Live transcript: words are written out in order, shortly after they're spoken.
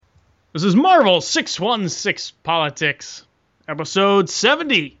This is Marvel 616 Politics, episode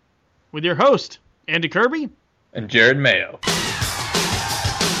 70, with your host, Andy Kirby. And Jared Mayo.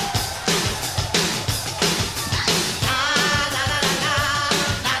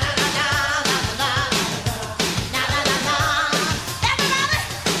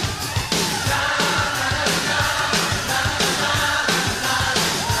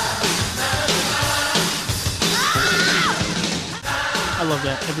 I love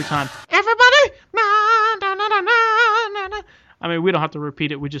that every time. Everybody! Na, na, na, na, na, na. I mean, we don't have to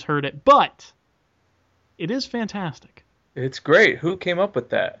repeat it. We just heard it. But it is fantastic. It's great. Who came up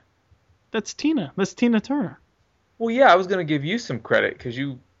with that? That's Tina. That's Tina Turner. Well, yeah, I was going to give you some credit because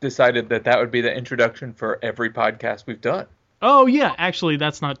you decided that would be the introduction for every podcast we've done. Oh, yeah. Actually,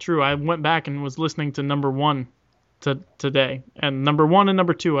 that's not true. I went back and was listening to number one today. And number one and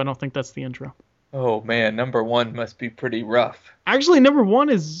number two, I don't think that's the intro. Oh, man, number one must be pretty rough. Actually, number one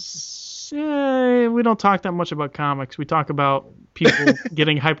is... we don't talk that much about comics. We talk about people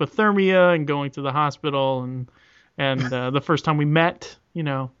getting hypothermia and going to the hospital and the first time we met, you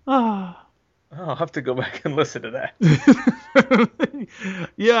know. Oh, I'll have to go back and listen to that.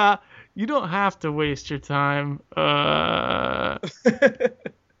 Yeah, you don't have to waste your time.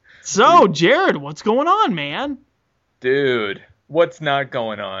 So, Jared, what's going on, man? Dude, what's not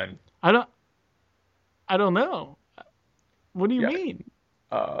going on? I don't know. What do you mean?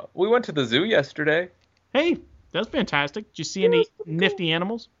 We went to the zoo yesterday. Hey, that's fantastic. Did you see any nifty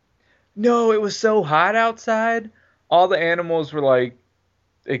animals? No, it was so hot outside. All the animals were like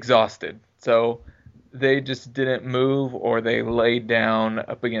exhausted. So they just didn't move or they laid down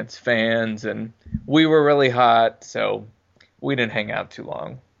up against fans and we were really hot. So we didn't hang out too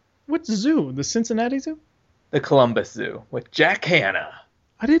long. What zoo? The Cincinnati Zoo? The Columbus Zoo with Jack Hanna.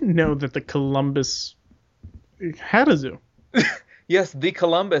 I didn't know that the Columbus had a zoo. Yes, the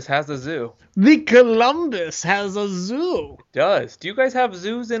Columbus has a zoo. The Columbus has a zoo. It does. Do you guys have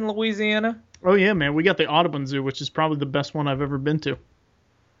zoos in Louisiana? Oh, yeah, man. We got the Audubon Zoo, which is probably the best one I've ever been to.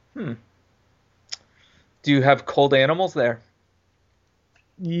 Do you have cold animals there?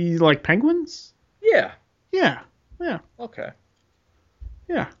 You like penguins? Yeah. Yeah. Okay.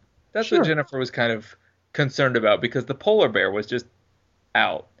 Yeah. That's sure. what Jennifer was kind of concerned about because the polar bear was just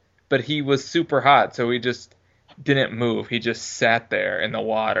out. But he was super hot, so he just didn't move. He just sat there in the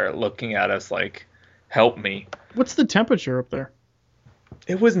water looking at us like, help me. What's the temperature up there?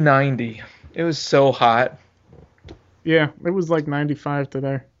 It was 90. It was so hot. Yeah, it was like 95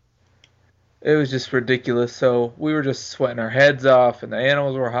 today. It was just ridiculous. So we were just sweating our heads off, and the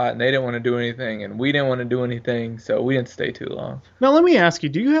animals were hot, and they didn't want to do anything, and we didn't want to do anything, so we didn't stay too long. Now, let me ask you,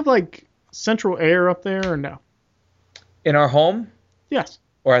 do you have, like, central air up there or no? In our home? Yes.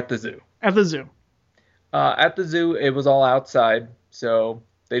 Or at the zoo? At the zoo. At the zoo, it was all outside, so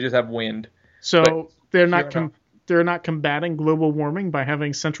they just have wind. So But they're not combating global warming by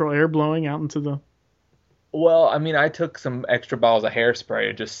having central air blowing out into the... Well, I mean, I took some extra bottles of hairspray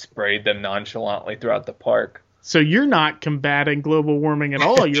and just sprayed them nonchalantly throughout the park. So you're not combating global warming at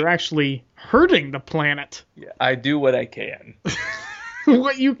all. You're actually hurting the planet. Yeah, I do what I can.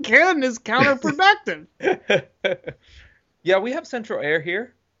 What you can is counterproductive. Yeah, we have central air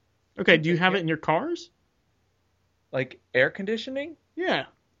here. Okay, do you have it in your cars? Like air conditioning? Yeah.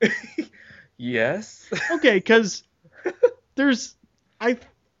 Yes. Okay, because there's... I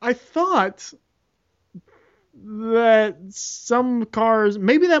thought that some cars...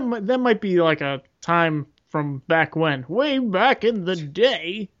 Maybe that might be like a time from back when. Way back in the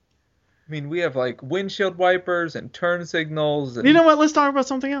day. I mean, we have like windshield wipers and turn signals. And... You know what? Let's talk about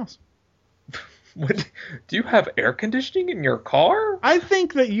something else. What? Do you have air conditioning in your car? I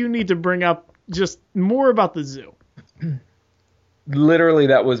think that you need to bring up just more about the zoo. Literally,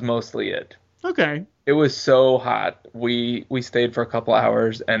 that was mostly it. Okay. It was so hot. We stayed for a couple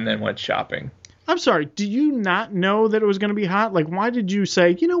hours and then went shopping. I'm sorry. Do you not know that it was going to be hot? Like, why did you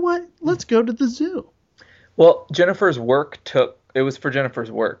say, you know what? Let's go to the zoo. Well, Jennifer's work it was for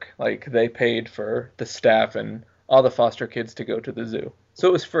Jennifer's work. Like, they paid for the staff and all the foster kids to go to the zoo. So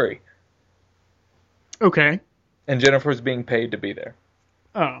it was free. Okay. And Jennifer's being paid to be there.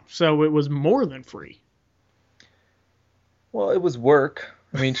 Oh, so it was more than free. Well, it was work.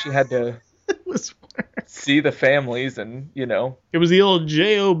 I mean, she had to It was work. see the families and, you know. It was the old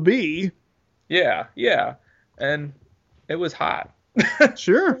J-O-B. Yeah. And it was hot.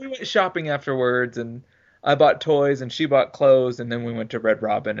 Sure. We went shopping afterwards, and I bought toys, and she bought clothes, and then we went to Red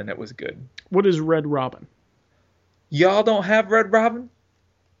Robin, and it was good. What is Red Robin? Y'all don't have Red Robin?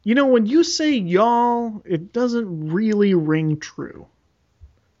 You know, when you say y'all, it doesn't really ring true.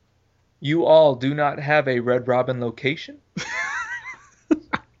 You all do not have a Red Robin location?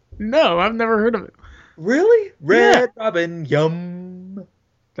 No, I've never heard of it. Really? Yeah. Red Robin, yum.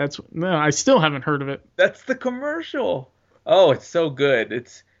 No, I still haven't heard of it. That's the commercial. Oh, it's so good.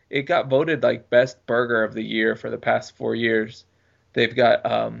 It got voted like best burger of the year for the past 4 years. They've got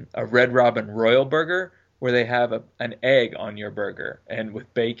a Red Robin Royal Burger where they have an egg on your burger and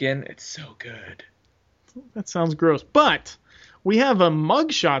with bacon. It's so good. That sounds gross. But we have a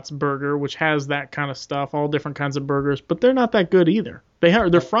Mugshots burger, which has that kind of stuff, all different kinds of burgers, but they're not that good either.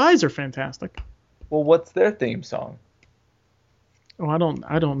 Their fries are fantastic. Well, what's their theme song? Oh, I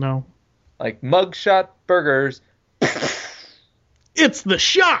don't know. Like Mugshot Burgers. It's the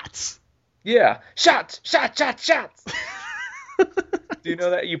shots. Yeah, shots, shots, shots, shots. Do you know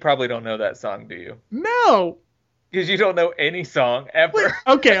that? You probably don't know that song, do you? No. Because you don't know any song ever.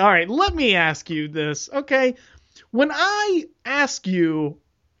 Okay, all right. Let me ask you this. Okay, when I ask you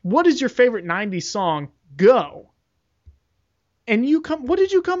what is your favorite '90s song, go. And what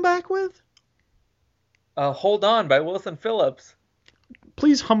did you come back with? Hold On by Wilson Phillips.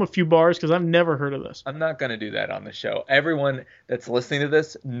 Please hum a few bars because I've never heard of this. I'm not going to do that on the show. Everyone that's listening to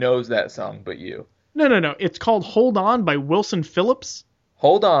this knows that song but you. No. It's called Hold On by Wilson Phillips.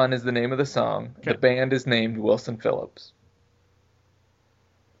 Hold On is the name of the song. Okay. The band is named Wilson Phillips.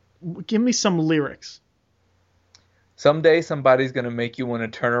 Give me some lyrics. Someday somebody's going to make you want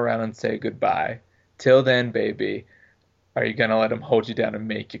to turn around and say goodbye. Till then, baby, are you going to let them hold you down and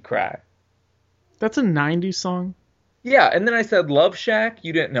make you cry? That's a '90s song? Yeah, and then I said Love Shack.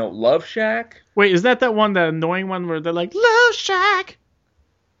 You didn't know Love Shack? Wait, is that one, the annoying one where they're like, Love Shack?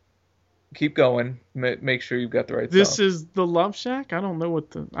 Keep going. Make sure you've got the right song. This is the Love Shack? I don't know what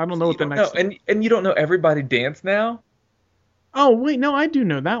the next one. And you don't know Everybody Dance Now? Oh, wait, no, I do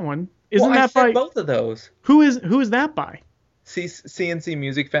know that one. Isn't I that said by both of those. Who is that by? CNC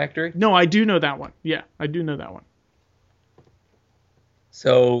Music Factory. No, I do know that one. Yeah, I do know that one.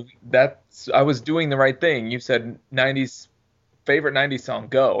 So I was doing the right thing. You said favorite 90s song,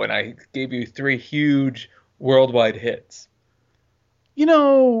 go, and I gave you 3 huge worldwide hits. You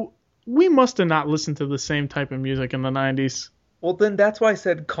know, we must have not listened to the same type of music in the 90s. Well, then that's why I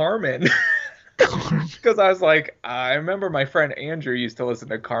said Carmen. Because I was like, I remember my friend Andrew used to listen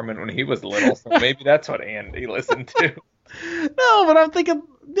to Carmen when he was little, so maybe that's what Andy listened to. No, but I'm thinking,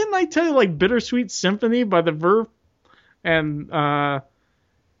 didn't I tell you like Bittersweet Symphony by the Verve and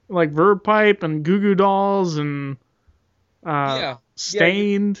like Verve Pipe and Goo Goo Dolls and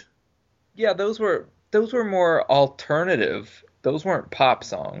Stained? Yeah, those were more alternative. Those weren't pop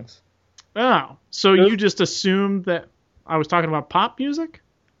songs. Oh, so you just assumed that I was talking about pop music?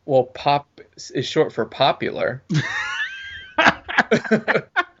 Well, pop is short for popular. I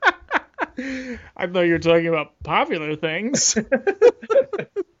thought you were talking about popular things.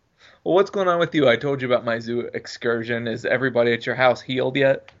 Well, what's going on with you? I told you about my zoo excursion. Is everybody at your house healed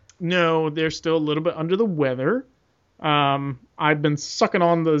yet? No, they're still a little bit under the weather. I've been sucking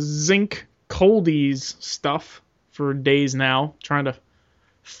on the zinc coldies stuff for days now, trying to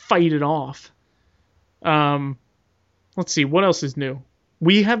fight it off. Let's see, what else is new?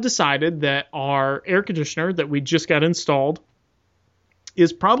 We have decided that our air conditioner that we just got installed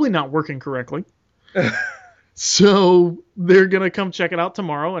is probably not working correctly. So they're going to come check it out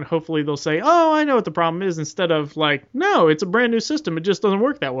tomorrow, and hopefully they'll say, oh, I know what the problem is, instead of like, no, it's a brand new system. It just doesn't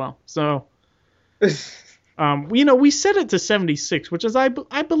work that well. So, we set it to 76, which is, I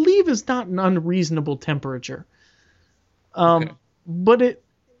believe, is not an unreasonable temperature. Okay. But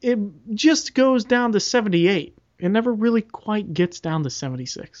it just goes down to 78. It never really quite gets down to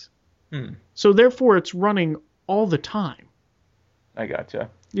 76. So therefore, it's running all the time. I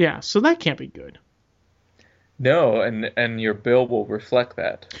gotcha. Yeah, so that can't be good. No, and your bill will reflect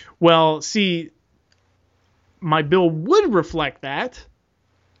that. Well, see, my bill would reflect that,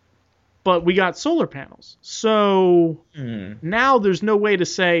 but we got solar panels. So now there's no way to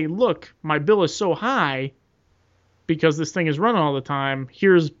say, look, my bill is so high because this thing is running all the time.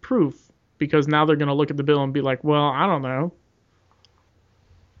 Here's proof. Because now they're going to look at the bill and be like, well, I don't know.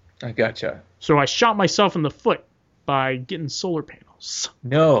 I gotcha. So I shot myself in the foot by getting solar panels.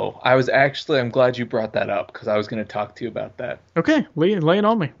 No, I'm glad you brought that up because I was going to talk to you about that. Okay, lay it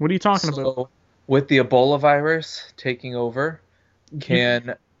on me. What are you talking about? With the Ebola virus taking over,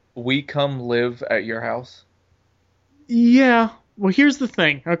 can we come live at your house? Yeah. Well, here's the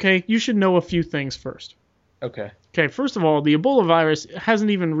thing, okay? You should know a few things first. Okay. Okay, first of all, the Ebola virus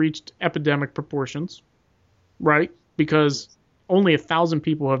hasn't even reached epidemic proportions, right? Because only 1,000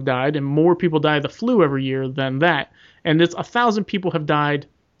 people have died, and more people die of the flu every year than that. And it's 1,000 people have died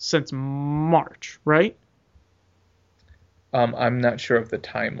since March, right? I'm not sure of the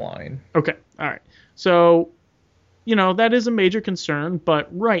timeline. Okay, all right. So that is a major concern, but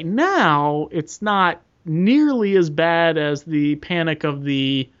right now it's not nearly as bad as the panic of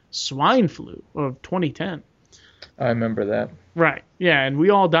the swine flu of 2010. I remember that. Right. Yeah, and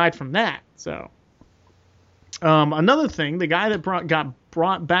we all died from that. So, another thing, the guy that got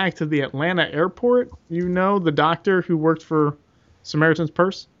brought back to the Atlanta airport, the doctor who worked for Samaritan's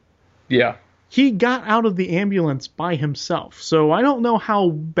Purse? Yeah. He got out of the ambulance by himself. So I don't know how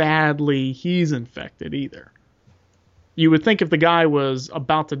badly he's infected either. You would think if the guy was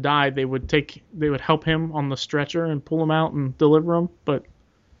about to die, they would help him on the stretcher and pull him out and deliver him, but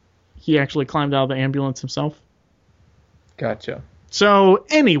he actually climbed out of the ambulance himself. Gotcha. So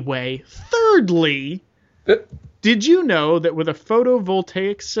anyway, thirdly, did you know that with a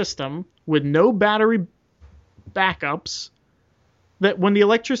photovoltaic system with no battery backups, that when the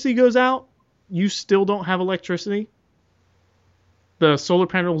electricity goes out, you still don't have electricity? The solar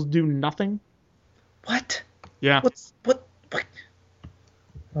panels do nothing? What? Yeah. What?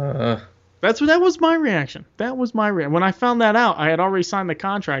 That was my reaction. When I found that out, I had already signed the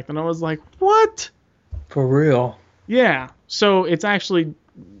contract, and I was like, what? For real? Yeah. So it's actually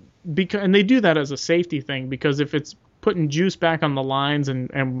and they do that as a safety thing, because if it's putting juice back on the lines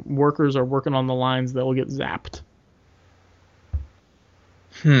and workers are working on the lines, they'll get zapped.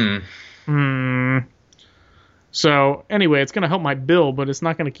 So anyway, it's going to help my bill, but it's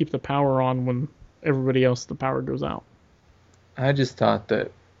not going to keep the power on when everybody else, the power goes out. I just thought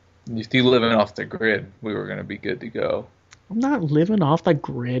that if you living off the grid, we were going to be good to go. I'm not living off the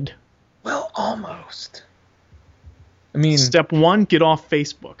grid. Well, almost. I mean, step one, get off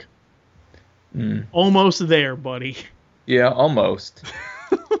Facebook. Almost there, buddy. Yeah, almost.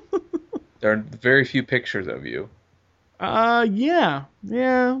 There are very few pictures of you. Yeah,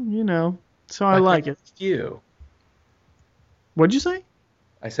 so I like it. Few. What'd you say?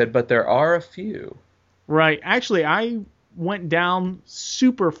 I said, but there are a few. Right. Actually, I went down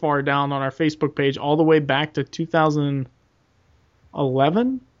super far down on our Facebook page, all the way back to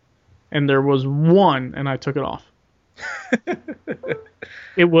 2011, and there was one, and I took it off.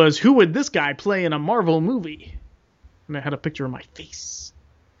 It was, who would this guy play in a Marvel movie? And I had a picture of my face.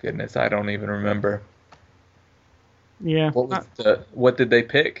 Goodness, I don't even remember. Yeah. What did they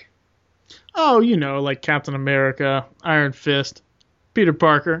pick? Oh, like Captain America, Iron Fist, Peter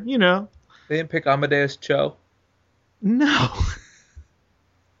Parker, They didn't pick Amadeus Cho? No.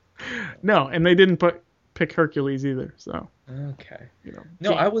 No, and they didn't pick Hercules either, so. Okay.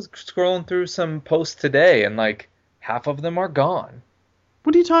 No, I was scrolling through some posts today, and half of them are gone.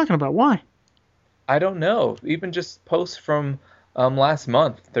 What are you talking about? Why? I don't know. Even just posts from last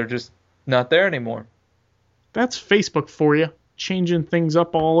month, they're just not there anymore. That's Facebook for you, changing things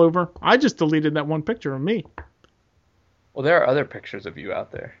up all over. I just deleted that one picture of me. Well, there are other pictures of you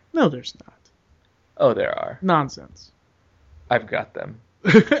out there. No, there's not. Oh, there are. Nonsense. I've got them.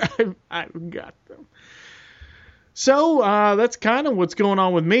 I've got them. So, that's kind of what's going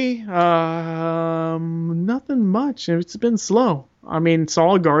on with me. Nothing much. It's been slow. I mean,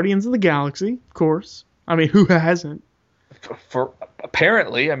 saw Guardians of the Galaxy, of course. I mean, who hasn't? For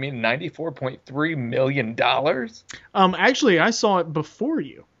apparently, $94.3 million. Actually, I saw it before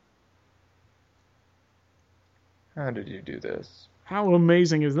you. How did you do this? How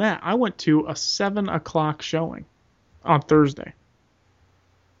amazing is that? I went to a 7:00 showing on Thursday.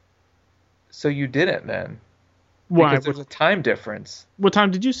 So you didn't then? Why? Because there's a time difference. What time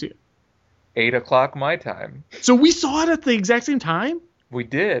did you see it? 8:00 my time. So we saw it at the exact same time? We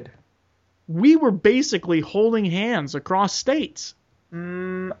did. We were basically holding hands across states.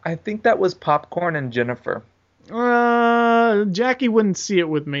 I think that was Popcorn and Jennifer. Jackie wouldn't see it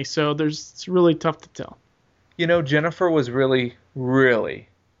with me, so it's really tough to tell. Jennifer was really, really,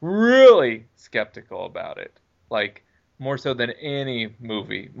 really skeptical about it. More so than any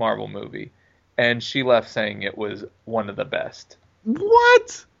Marvel movie. And she left saying it was one of the best.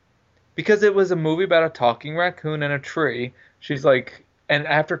 What? Because it was a movie about a talking raccoon and a tree. She's like, and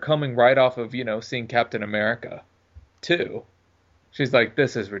after coming right off of, seeing Captain America 2, she's like,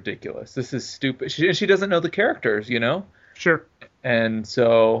 this is ridiculous. This is stupid. She doesn't know the characters, Sure. And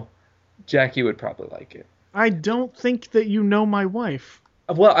so Jackie would probably like it. I don't think that you know my wife.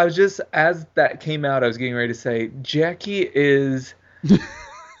 Well, I was just, as that came out, I was getting ready to say, Jackie is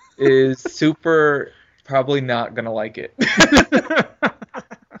super probably not going to like it.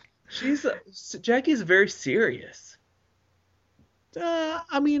 Jackie's very serious.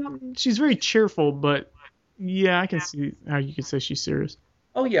 I mean, she's very cheerful, but yeah, I can see how you could say she's serious.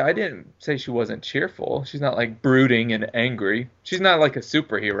 Oh yeah, I didn't say she wasn't cheerful. She's not brooding and angry. She's not like a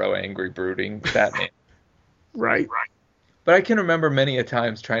superhero angry, brooding Batman. Right. But I can remember many a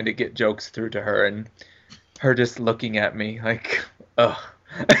times trying to get jokes through to her, and Her just looking at me like, ugh.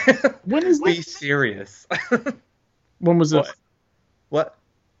 When is Be this? serious. When was this? What?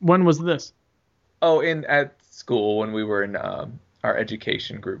 When was this? Oh, at school when we were in our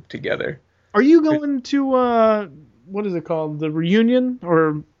education group together. Are you going to what is it called? The reunion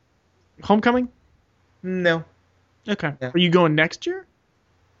or homecoming? No. Okay. Yeah. Are you going next year?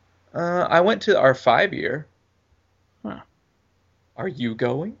 I went to our 5-year. Huh. Are you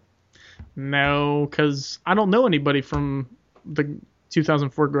going? No, because I don't know anybody from the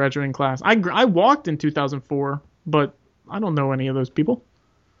 2004 graduating class. I walked in 2004, but I don't know any of those people.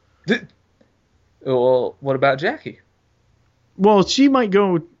 Well, what about Jackie? Well, she might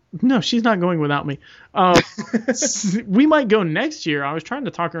go. No, she's not going without me. We might go next year. I was trying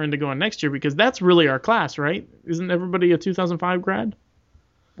to talk her into going next year because that's really our class, right? Isn't everybody a 2005 grad?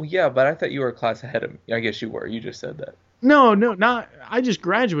 Well, yeah, but I thought you were a class ahead of me. I guess you were. You just said that. No, not. I just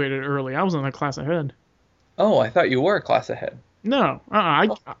graduated early. I was in a class ahead. Oh, I thought you were a class ahead. No,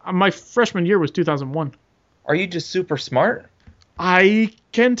 my freshman year was 2001. Are you just super smart? I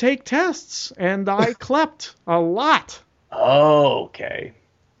can take tests, and I clept a lot. Oh, okay.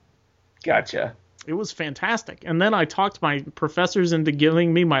 Gotcha. It was fantastic. And then I talked my professors into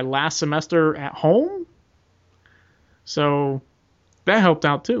giving me my last semester at home. So that helped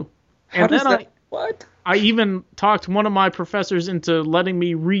out too. How does that? What? I even talked one of my professors into letting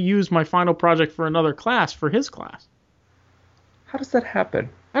me reuse my final project for another class for his class. How does that happen?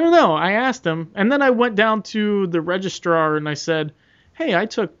 I don't know. I asked him, and then I went down to the registrar and I said, hey, I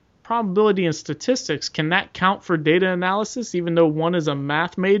took probability and statistics. Can that count for data analysis, even though one is a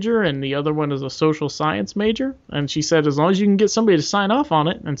math major and the other one is a social science major? And she said, as long as you can get somebody to sign off on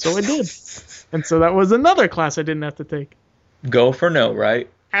it. And so I did. And so that was another class I didn't have to take. Go for no, right?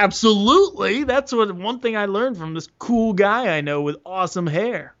 Absolutely. That's one thing I learned from this cool guy I know with awesome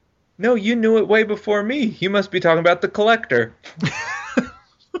hair. No, you knew it way before me. You must be talking about the collector.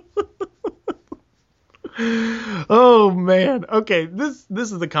 Oh man. Okay, this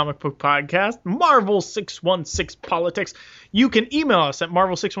is the Comic Book Podcast, Marvel 616 Politics. You can email us at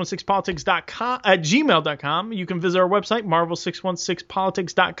marvel616politics.com@gmail.com. You can visit our website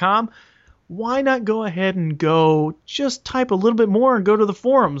marvel616politics.com. Why not go ahead and just type a little bit more and go to the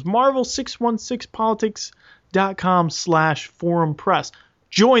forums, marvel616politics.com/forum press.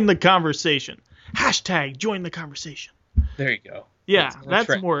 Join the conversation. # join the conversation. There you go. Yeah,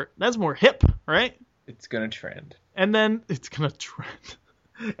 that's more hip, right? It's gonna trend. And then it's gonna trend.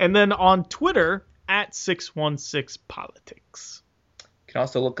 And then on Twitter @616politics. You can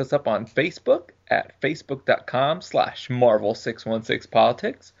also look us up on Facebook at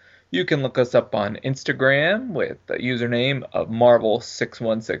facebook.com/marvel616politics. You can look us up on Instagram with the username of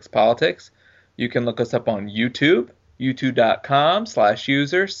marvel616politics. You can look us up on YouTube,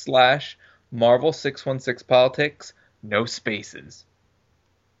 youtube.com/user/marvel616politics. No spaces.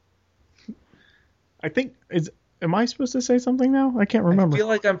 I think am I supposed to say something now? I can't remember. I feel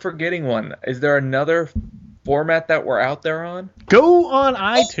like I'm forgetting one. Is there another format that we're out there on? Go on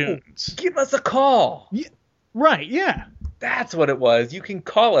iTunes. Give us a call. Yeah, right, yeah. That's what it was. You can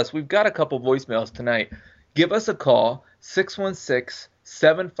call us. We've got a couple voicemails tonight. Give us a call,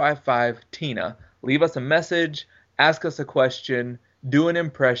 616-755-TINA. Leave us a message, ask us a question, do an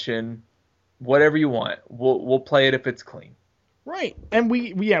impression, whatever you want. We'll play it if it's clean. Right. And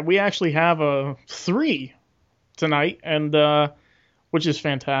we actually have 3 tonight, and which is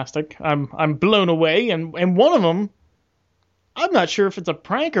fantastic. I'm blown away, and one of them, I'm not sure if it's a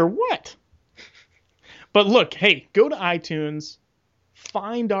prank or what. But look, hey, go to iTunes,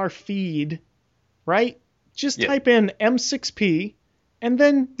 find our feed, right? Just type in M6P, and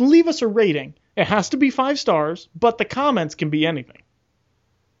then leave us a rating. It has to be 5 stars, but the comments can be anything.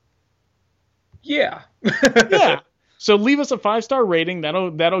 Yeah. Yeah. So leave us a 5-star rating.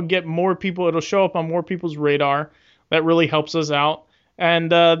 That'll get more people. It'll show up on more people's radar. That really helps us out.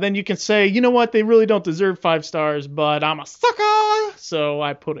 And then you can say, you know what? They really don't deserve 5 stars, but I'm a sucker, so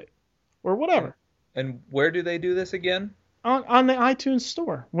I put it. Or whatever. And where do they do this again? On the iTunes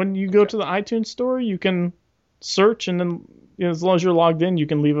store. When you go to the iTunes store, you can search, and then as long as you're logged in, you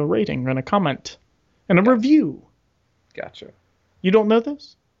can leave a rating and a comment and a review. Gotcha. You don't know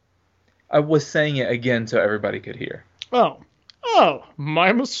this? I was saying it again so everybody could hear. Oh,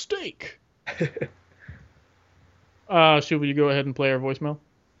 my mistake. Should we go ahead and play our voicemail?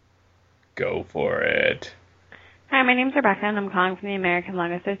 Go for it. Hi, my name's Rebecca, and I'm calling from the American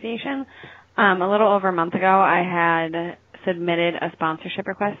Lung Association. A little over a month ago, I had submitted a sponsorship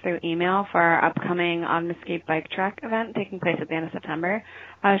request through email for our upcoming Autumn Escape Bike Trek event taking place at the end of September.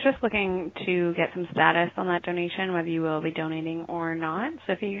 I was just looking to get some status on that donation, whether you will be donating or not.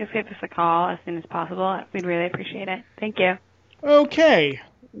 So if you could just give us a call as soon as possible, we'd really appreciate it. Thank you. Okay.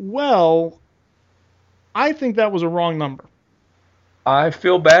 Well, I think that was a wrong number. I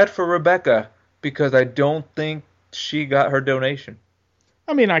feel bad for Rebecca because I don't think she got her donation.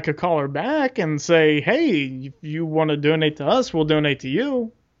 I mean, I could call her back and say, hey, if you want to donate to us, we'll donate to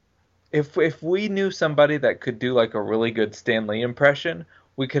you. If we knew somebody that could do like a really good Stan Lee impression,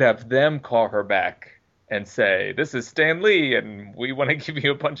 we could have them call her back and say, this is Stan Lee and we want to give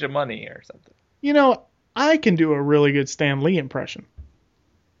you a bunch of money or something. You know, I can do a really good Stan Lee impression.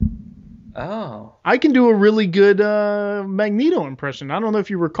 Oh. I can do a really good Magneto impression. I don't know if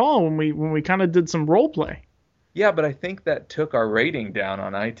you recall when we kind of did some role play. Yeah, but I think that took our rating down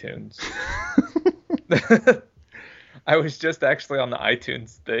on iTunes. I was just actually on the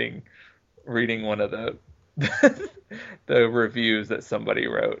iTunes thing reading one of the the reviews that somebody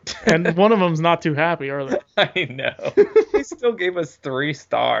wrote. And one of them's not too happy, are they? I know. They still gave us 3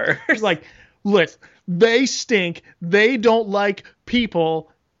 stars. It's like, look, they stink. They don't like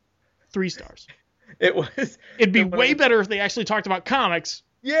people. 3 stars. It'd be way better if they actually talked about comics.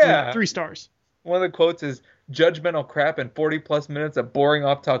 Yeah. 3 stars. One of the quotes is, judgmental crap and 40 plus minutes of boring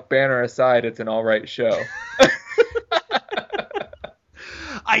off-talk banner aside, it's an alright show.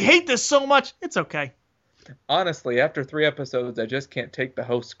 I hate this so much. It's okay. Honestly, after 3 episodes, I just can't take the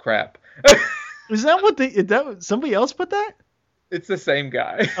host's crap. Is that somebody else put that? It's the same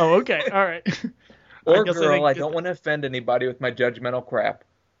guy. Oh, okay. All right. Or girl, I don't want to offend anybody with my judgmental crap.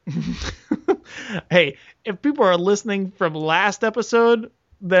 Hey, if people are listening from last episode,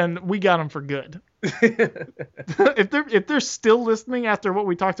 then we got them for good. If they're still listening after what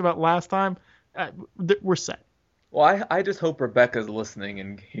we talked about last time, we're set. Well, I just hope Rebecca's listening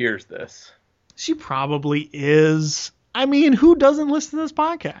and hears this. She probably is. I mean, who doesn't listen to this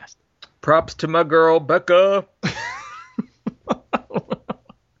podcast? Props to my girl, Becca.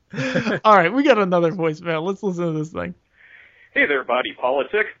 All right, we got another voicemail. Let's listen to this thing. Hey there, Body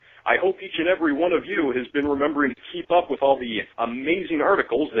Politic. I hope each and every one of you has been remembering to keep up with all the amazing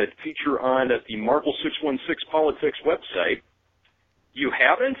articles that feature on the Marvel 616 Politics website. You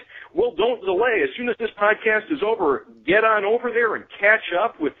haven't? Well, don't delay. As soon as this podcast is over, get on over there and catch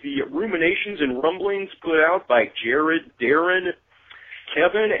up with the ruminations and rumblings put out by Jared, Darren,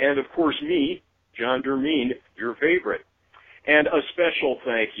 Kevin, and of course me, John Dermeen, your favorite. And a special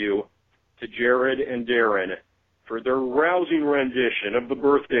thank you to Jared and Darren for their rousing rendition of the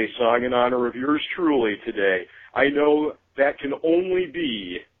birthday song in honor of yours truly today. I know that can only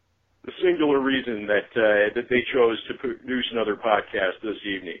be the singular reason that they chose to produce another podcast this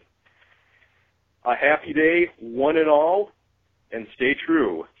evening. A happy day, one and all, and stay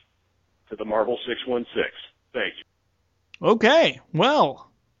true to the Marvel 616. Thank you. Okay,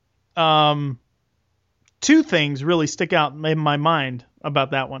 well, 2 things really stick out in my mind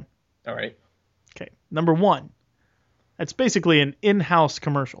about that one. All right. Okay, number 1, it's basically an in-house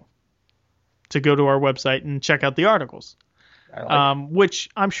commercial to go to our website and check out the articles, which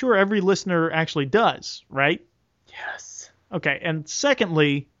I'm sure every listener actually does, right? Yes. Okay, and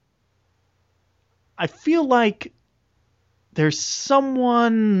secondly, I feel like there's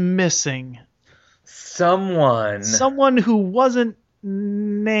someone missing. Someone who wasn't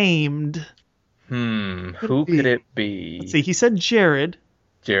named. Who could it be? Let's see, he said Jared.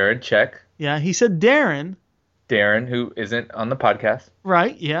 Jared, check. Yeah, he said Darren. Darren, who isn't on the podcast.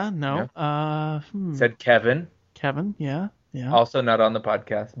 Right, yeah, no. Yeah. Said Kevin. Kevin, yeah. Also not on the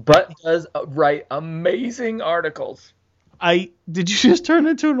podcast, but does write amazing articles. Did you just turn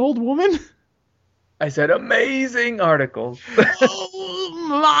into an old woman? I said amazing articles. Oh,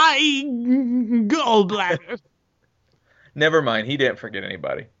 my gallbladder. Never mind, he didn't forget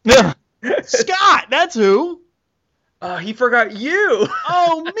anybody. Scott, that's who. He forgot you.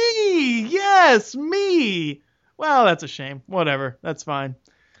 Oh, me. Yes, me. Well, that's a shame. Whatever. That's fine.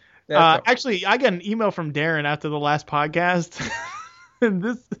 Actually, I got an email from Darren after the last podcast.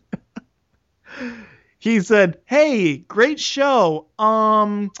 And he said, hey, great show.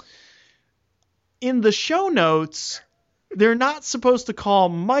 In the show notes, they're not supposed to call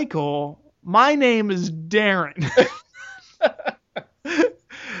Michael. My name is Darren.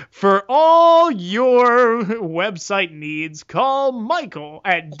 For all your website needs, call Michael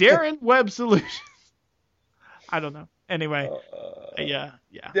at Darren Web Solutions. I don't know. Anyway, yeah.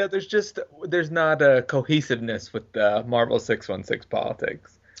 Yeah, there's not a cohesiveness with the Marvel 616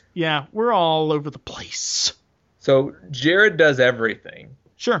 politics. Yeah, we're all over the place. So Jared does everything.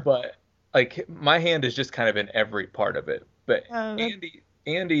 Sure. But like my hand is just kind of in every part of it. But that-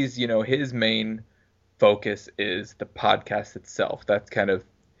 Andy's, his main focus is the podcast itself. That's kind of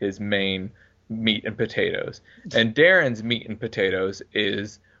his main meat and potatoes. And Darren's meat and potatoes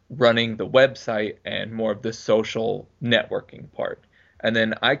is running the website and more of the social networking part. And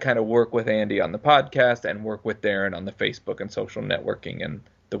then I kind of work with Andy on the podcast and work with Darren on the Facebook and social networking and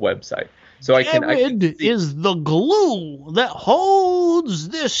the website. So I can see. Is the glue that holds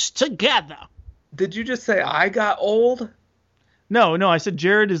this together. Did you just say I got old? No, I said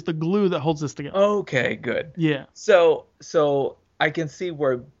Jared is the glue that holds this together. Okay, good. Yeah. So I can see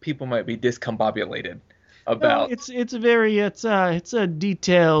where people might be discombobulated about. No, it's a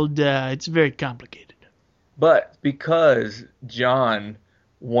detailed. It's very complicated. But because John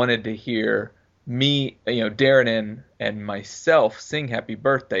wanted to hear me, Darren and myself sing Happy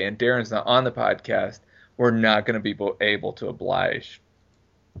Birthday, and Darren's not on the podcast, we're not going to be able to oblige.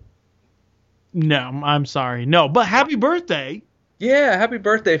 No, I'm sorry. No, but Happy Birthday. Yeah, Happy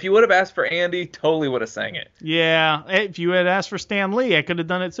Birthday. If you would have asked for Andy, totally would have sang it. Yeah, if you had asked for Stan Lee, I could have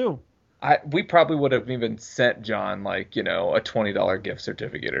done it too. We probably would have even sent John, a $20 gift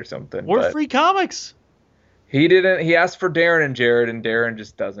certificate or something. Or free comics. He didn't. He asked for Darren and Jared, and Darren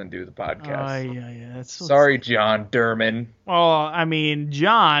just doesn't do the podcast. Yeah. Sorry, John Derman. Well, I mean,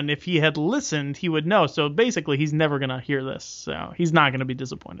 John, if he had listened, he would know. So basically, he's never going to hear this. So he's not going to be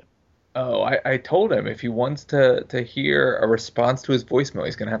disappointed. Oh, I told him if he wants to hear a response to his voicemail,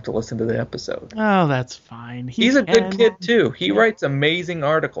 he's going to have to listen to the episode. Oh, that's fine. He's a good kid, too. He writes amazing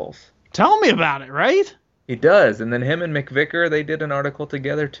articles. Tell me about it, right? He does. And then him and McVicker, they did an article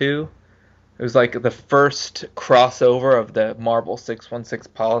together, too. It was like the first crossover of the Marvel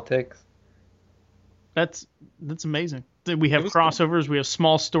 616 politics. That's amazing. We have crossovers. We have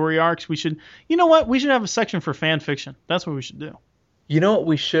small story arcs. You know what? We should have a section for fan fiction. That's what we should do. You know what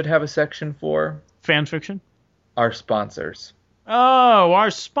we should have a section for? Fan fiction? Our sponsors. Oh,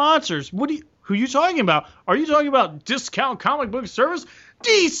 our sponsors. Who are you talking about? Are you talking about Discount Comic Book Service?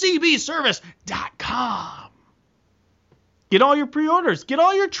 DCBService.com. Get all your pre-orders. Get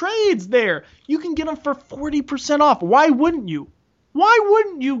all your trades there. You can get them for 40% off. Why wouldn't you? Why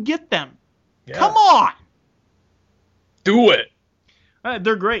wouldn't you get them? Yeah. Come on. Do it.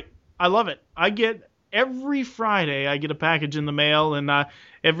 They're great. I love it. Every Friday, I get a package in the mail, and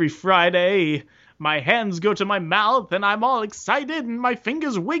every Friday, my hands go to my mouth, and I'm all excited, and my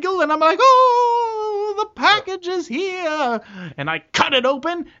fingers wiggle, and I'm like, oh, the package is here. And I cut it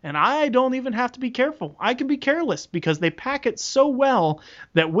open, and I don't even have to be careful. I can be careless, because they pack it so well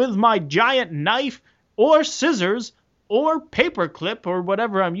that with my giant knife or scissors or paper clip or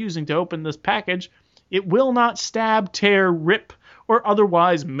whatever I'm using to open this package, it will not stab, tear, rip, or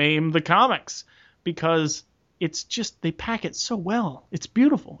otherwise maim the comics. Because it's just, they pack it so well. It's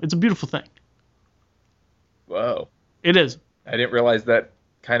beautiful. It's a beautiful thing. Whoa. It is. I didn't realize that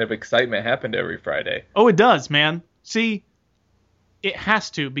kind of excitement happened every Friday. Oh, it does, man. See, it has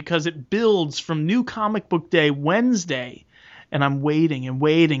to, because it builds from New Comic Book Day Wednesday. And I'm waiting and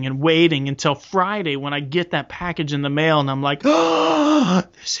waiting and waiting until Friday when I get that package in the mail. And I'm like, oh,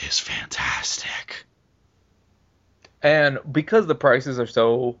 this is fantastic. And because the prices are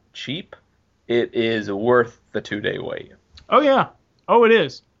so cheap, it is worth the 2-day wait. Oh, yeah. Oh, it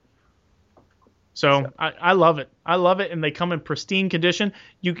is. So I love it. I love it. And they come in pristine condition.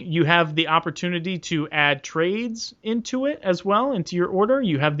 You have the opportunity to add trades into it as well, into your order.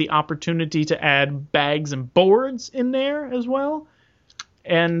 You have the opportunity to add bags and boards in there as well.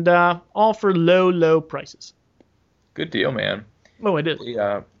 And all for low, low prices. Good deal, man. Oh, it is.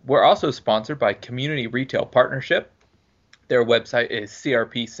 We're also sponsored by Community Retail Partnership. Their website is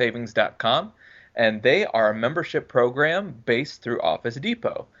crpsavings.com. And they are a membership program based through Office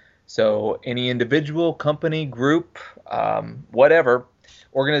Depot. So any individual, company, group, whatever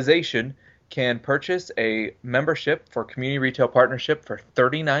organization can purchase a membership for Community Retail Partnership for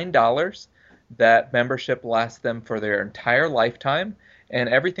 $39. That membership lasts them for their entire lifetime. And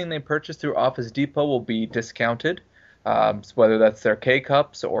everything they purchase through Office Depot will be discounted. Whether that's their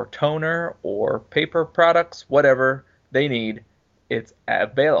K-Cups or toner or paper products, whatever they need, it's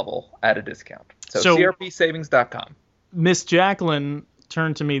available at a discount. So crpsavings.com. Miss Jacqueline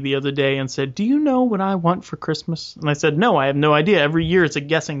turned to me the other day and said, do you know what I want for Christmas? And I said, no, I have no idea. Every year it's a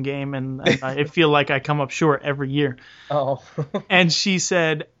guessing game, and I feel like I come up short every year. Oh. And she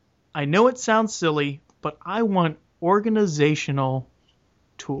said, I know it sounds silly, but I want organizational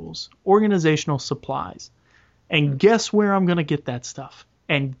tools, organizational supplies. And guess where I'm going to get that stuff?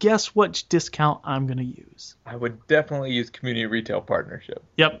 And guess what discount I'm going to use? I would definitely use Community Retail Partnership.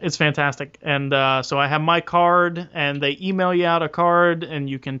 Yep, it's fantastic. And so I have my card, and they email you out a card, and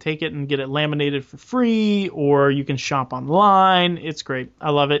you can take it and get it laminated for free, or you can shop online. It's great.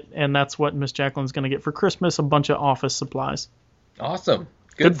 I love it. And that's what Miss Jacqueline's going to get for Christmas, a bunch of office supplies. Awesome.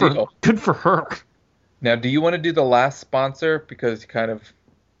 Good deal. Good for her. Now, do you want to do the last sponsor because you kind of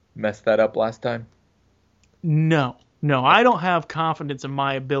messed that up last time? No, I don't have confidence in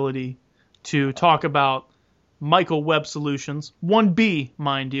my ability to talk about Michael Webb Solutions, 1B,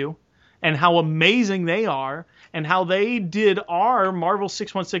 mind you, and how amazing they are, and how they did our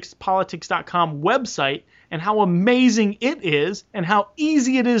Marvel616politics.com website, and how amazing it is, and how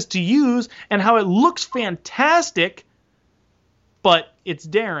easy it is to use, and how it looks fantastic, but it's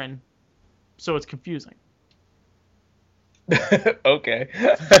Darren, so it's confusing. Okay.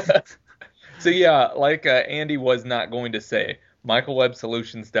 So yeah, like Andy was not going to say,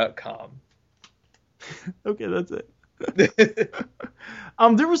 MichaelWebbSolutions.com. Okay, that's it.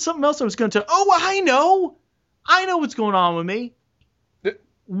 There was something else I was going to tell. Oh, I know what's going on with me.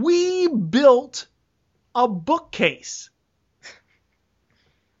 We built a bookcase.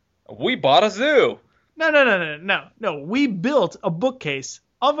 We bought a zoo. No. We built a bookcase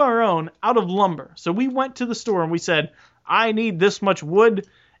of our own out of lumber. So we went to the store and we said, I need this much wood.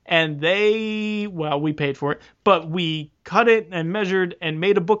 And we paid for it, but we cut it and measured and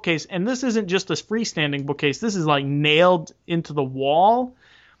made a bookcase. And this isn't just a freestanding bookcase. This is like nailed into the wall.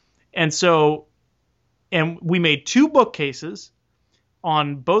 And we made 2 bookcases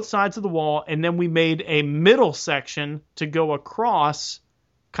on both sides of the wall. And then we made a middle section to go across,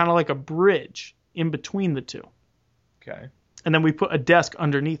 kind of like a bridge in between the 2. Okay. And then we put a desk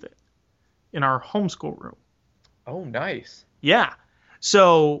underneath it in our homeschool room. Oh, nice. Yeah.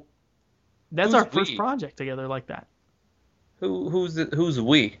 So that's our first we? project together like that. Who's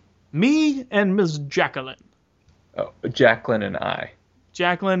we? Me and Ms. Jacqueline. Oh, Jacqueline and I.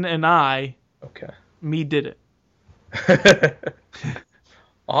 Jacqueline and I. Okay. Me did it.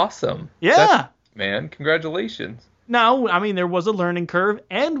 Awesome. Yeah. Man, congratulations. Now, I mean, there was a learning curve,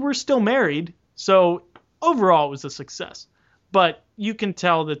 and we're still married, so overall it was a success. But you can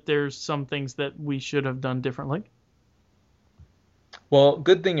tell that there's some things that we should have done differently. Well,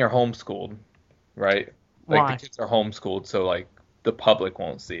 good thing you're homeschooled, right? Like Why? the kids are homeschooled, so like the public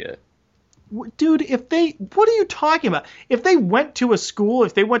won't see it. Dude, what are you talking about? If they went to a school,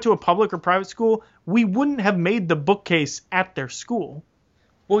 if they went to a public or private school, we wouldn't have made the bookcase at their school.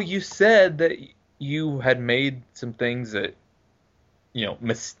 Well, you said that you had made some things that,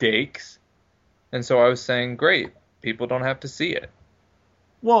 mistakes. And so I was saying, great, people don't have to see it.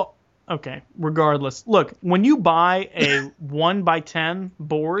 Well, okay, regardless. Look, when you buy a 1x10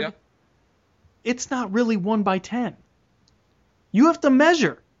 board, Yeah. It's not really 1x10. You have to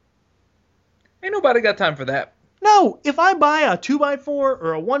measure. Ain't nobody got time for that. No, if I buy a 2x4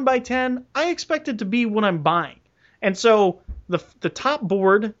 or a 1x10, I expect it to be what I'm buying. And so the top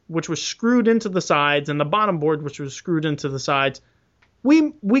board, which was screwed into the sides, and the bottom board, which was screwed into the sides,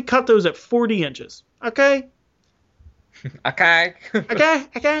 we cut those at 40 inches. Okay? Okay.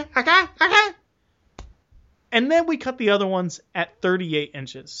 Okay. And then we cut the other ones at 38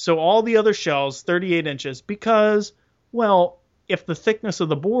 inches. So all the other shells, 38 inches, because, well, if the thickness of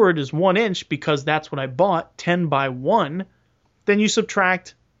the board is 1 inch, because that's what I bought, 10 by 1, then you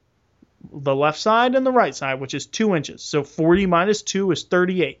subtract the left side and the right side, which is 2 inches. So 40 minus 2 is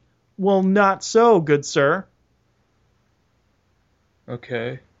 38. Well, not so, good sir.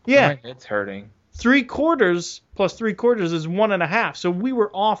 Okay. Yeah. My head's hurting. 3/4 plus 3/4 is 1.5. So we were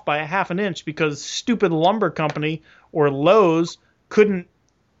off by a half an inch because stupid lumber company or Lowe's couldn't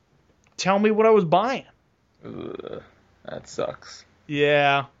tell me what I was buying. Ugh, that sucks.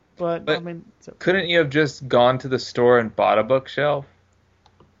 Yeah, but I mean, couldn't you have just gone to the store and bought a bookshelf?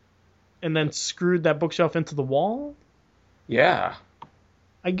 And then screwed that bookshelf into the wall? Yeah.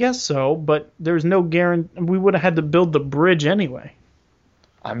 I guess so, but there's no guarantee. We would have had to build the bridge anyway.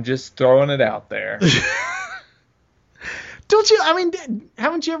 I'm just throwing it out there. Don't you? I mean,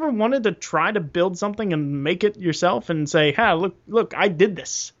 haven't you ever wanted to try to build something and make it yourself and say, "Hey, look, I did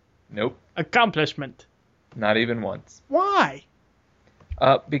this." Nope. Accomplishment. Not even once. Why?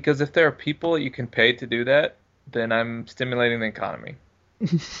 Because if there are people you can pay to do that, then I'm stimulating the economy.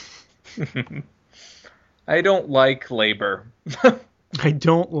 I don't like labor. I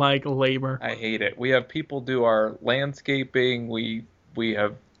don't like labor. I hate it. We have people do our landscaping. We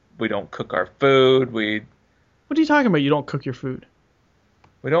don't cook our food. We What are you talking about? You don't cook your food?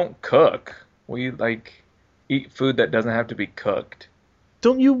 don't cook. We eat food that doesn't have to be cooked.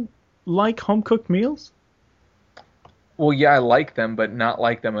 Don't you like home cooked meals? Well, yeah, I like them, but not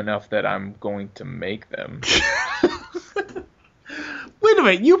like them enough that I'm going to make them. Wait a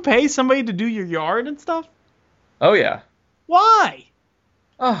minute, you pay somebody to do your yard and stuff? Oh, yeah. Why?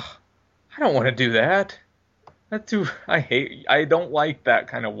 Oh, I don't want to do that. I don't like that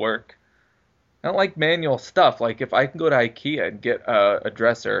kind of work. I don't like manual stuff. Like, if I can go to IKEA and get a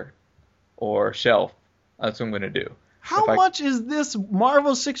dresser or shelf, that's what I'm going to do. How much is this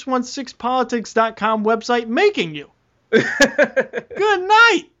Marvel616politics.com website making you? Good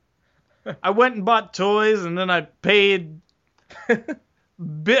night. I went and bought toys, and then I paid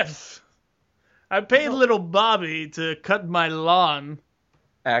Biff. I paid little Bobby to cut my lawn.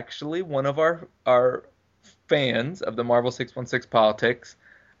 Actually, one of our fans of the Marvel 616 Politics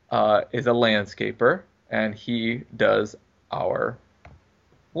is a landscaper, and he does our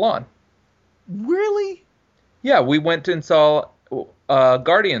lawn. Really? Yeah, we went and saw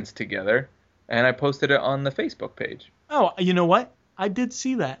Guardians together, and I posted it on the Facebook page. Oh, you know what? I did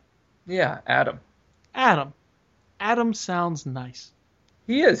see that. Yeah, Adam. Adam sounds nice.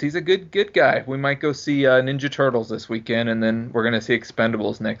 He is. He's a good guy. We might go see Ninja Turtles this weekend, and then we're going to see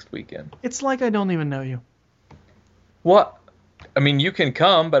Expendables next weekend. It's like I don't even know you. What? I mean, you can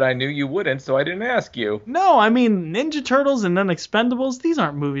come, but I knew you wouldn't, so I didn't ask you. No, I mean, Ninja Turtles and then Expendables, these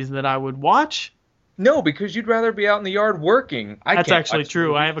aren't movies that I would watch. No, because you'd rather be out in the yard working. That's actually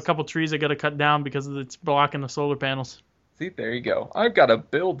true. I have a couple trees I got to cut down because it's blocking the solar panels. See, there you go. I've got to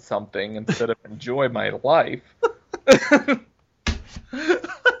build something instead of enjoy my life.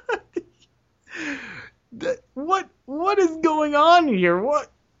 What is going on here?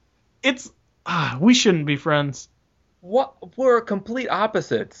 We shouldn't be friends. What? We're complete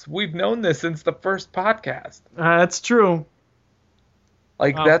opposites. We've known this since the first podcast. That's true.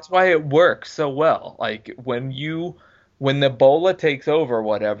 That's why it works so well. Like, when the Ebola takes over,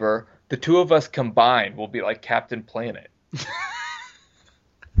 whatever, the two of us combined will be like Captain Planet.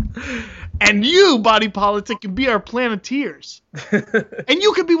 And you, Body Politic, can be our Planeteers. And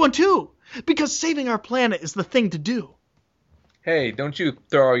you can be one too, because saving our planet is the thing to do. Hey, don't you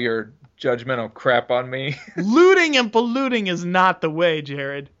throw your judgmental crap on me. Looting and polluting is not the way,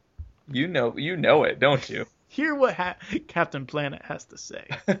 Jared. You know it, don't you? Hear what Captain Planet has to say.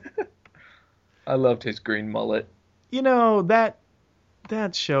 I loved his green mullet. You know, that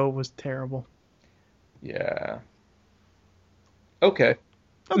show was terrible. Yeah. Okay.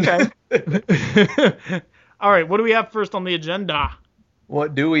 All right, what do we have first on the agenda?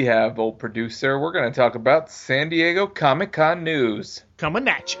 What do we have, old producer? We're going to talk about San Diego Comic-Con news. Coming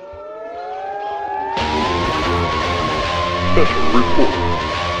at you. Special report.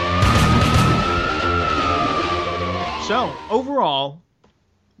 So, overall,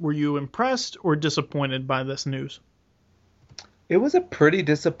 were you impressed or disappointed by this news? It was a pretty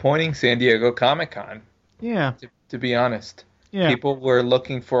disappointing San Diego Comic-Con. Yeah. To be honest. Yeah. People were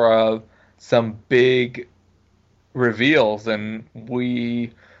looking for some big reveals, and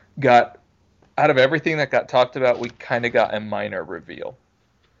we got, out of everything that got talked about, we kind of got a minor reveal.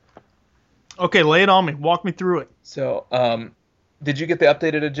 Okay, lay it on me. Walk me through it. So, did you get the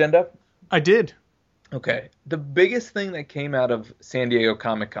updated agenda? I did. Okay. The biggest thing that came out of San Diego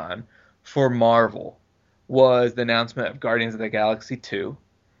Comic-Con for Marvel was the announcement of Guardians of the Galaxy 2,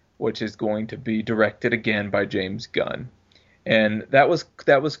 which is going to be directed again by James Gunn. And that was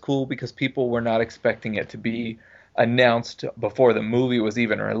cool because people were not expecting it to be announced before the movie was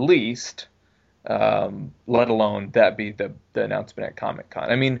even released, let alone that be the announcement at Comic-Con.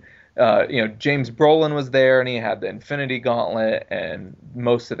 I mean, James Brolin was there, and he had the Infinity Gauntlet, and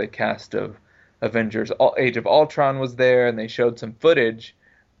most of the cast of Avengers Age of Ultron was there, and they showed some footage,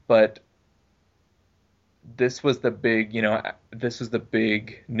 but this was the big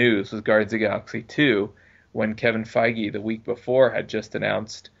news, was Guardians of the Galaxy 2, when Kevin Feige the week before had just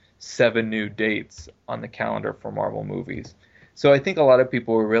announced 7 new dates on the calendar for Marvel movies. So I think a lot of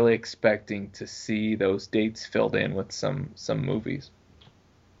people were really expecting to see those dates filled in with some movies.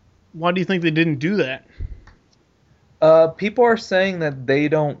 Why do you think they didn't do that? People are saying that they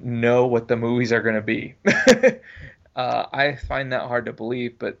don't know what the movies are going to be. I find that hard to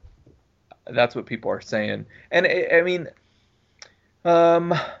believe, but that's what people are saying. And I mean,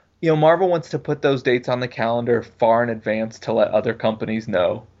 Marvel wants to put those dates on the calendar far in advance to let other companies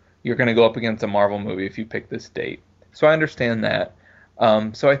know you're going to go up against a Marvel movie if you pick this date. So I understand that.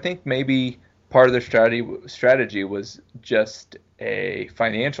 So I think maybe part of their strategy was just a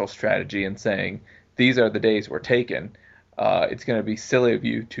financial strategy in saying, these are the days we're taking. It's going to be silly of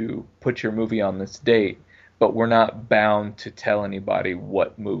you to put your movie on this date, but we're not bound to tell anybody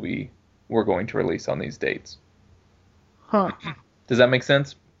what movie we're going to release on these dates. Huh. Does that make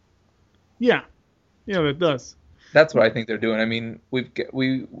sense? Yeah. Yeah, it does. That's what I think they're doing. I mean,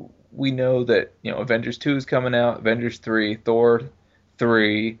 we know that, Avengers 2 is coming out, Avengers 3, Thor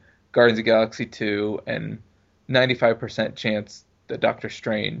 3, Guardians of the Galaxy 2, and 95% chance that Doctor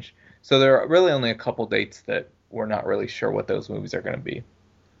Strange. So there are really only a couple dates that we're not really sure what those movies are going to be.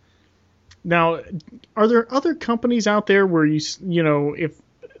 Now, are there other companies out there where if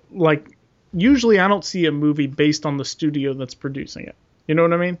like usually I don't see a movie based on the studio that's producing it. You know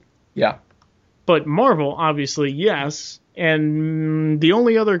what I mean? Yeah. But Marvel, obviously, yes. And the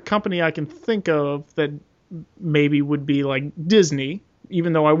only other company I can think of that maybe would be like Disney,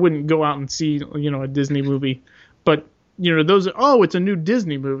 even though I wouldn't go out and see, a Disney movie. But, those are, oh, it's a new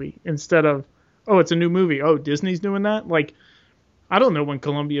Disney movie instead of, oh, it's a new movie. Oh, Disney's doing that? Like, I don't know when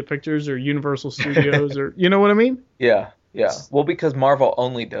Columbia Pictures or Universal Studios or, you know what I mean? Yeah. Well, because Marvel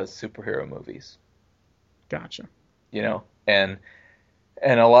only does superhero movies. Gotcha. And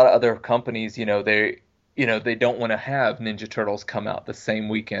a lot of other companies, they don't want to have Ninja Turtles come out the same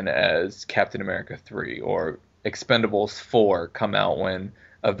weekend as Captain America 3 or Expendables 4 come out when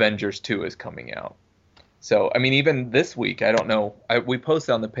Avengers 2 is coming out. So, I mean, even this week, I don't know, we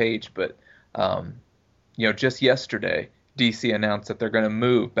posted on the page, but, just yesterday, DC announced that they're going to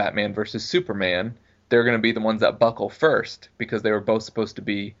move Batman versus Superman. They're going to be the ones that buckle first because they were both supposed to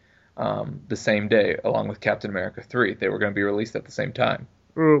be the same day, along with Captain America 3. They were going to be released at the same time.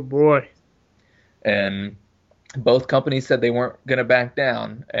 Oh, boy. And both companies said they weren't going to back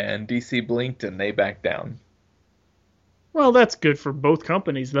down, and DC blinked and they backed down. Well, that's good for both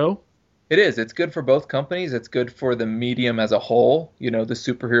companies, though. It is. It's good for both companies. It's good for the medium as a whole, the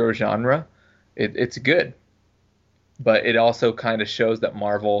superhero genre. It's good. But it also kind of shows that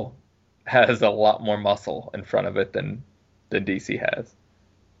Marvel has a lot more muscle in front of it than DC has.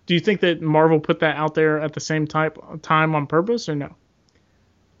 Do you think that Marvel put that out there at the same time on purpose, or no?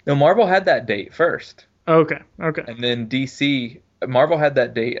 No, Marvel had that date first. Okay. And then Marvel had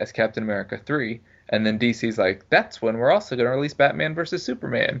that date as Captain America 3, and then DC's like, that's when we're also going to release Batman versus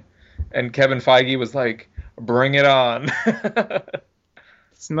Superman. And Kevin Feige was like, bring it on.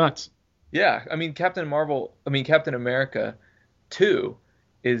 It's nuts. Yeah, I mean, Captain America 2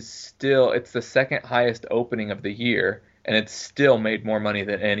 is still, it's the second highest opening of the year, and it's still made more money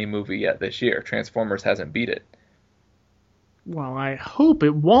than any movie yet this year. Transformers hasn't beat it. Well, I hope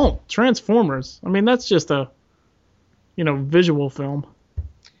it won't. Transformers. I mean, that's just a, visual film.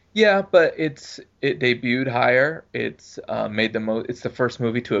 Yeah, but it debuted higher. It's it's the first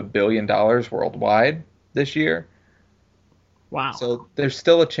movie to $1 billion worldwide this year. Wow. So there's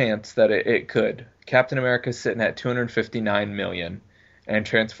still a chance that it could. Captain America's sitting at 259 million, and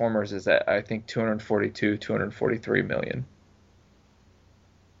Transformers is at, I think, 242, 243 million.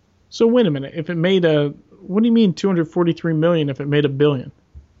 So wait a minute. If it made what do you mean 243 million if it made $1 billion?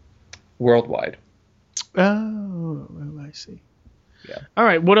 Worldwide. Oh, I see. Yeah. All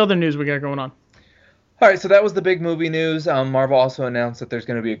right. What other news we got going on? All right. So that was the big movie news. Marvel also announced that there's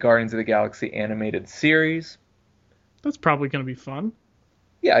going to be a Guardians of the Galaxy animated series. That's probably going to be fun.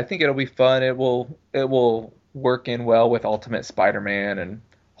 Yeah, I think it'll be fun. It will work in well with Ultimate Spider-Man and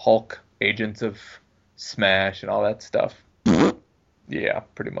Hulk, Agents of Smash, and all that stuff. Yeah,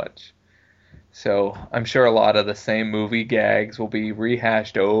 pretty much. So I'm sure a lot of the same movie gags will be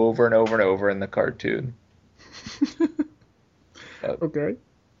rehashed over and over and over in the cartoon. Okay.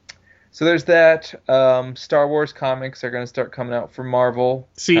 So there's that. Star Wars comics are going to start coming out for Marvel.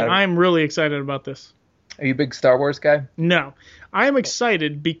 See, I'm really excited about this. Are you a big Star Wars guy? No. I am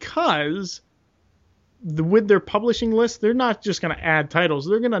excited because with their publishing list, they're not just going to add titles.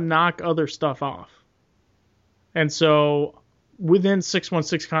 They're going to knock other stuff off. And so within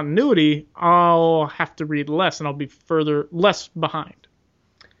 616 continuity, I'll have to read less and I'll be less behind.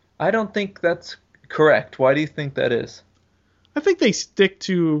 I don't think that's correct. Why do you think that is? I think they stick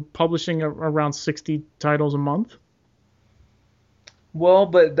to publishing around 60 titles a month. Well,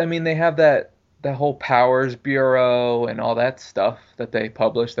 but I mean, they have that whole Powers Bureau and all that stuff that they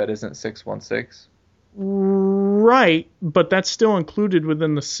publish that isn't 616. Right, but that's still included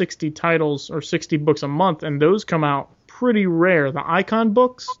within the 60 titles or 60 books a month, and those come out pretty rare. The Icon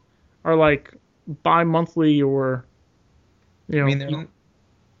books are like bi-monthly or, I mean,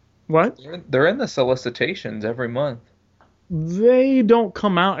 what? They're in the solicitations every month. They don't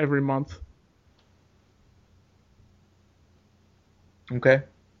come out every month. Okay.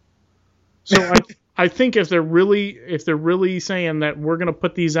 So I think if they're really saying that we're gonna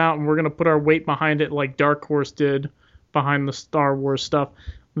put these out and we're gonna put our weight behind it like Dark Horse did behind the Star Wars stuff,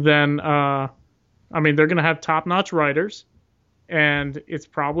 then they're gonna have top-notch writers, and it's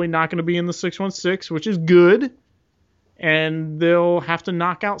probably not gonna be in the 616, which is good, and they'll have to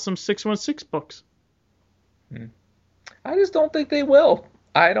knock out some 616 books. I just don't think they will.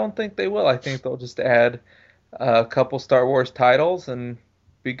 I don't think they will. I think they'll just add a couple Star Wars titles and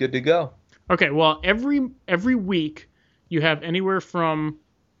be good to go. Okay, well, every week you have anywhere from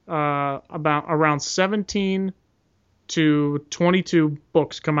about around 17 to 22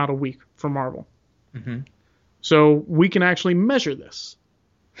 books come out a week for Marvel. Mm-hmm. So we can actually measure this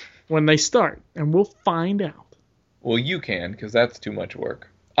when they start, and we'll find out. Well, you can, because that's too much work.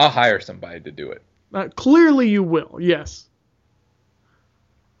 I'll hire somebody to do it. Clearly you will, yes.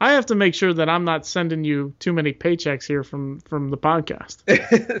 I have to make sure that I'm not sending you too many paychecks here from the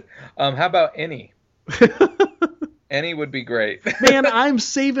podcast. How about any? Any would be great. Man, I'm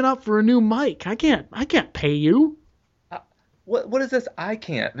saving up for a new mic. I can't pay you. What is this? I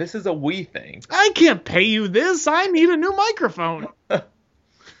can't. This is a we thing. I can't pay you this. I need a new microphone.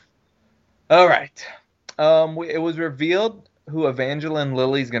 All right. It was revealed who Evangeline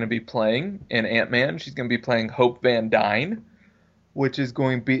Lilly's going to be playing in Ant-Man. She's going to be playing Hope Van Dyne, which is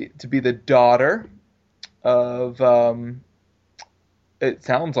going to be the daughter of, it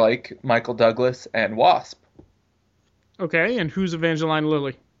sounds like, Michael Douglas and Wasp. Okay, and who's Evangeline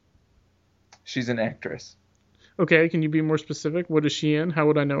Lilly? She's an actress. Okay, can you be more specific? What is she in? How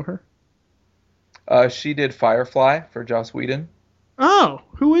would I know her? She did Firefly for Joss Whedon. Oh,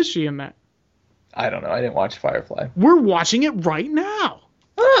 who is she in that? I don't know. I didn't watch Firefly. We're watching it right now.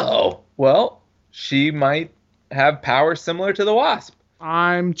 Oh, well, she might have powers similar to the Wasp.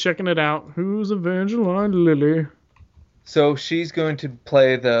 I'm checking it out. Who's Evangeline Lilly? So she's going to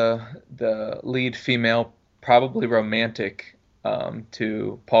play the lead female, probably romantic,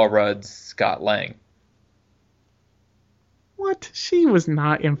 to Paul Rudd's Scott Lang. What? She was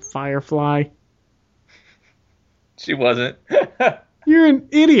not in Firefly. She wasn't. You're an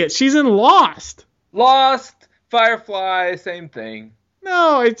idiot. She's in Lost. Lost, Firefly, same thing.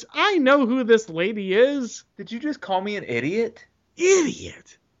 No, I know who this lady is. Did you just call me an idiot?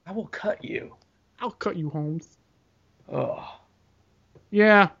 Idiot. I will cut you. I'll cut you, Holmes. Ugh.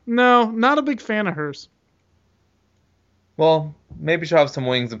 Yeah, no, not a big fan of hers. Well, maybe she'll have some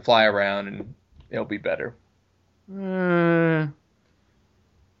wings and fly around and it'll be better. I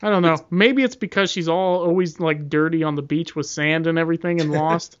don't know. Maybe it's because she's always like dirty on the beach with sand and everything and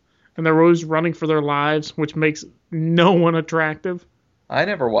Lost. And they're always running for their lives, which makes no one attractive. I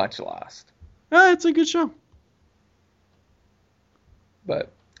never watched Lost. It's a good show.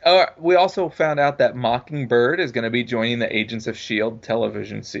 But we also found out that Mockingbird is going to be joining the Agents of S.H.I.E.L.D.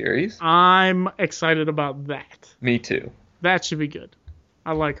 television series. I'm excited about that. Me too. That should be good.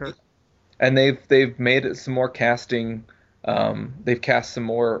 I like her. And they've made some more casting. They've cast some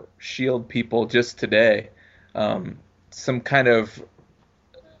more S.H.I.E.L.D. people just today. Some kind of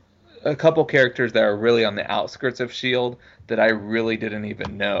a couple characters that are really on the outskirts of S.H.I.E.L.D. that I really didn't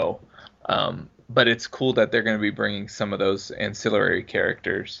even know. But it's cool that they're going to be bringing some of those ancillary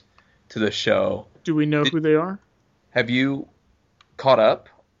characters to the show. Do we know who they are? Have you caught up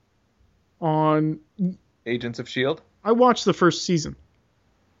on Agents of S.H.I.E.L.D.? I watched the first season.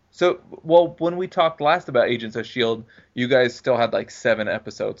 So, well, when we talked last about Agents of S.H.I.E.L.D., you guys still had like 7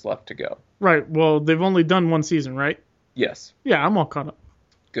 episodes left to go. Right. Well, they've only done one season, right? Yes. Yeah, I'm all caught up.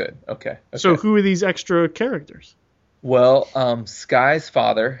 Good. Okay. So who are these extra characters? Well, Sky's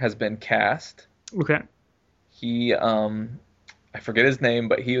father has been cast. Okay. He, I forget his name,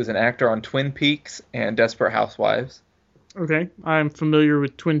 but he was an actor on Twin Peaks and Desperate Housewives. Okay. I'm familiar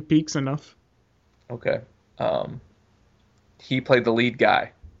with Twin Peaks enough. Okay. He played the lead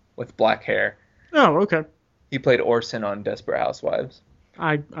guy with black hair. Oh, okay. He played Orson on Desperate Housewives.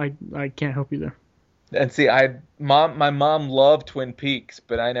 I can't help you there. And see, my mom loved Twin Peaks,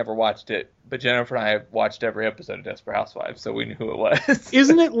 but I never watched it. But Jennifer and I have watched every episode of Desperate Housewives, so we knew who it was.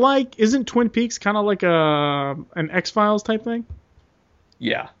 Isn't Twin Peaks kind of like an X-Files type thing?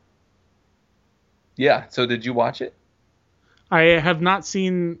 Yeah. Yeah, so did you watch it? I have not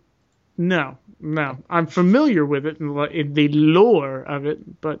seen... No. I'm familiar with it, in the lore of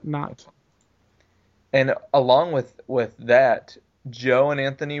it, but not. And along with that, Joe and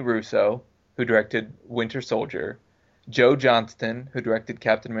Anthony Russo, who directed Winter Soldier, Joe Johnston, who directed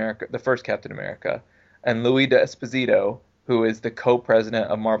Captain America, the first Captain America, and Louis D'Esposito, who is the co-president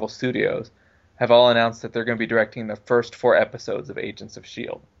of Marvel Studios, have all announced that they're going to be directing the first 4 episodes of Agents of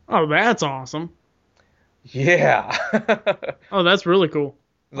S.H.I.E.L.D. Oh, that's awesome. Yeah. Oh, that's really cool.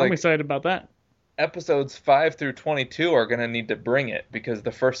 Like, I'm excited about that. Episodes 5 through 22 are going to need to bring it, because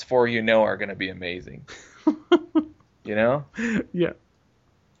the first 4 are going to be amazing. You know? Yeah.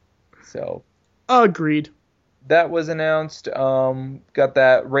 So. Agreed. That was announced. Got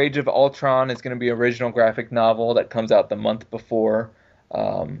that Rage of Ultron is going to be an original graphic novel that comes out the month before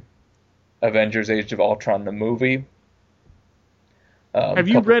Avengers Age of Ultron, the movie. Have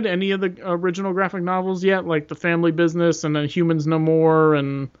you read any of the original graphic novels yet, like The Family Business and then Humans No More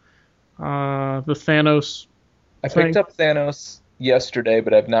and the Thanos? I picked up Thanos yesterday,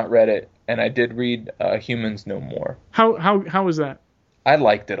 but I've not read it, and I did read Humans No More. How was that? I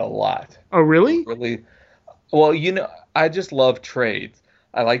liked it a lot. Oh, really? Really. Well, I just love trades.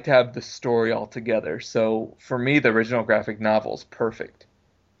 I like to have the story all together. So for me, the original graphic novel is perfect.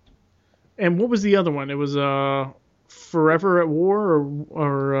 And what was the other one? It was Forever at War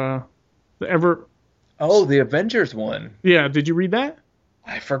or the Ever. Oh, the Avengers one. Yeah, did you read that?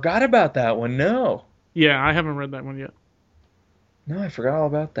 I forgot about that one. No. Yeah, I haven't read that one yet. No, I forgot all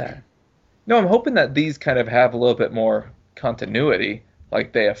about that. No, I'm hoping that these kind of have a little bit more continuity,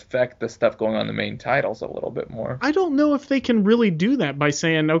 like they affect the stuff going on in the main titles a little bit more. I don't know if they can really do that by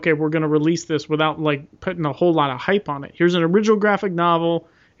saying, okay, we're going to release this without like putting a whole lot of hype on it. Here's an original graphic novel.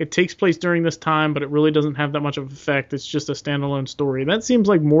 It takes place during this time, but it really doesn't have that much of an effect. It's just a standalone story. That seems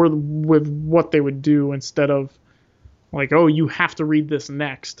like more with what they would do instead of like, oh, you have to read this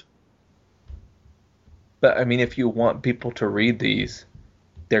next. But I mean, if you want people to read these,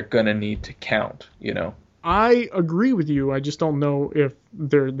 they're going to need to count, I agree with you. I just don't know if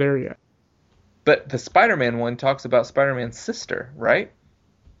they're there yet. But the Spider-Man one talks about Spider-Man's sister, right?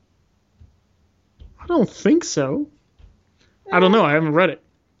 I don't think so. I don't know. I haven't read it.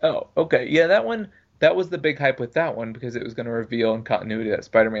 Oh, okay. Yeah, that was the big hype with that one because it was going to reveal in continuity that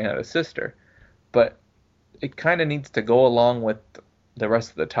Spider-Man had a sister. But it kind of needs to go along with the rest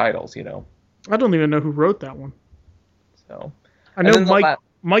of the titles, I don't even know who wrote that one. So I know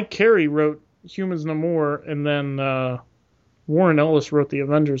Mike Carey wrote Humans No More, and then Warren Ellis wrote the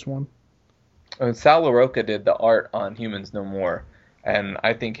Avengers one. And Sal LaRocca did the art on Humans No More, and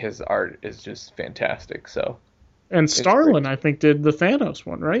I think his art is just fantastic. So. And Starlin, I think, did the Thanos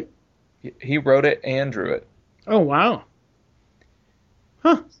one, right? He wrote it and drew it. Oh, wow.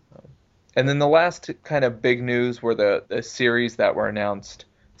 Huh. And then the last kind of big news were the series that were announced.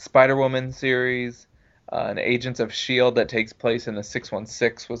 Spider-Woman series, an Agents of S.H.I.E.L.D. that takes place in the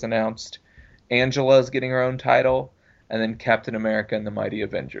 616 was announced. Angela's getting her own title. And then Captain America and the Mighty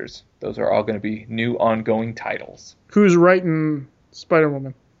Avengers. Those are all going to be new ongoing titles. Who's writing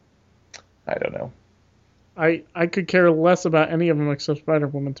Spider-Woman? I don't know. I could care less about any of them except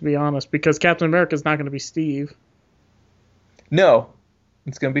Spider-Woman, to be honest, because Captain America's not going to be Steve. No,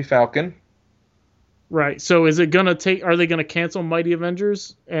 it's going to be Falcon. Right. So is it going to take? Are they going to cancel Mighty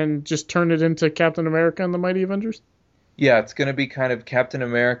Avengers and just turn it into Captain America and the Mighty Avengers? Yeah, it's going to be kind of Captain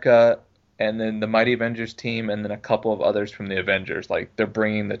America and then the Mighty Avengers team and then a couple of others from the Avengers. Like, they're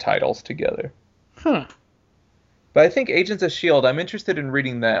bringing the titles together. Huh. But I think Agents of S.H.I.E.L.D., I'm interested in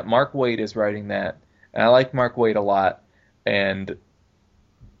reading that. Mark Waid is writing that. And I like Mark Waid a lot, and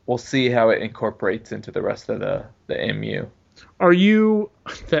we'll see how it incorporates into the rest of the MU. Are you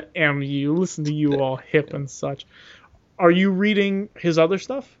the MU? Listen to you all hip and such. Are you reading his other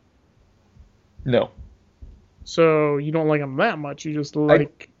stuff? No. So you don't like him that much. You just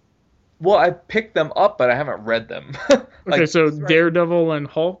like. Well, I picked them up, but I haven't read them. Okay, so Daredevil and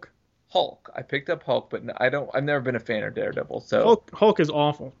Hulk. Hulk. I picked up Hulk, but I've never been a fan of Daredevil. So Hulk is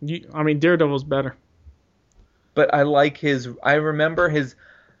awful. Daredevil's better. But I like I remember his.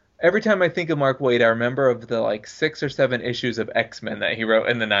 Every time I think of Mark Waid, I remember of the like 6 or 7 issues of X-Men that he wrote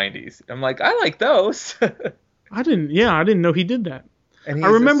in the 90s. I'm like, I like those. I didn't know he did that. And he's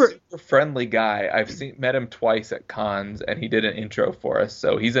a super friendly guy. I've met him twice at cons, and he did an intro for us.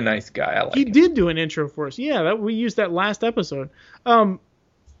 So he's a nice guy. I like him. He did do an intro for us. Yeah, we used that last episode.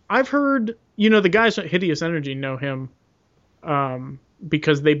 I've heard, the guys at Hideous Energy know him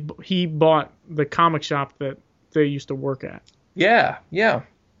because he bought the comic shop that they used to work at. Yeah.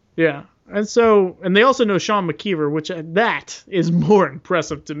 And they also know Sean McKeever, which that is more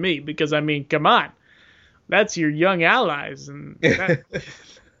impressive to me because, come on. That's your young allies. And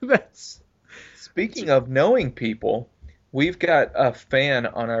that's... Speaking of knowing people, we've got a fan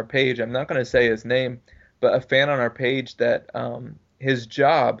on our page. I'm not going to say his name, but a fan on our page that his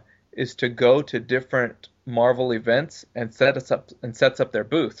job is to go to different Marvel events and sets up their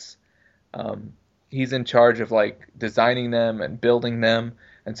booths. He's in charge of like designing them and building them.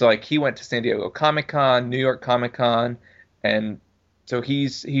 And so like he went to San Diego Comic-Con, New York Comic-Con, and so he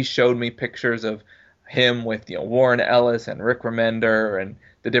showed me pictures of him with Warren Ellis and Rick Remender and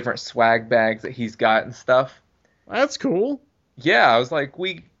the different swag bags that he's got and stuff. That's cool. Yeah, I was like,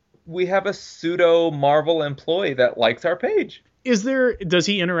 we have a pseudo Marvel employee that likes our page. Does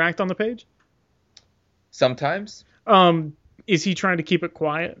he interact on the page? Sometimes. Is he trying to keep it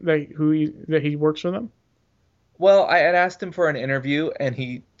quiet that he works for them? Well, I had asked him for an interview, and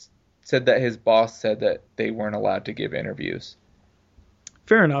he said that his boss said that they weren't allowed to give interviews.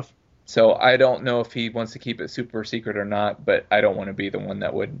 Fair enough. So I don't know if he wants to keep it super secret or not, but I don't want to be the one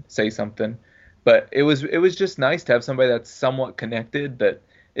that would say something. But it was just nice to have somebody that's somewhat connected that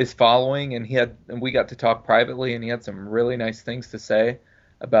is following, and we got to talk privately, and he had some really nice things to say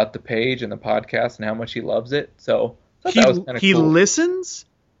about the page and the podcast and how much he loves it. So I thought that was kind of cool. He listens?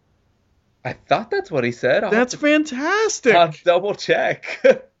 I thought that's what he said. That's fantastic. I'll double check.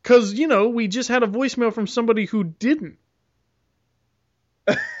 Because, we just had a voicemail from somebody who didn't.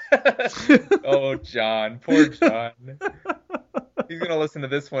 Oh, John. Poor John. He's going to listen to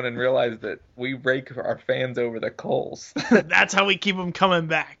this one and realize that we rake our fans over the coals. That's how we keep them coming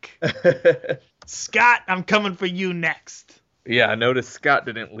back. Scott, I'm coming for you next. Yeah, notice Scott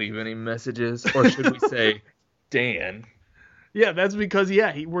didn't leave any messages. Or should we say Dan? Yeah, that's because,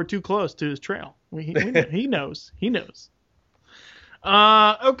 we're too close to his trail. He knows. He knows.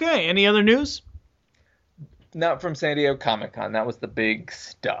 Okay, any other news? Not from San Diego Comic-Con. That was the big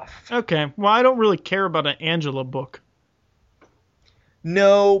stuff. Okay, well, I don't really care about an Angela book.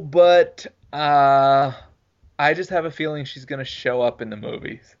 No, but I just have a feeling she's going to show up in the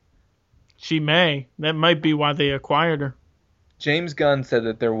movies. She may. That might be why they acquired her. James Gunn said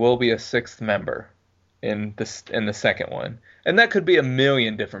that there will be a sixth member in the second one. And that could be a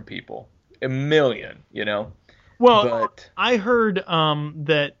million different people. A million, Well, but I heard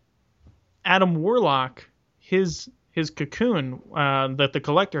that Adam Warlock, his cocoon that the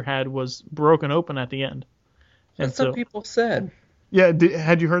collector had was broken open at the end. That's what people said. Yeah,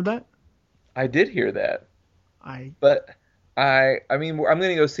 had you heard that? I did hear that. I mean, I'm going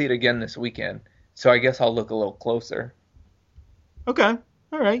to go see it again this weekend, so I guess I'll look a little closer. Okay.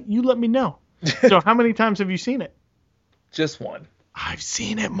 All right. You let me know. So how many times have you seen it? Just one. I've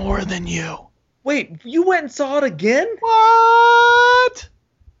seen it more than you. Wait, you went and saw it again? What?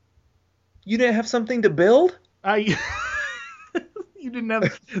 You didn't have something to build? You didn't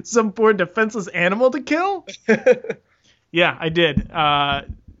have some poor defenseless animal to kill? Yeah, I did.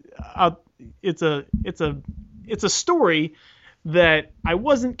 It's a story that I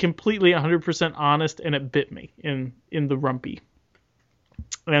wasn't completely 100% honest, and it bit me in the rumpy.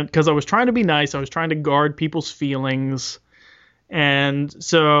 And because I was trying to be nice, I was trying to guard people's feelings. And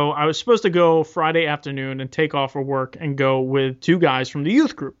so I was supposed to go Friday afternoon and take off for work and go with two guys from the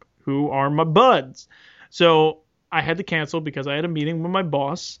youth group who are my buds. So I had to cancel because I had a meeting with my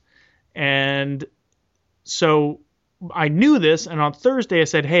boss. And so I knew this. And on Thursday I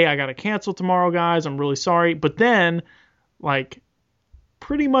said, hey, I got to cancel tomorrow, guys. I'm really sorry. But then,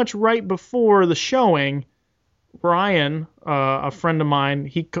 pretty much right before the showing, Ryan, a friend of mine,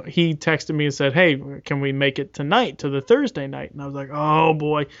 he texted me and said, hey, can we make it tonight to the Thursday night? And I was like, oh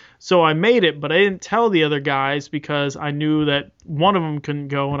boy. So I made it, but I didn't tell the other guys because I knew that one of them couldn't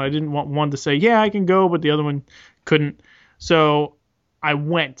go, and I didn't want one to say, yeah, I can go, but the other one couldn't. So I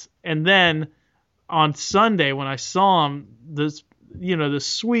went. And then on Sunday when I saw him, this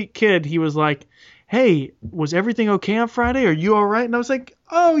sweet kid, he was like, hey, was everything okay on Friday? Are you all right? And I was like,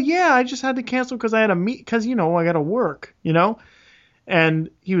 oh, yeah, I just had to cancel because I had a because, I got to work, And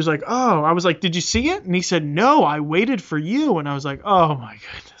he was like, oh, I was like, did you see it? And he said, no, I waited for you. And I was like, oh, my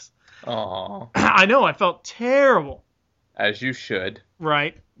goodness. Aww. I know, I felt terrible. As you should.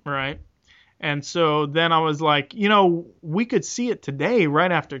 Right. And so then I was like, we could see it today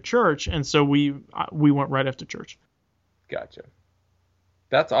right after church. And so we went right after church. Gotcha.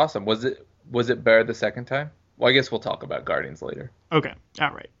 That's awesome. Was it better the second time? Well, I guess we'll talk about Guardians later. Okay.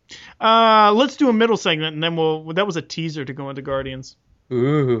 All right. Let's do a middle segment, and then that was a teaser to go into Guardians.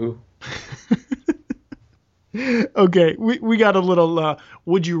 Ooh. Okay. We got a little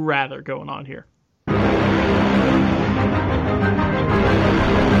would you rather going on here.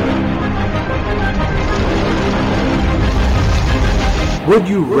 Would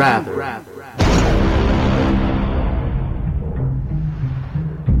you rather?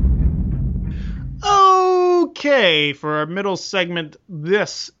 Okay, for our middle segment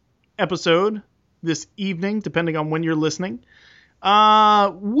this episode, this evening, depending on when you're listening,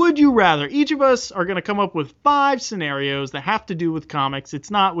 would you rather? Each of us are going to come up with 5 scenarios that have to do with comics.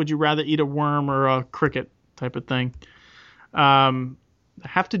 It's not would you rather eat a worm or a cricket type of thing.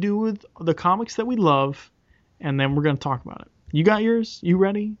 Have to do with the comics that we love, and then we're going to talk about it. You got yours? You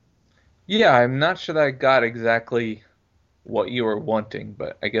ready? Yeah, I'm not sure that I got exactly what you were wanting,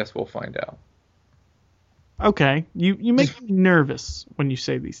 but I guess we'll find out. Okay. You make me nervous when you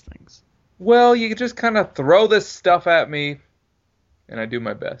say these things. Well, you just kind of throw this stuff at me, and I do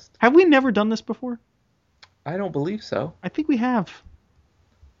my best. Have we never done this before? I don't believe so. I think we have.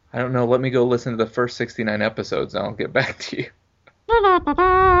 I don't know. Let me go listen to the first 69 episodes, and I'll get back to you.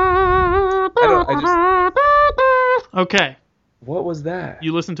 Okay. What was that?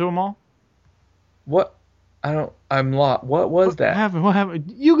 You listened to them all? What? I'm lost. What was that? What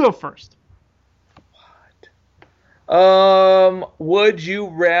happened? You go first. Would you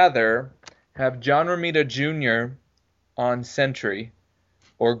rather have John Romita Jr. on Sentry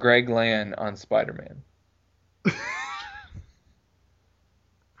or Greg Land on Spider-Man?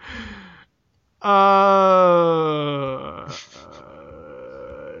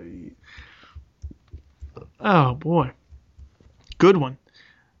 Oh boy, good one.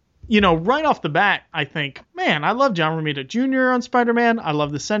 Right off the bat, I think, man, I love John Romita Jr. on Spider-Man. I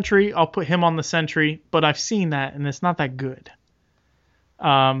love the Sentry. I'll put him on the Sentry, but I've seen that, and it's not that good.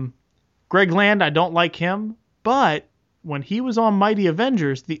 Greg Land, I don't like him, but when he was on Mighty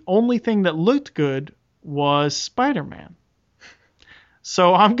Avengers, the only thing that looked good was Spider-Man.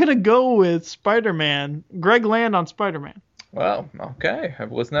 So I'm going to go with Spider-Man, Greg Land on Spider-Man. Well, okay. I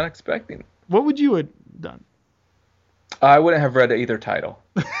was not expecting. What would you have done? I wouldn't have read either title.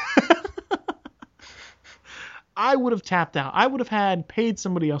 I would have tapped out. I would have paid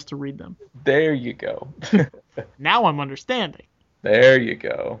somebody else to read them. There you go. Now I'm understanding. There you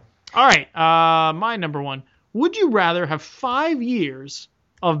go. All right. My number one. Would you rather have 5 years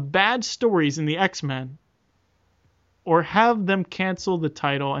of bad stories in the X-Men or have them cancel the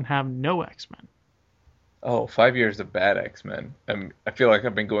title and have no X-Men? Oh, 5 years of bad X-Men. I feel like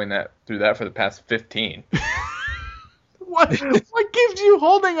I've been going through that for the past 15. What keeps you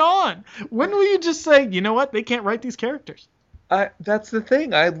holding on? When will you just say, you know what, they can't write these characters? That's the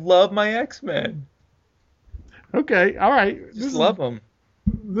thing. I love my X-Men. Okay, all right. Just love them.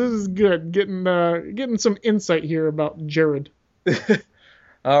 This is good. Getting some insight here about Jared.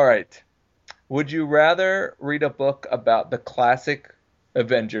 All right. Would you rather read a book about the classic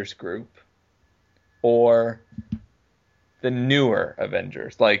Avengers group or the newer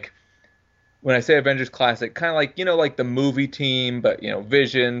Avengers? Like, when I say Avengers Classic, kind of like, like the movie team, but,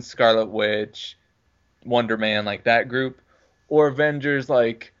 Vision, Scarlet Witch, Wonder Man, like that group. Or Avengers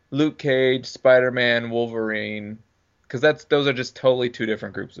like Luke Cage, Spider-Man, Wolverine. Because those are just totally two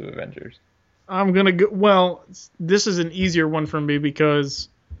different groups of Avengers. I'm going to go... Well, this is an easier one for me because...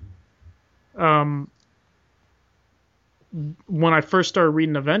 when I first started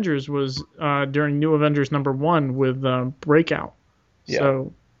reading Avengers was during New Avengers #1 with Breakout. Yeah.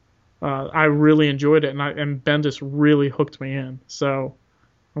 So... I really enjoyed it, and Bendis really hooked me in. So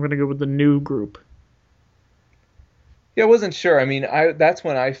I'm going to go with the new group. Yeah, I wasn't sure. I mean, that's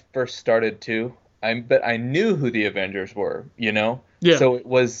when I first started too. But I knew who the Avengers were, Yeah. So it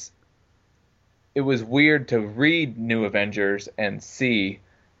was weird to read New Avengers and see,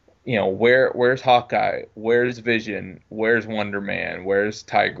 where's Hawkeye, where's Vision, where's Wonder Man, where's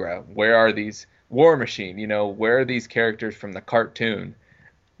Tigra, where are these War Machine, where are these characters from the cartoon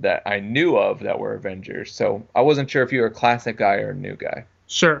that I knew of that were Avengers. So I wasn't sure if you were a classic guy or a new guy.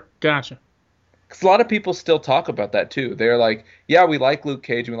 Sure, gotcha. Because a lot of people still talk about that too. They're like, yeah, we like Luke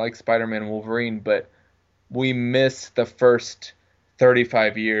Cage and we like Spider-Man and Wolverine, but we miss the first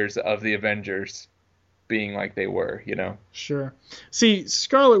 35 years of the Avengers being like they were, Sure. See,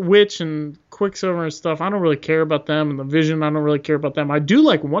 Scarlet Witch and Quicksilver and stuff, I don't really care about them, and the Vision, I don't really care about them. I do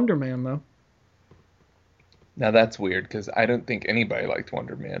like Wonder Man, though. Now that's weird because I don't think anybody liked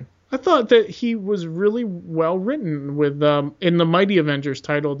Wonder Man. I thought that he was really well written with in the Mighty Avengers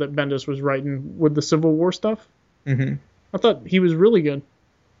title that Bendis was writing with the Civil War stuff. Mm-hmm. I thought he was really good.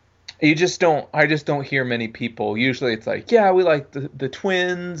 I just don't hear many people. Usually it's like, yeah, we like the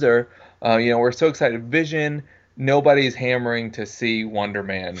twins, or we're so excited. Vision. Nobody's hammering to see Wonder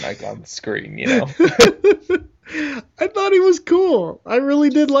Man like on the screen. I thought he was cool. I really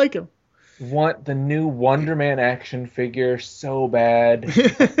did like him. Want the new Wonder Man action figure so bad.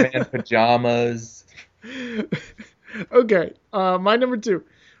 Man pajamas. Okay, my number 2.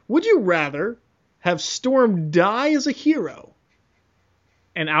 Would you rather have Storm die as a hero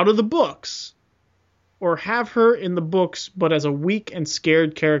and out of the books, or have her in the books but as a weak and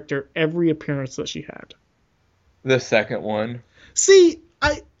scared character every appearance that she had? The second one. See,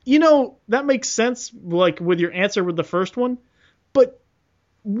 that makes sense, like with your answer with the first one, but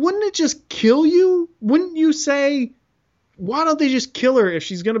wouldn't it just kill you? Wouldn't you say, why don't they just kill her if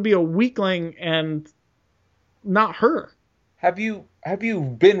she's going to be a weakling and not her? Have you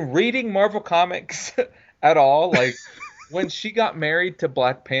been reading Marvel Comics at all? Like, when she got married to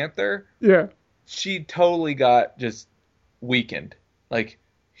Black Panther, yeah, she totally got just weakened. Like,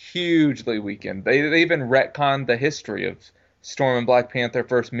 hugely weakened. They even retconned the history of Storm and Black Panther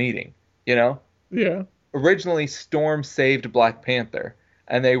first meeting, Yeah. Originally, Storm saved Black Panther.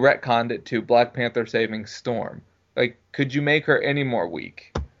 And they retconned it to Black Panther saving Storm. Like, could you make her any more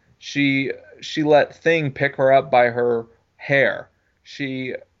weak? She let Thing pick her up by her hair.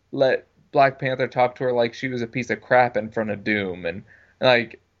 She let Black Panther talk to her like she was a piece of crap in front of Doom, and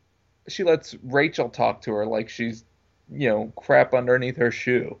like she lets Rachel talk to her like she's, crap underneath her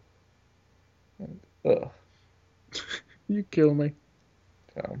shoe. Ugh. You kill me.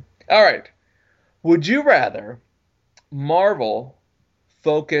 So, all right. Would you rather Marvel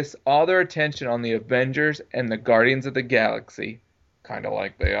focus all their attention on the Avengers and the Guardians of the Galaxy, kind of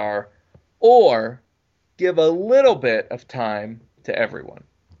like they are, or give a little bit of time to everyone?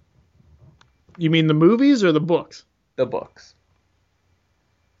 You mean the movies or the books? The books.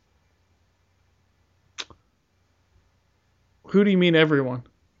 Who do you mean everyone?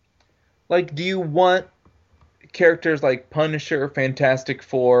 Like, do you want characters like Punisher, Fantastic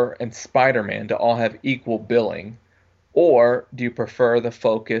Four, and Spider-Man to all have equal billing? Or do you prefer the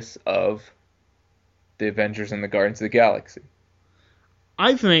focus of the Avengers and the Guardians of the Galaxy?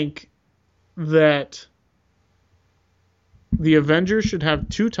 I think that the Avengers should have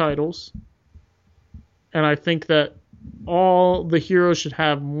 2 titles, and I think that all the heroes should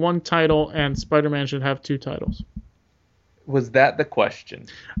have 1 title, and Spider-Man should have 2 titles. Was that the question?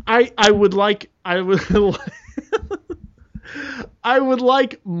 I would like I would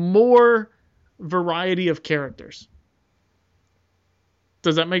like more variety of characters.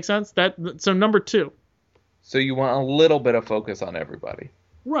 Does that make sense? So number 2. So you want a little bit of focus on everybody.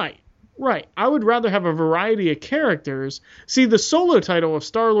 Right. I would rather have a variety of characters. See, the solo title of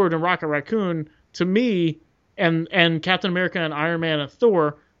Star-Lord and Rocket Raccoon, to me, and Captain America and Iron Man and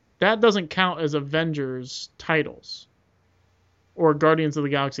Thor, that doesn't count as Avengers titles or Guardians of the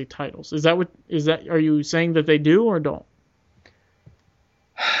Galaxy titles. Are you saying that they do or don't?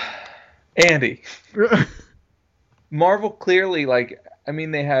 Andy. Marvel clearly,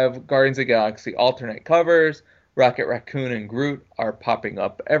 they have Guardians of the Galaxy alternate covers. Rocket Raccoon and Groot are popping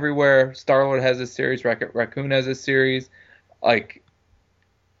up everywhere. Star-Lord has a series. Rocket Raccoon has a series.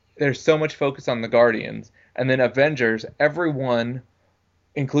 There's so much focus on the Guardians. And then Avengers, everyone,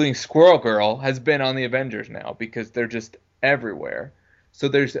 including Squirrel Girl, has been on the Avengers now because they're just everywhere. So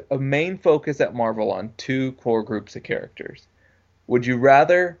there's a main focus at Marvel on 2 core groups of characters. Would you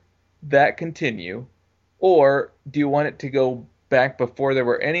rather that continue, or do you want it to go back before there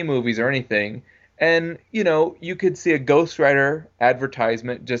were any movies or anything, and you could see a Ghost Rider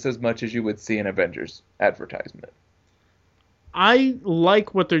advertisement just as much as you would see an Avengers advertisement? I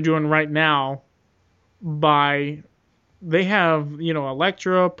like what they're doing right now they have,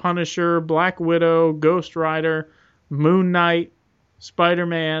 Elektra, Punisher, Black Widow, Ghost Rider, Moon Knight,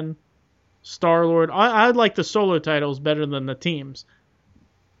 Spider-Man, Star-Lord. I'd like the solo titles better than the teams.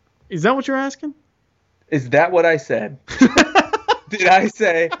 Is that what you're asking? Is that what I said? Did I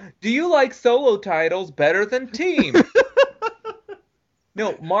say, do you like solo titles better than team?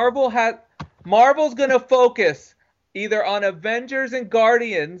 No, Marvel's going to focus either on Avengers and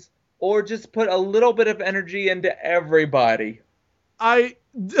Guardians or just put a little bit of energy into everybody.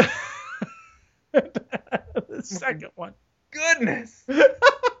 The second one. Goodness.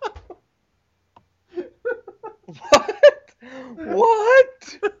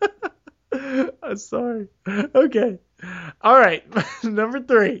 What? I'm sorry. Okay. All right. Number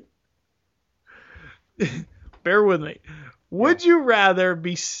 3. Bear with me. Would you rather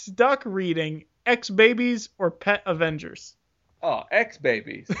be stuck reading X-Babies or Pet Avengers? Oh,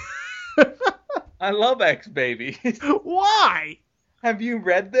 X-Babies. I love X-Babies. Why? Have you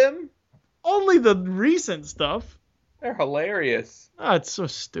read them? Only the recent stuff. They're hilarious. Oh, it's so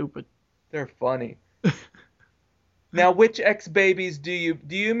stupid. They're funny. Now, which X-Babies do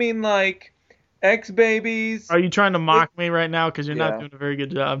you mean like X-Babies? Are you trying to mock me right now? Because you're not doing a very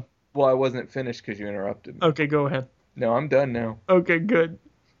good job. Well, I wasn't finished because you interrupted me. Okay, go ahead. No, I'm done now. Okay, good.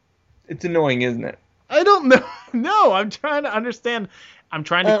 It's annoying, isn't it? I don't know. No, I'm trying to understand. I'm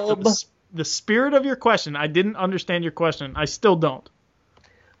trying to get the spirit of your question. I didn't understand your question. I still don't.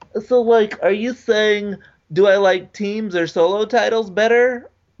 So, are you saying, do I like teams or solo titles better?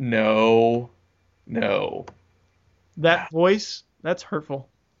 No. That voice, that's hurtful.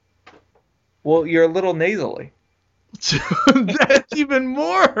 Well, you're a little nasally. That's even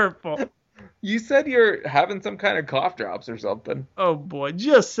more hurtful. You said you're having some kind of cough drops or something. Oh, boy.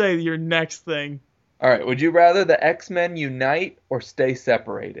 Just say your next thing. All right. Would you rather the X-Men unite or stay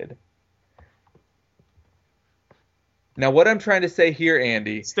separated? Now, what I'm trying to say here,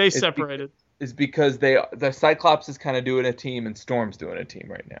 Andy... Stay separated. Is because the Cyclops is kind of doing a team and Storm's doing a team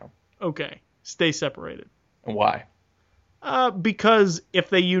right now. Okay. Stay separated. And why? Because if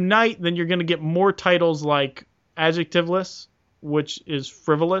they unite, then you're going to get more titles like Adjectiveless, which is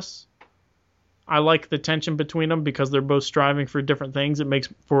frivolous. I like the tension between them because they're both striving for different things. It makes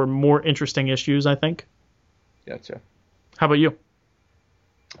for more interesting issues, I think. Gotcha. How about you?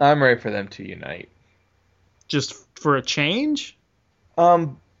 I'm ready for them to unite. Just for a change?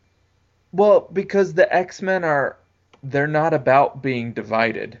 Well, because the X-Men they're not about being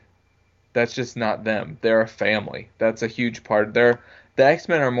divided. That's just not them. They're a family. That's a huge part. The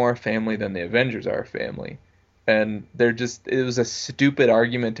X-Men are more a family than the Avengers are a family. And it was a stupid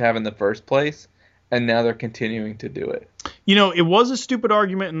argument to have in the first place, and now they're continuing to do it. It was a stupid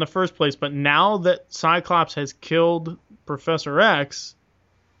argument in the first place, but now that Cyclops has killed Professor X,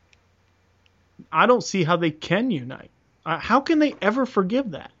 I don't see how they can unite. How can they ever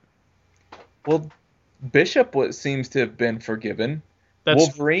forgive that? Well, Bishop seems to have been forgiven. That's,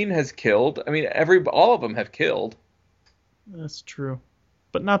 Wolverine has killed. I mean, all of them have killed. That's true.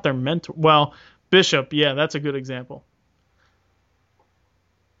 But not their mentor. Well, Bishop, yeah, that's a good example.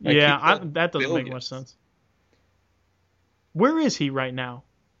 That doesn't make much sense. Where is he right now?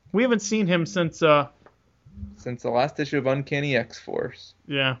 We haven't seen him since the last issue of Uncanny X-Force.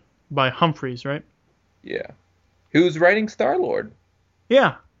 Yeah, by Humphreys, right? Yeah. Who's writing Star-Lord?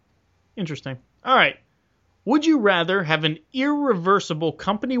 Yeah. Interesting. All right. Would you rather have an irreversible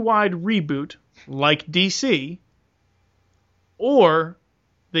company-wide reboot like DC, or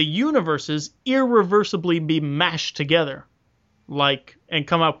the universes irreversibly be mashed together, and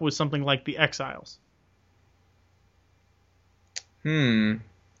come up with something like the Exiles?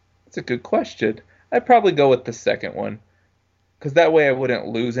 That's a good question. I'd probably go with the second one, because that way I wouldn't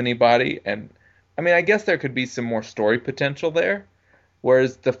lose anybody, and I mean, I guess there could be some more story potential there,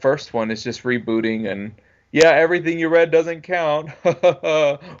 whereas the first one is just rebooting and, yeah, everything you read doesn't count.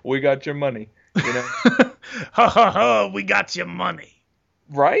 We got your money, Ha ha ha, we got your money.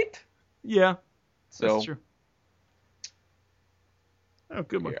 Right? Yeah, that's true. Oh,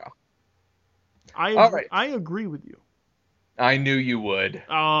 good one. Yeah. I agree with you. I knew you would.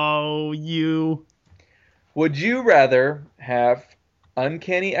 Oh, you. Would you rather have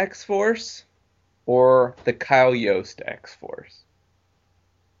Uncanny X-Force or the Kyle Yost X-Force?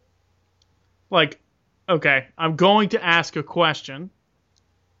 Okay, I'm going to ask a question.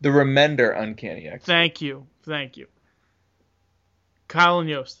 The Remender Uncanny X-Force. Thank you. Kyle and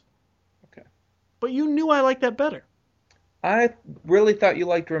Yost. Okay. But you knew I liked that better. I really thought you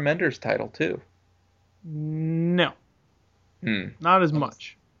liked Remender's title, too. No. Not as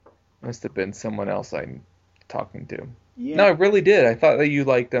much. Must have been someone else I'm talking to. Yeah. No, I really did. I thought that you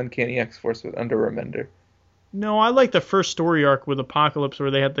liked Uncanny X-Force under Remender. No, I like the first story arc with Apocalypse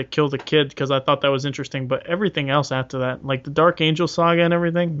where they had to kill the kid because I thought that was interesting. But everything else after that, like the Dark Angel saga and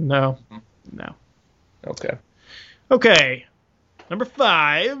everything, no. Okay. Number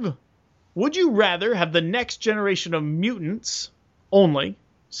 5. Would you rather have the next generation of mutants only?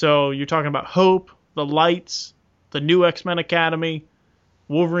 So you're talking about Hope, the Lights, the new X-Men Academy,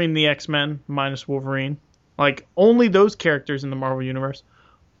 Wolverine the X-Men minus Wolverine. Like only those characters in the Marvel Universe.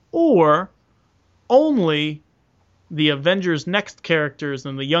 Or only the Avengers Next characters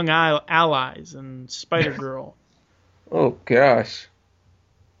and the Young Allies and Spider-Girl. Oh, gosh.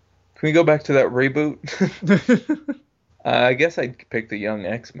 Can we go back to that reboot? I guess I'd pick the Young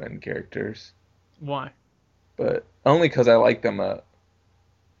X-Men characters. Why? But only because I like them. I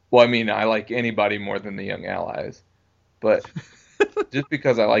like anybody more than the Young Allies. But just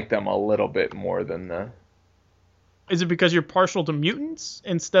because I like them a little bit more than the... Is it because you're partial to mutants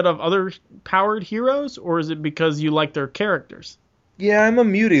instead of other powered heroes, or is it because you like their characters? Yeah, I'm a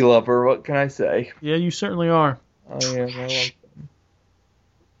mutie lover. What can I say? Yeah, you certainly are. I am. I like them.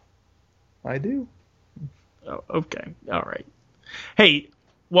 I do. Oh, okay. All right. Hey,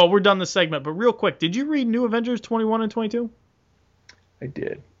 well, we're done this segment, but real quick, did you read New Avengers 21 and 22? I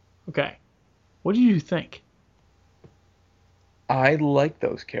did. Okay. What do you think? I like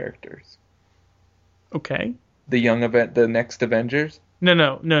those characters. Okay. The next Avengers?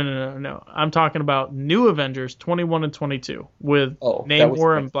 No. I'm talking about New Avengers 21 and 22 with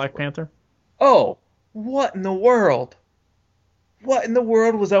Namor and Black Panther. Oh, what in the world? What in the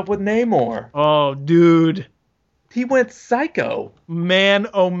world was up with Namor? Oh, dude. He went psycho. Man,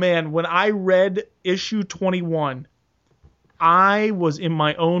 oh man. When I read issue 21, I was in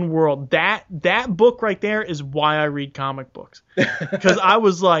my own world. That book right there is why I read comic books. Because I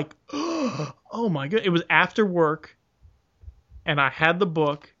was like, oh my god. It was after work, and I had the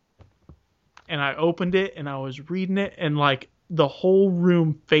book, and I opened it, and I was reading it, and like the whole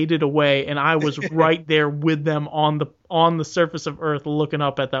room faded away, and I was right there with them on the surface of Earth looking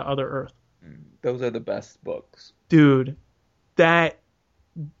up at that other Earth. Those are the best books. Dude, that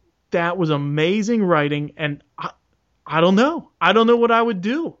was amazing writing, and I don't know. I don't know what I would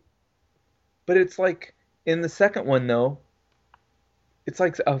do. But it's like, in the second one, though, it's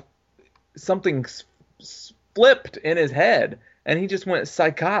like something flipped in his head, and he just went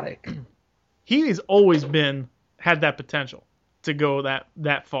psychotic. He's always had that potential to go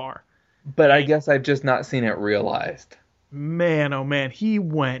that far. But I guess I've just not seen it realized. Man, oh man, he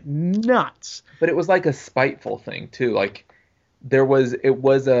went nuts. But it was like a spiteful thing too. Like it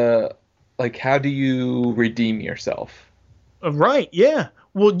was a like, how do you redeem yourself? Right, yeah.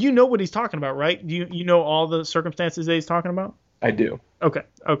 Well, you know what he's talking about, right? You know all the circumstances that he's talking about? I do. Okay.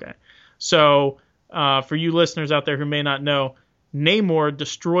 So, for you listeners out there who may not know, Namor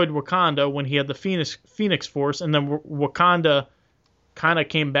destroyed Wakanda when he had the Phoenix Force, and then Wakanda kind of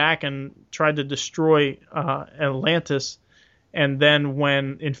came back and tried to destroy Atlantis. And then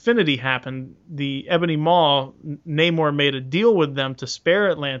when Infinity happened, the Ebony Maw, Namor made a deal with them to spare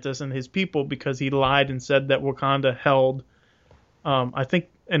Atlantis and his people because he lied and said that Wakanda held, I think,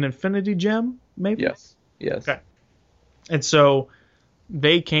 an Infinity Gem, maybe? Yes. Okay. And so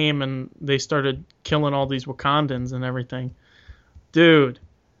they came and they started killing all these Wakandans and everything. Dude,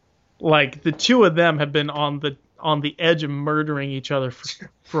 like the two of them have been on the edge of murdering each other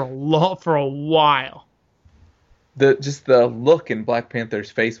for a while. Just the look in Black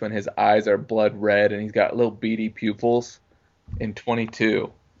Panther's face when his eyes are blood red and he's got little beady pupils in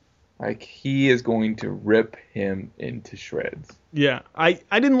 22. Like, he is going to rip him into shreds. Yeah. I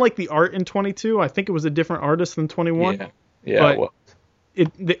didn't like the art in 22. I think it was a different artist than 21. Yeah, it was.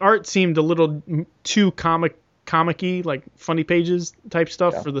 The art seemed a little too comic-y, like funny pages type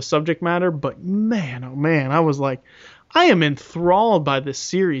stuff for the subject matter. But man, oh man, I was like, I am enthralled by this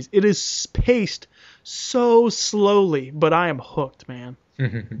series. It is paced so slowly, but I am hooked, man.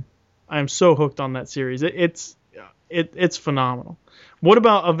 I am so hooked on that series. It's phenomenal. What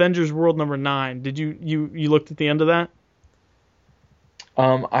about Avengers World number 9? Did you looked at the end of that?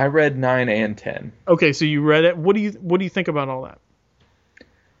 I read 9 and 10. Okay, so you read it. What do you think about all that?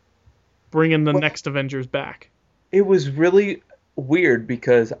 Bringing the next Avengers back. It was really weird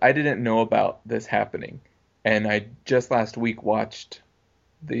because I didn't know about this happening, and I just last week watched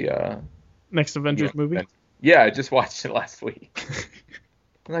the next Avengers movie. Yeah, I just watched it last week.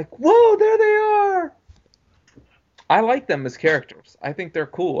 I'm like, whoa, there they are. I like them as characters. I think they're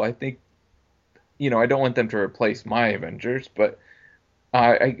cool. I think, I don't want them to replace my Avengers, but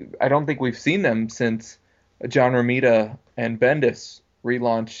I don't think we've seen them since John Romita and Bendis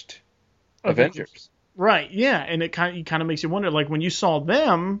relaunched Avengers. Right, yeah, and it kind of makes you wonder, like, when you saw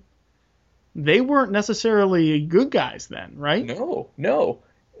them, they weren't necessarily good guys then, right? No.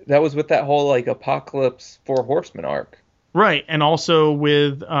 That was with that whole, like, Apocalypse 4 Horsemen arc. Right, and also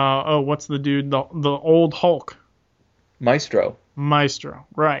with, what's the dude, the old Hulk? Maestro,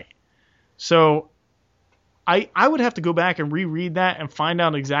 right. So I would have to go back and reread that and find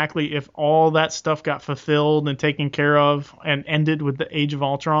out exactly if all that stuff got fulfilled and taken care of and ended with the Age of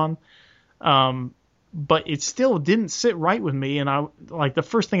Ultron. But it still didn't sit right with me, and the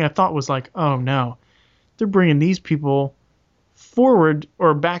first thing I thought was like, oh no, they're bringing these people forward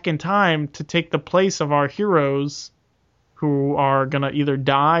or back in time to take the place of our heroes who are gonna either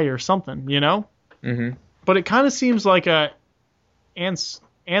die or something, Mm-hmm. But it kind of seems like a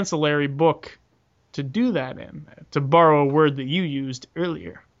ancillary book to do that in, to borrow a word that you used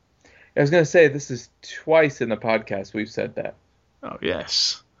earlier. I was going to say, this is twice in the podcast we've said that. Oh,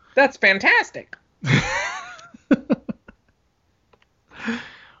 yes. That's fantastic.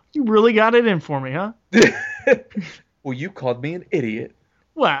 You really got it in for me, huh? Well, you called me an idiot.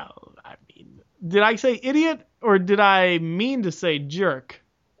 Well, I mean, did I say idiot or did I mean to say jerk?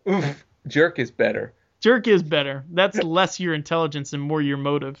 Oof, jerk is better. Jerk is better. That's less your intelligence and more your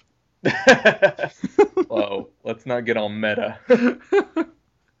motive. Whoa, let's not get all meta.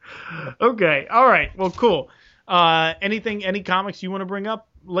 Okay, all right. Well, cool. Any comics you want to bring up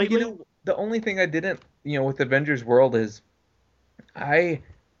lately? The only thing I didn't, with Avengers World is I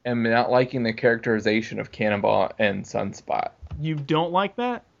am not liking the characterization of Cannonball and Sunspot. You don't like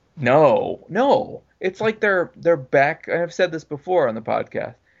that? No. It's like they're back. I've said this before on the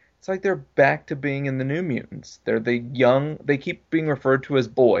podcast. It's like they're back to being in the New Mutants. They're the young. They keep being referred to as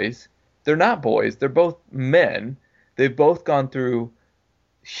boys. They're not boys. They're both men. They've both gone through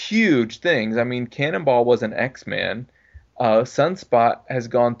huge things. I mean, Cannonball was an X-Man. Sunspot has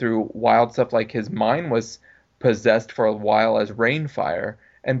gone through wild stuff, like his mind was possessed for a while as Rainfire.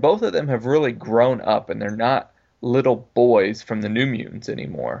 And both of them have really grown up, and they're not little boys from the New Mutants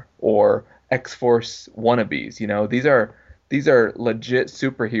anymore, or X-Force wannabes. These are legit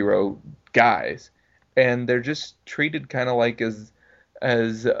superhero guys, and they're just treated kind of like as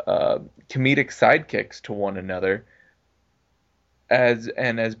comedic sidekicks to one another, as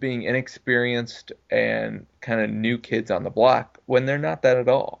being inexperienced and kind of new kids on the block when they're not that at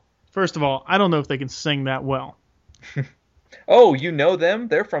all. First of all, I don't know if they can sing that well. Oh, you know them?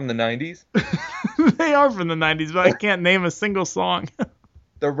 They're from the 90s. They are from the 90s, but I can't name a single song.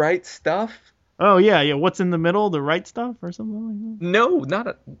 The Right Stuff? Oh, yeah. What's in the middle? The Right Stuff or something like that? No, not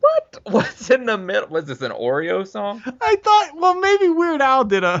a... What? What's in the middle? Was this an Oreo song? I thought, well, maybe Weird Al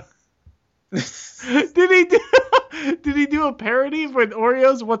did a... Did he do a parody with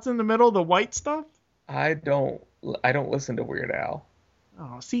Oreos? What's in the middle? The white stuff? I don't listen to Weird Al.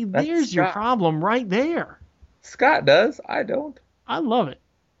 Oh, see, That's there's your Scott. problem right there. Scott does. I don't. I love it.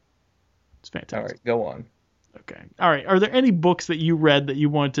 It's All fantastic. right, go on. Okay. All right. Are there any books that you read that you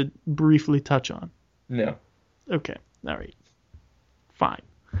wanted to briefly touch on? No. Okay. All right. Fine.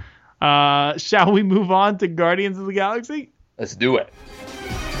 Shall we move on to Guardians of the Galaxy? Let's do it.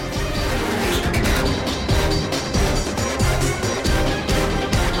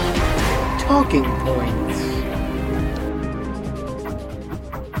 Talking points.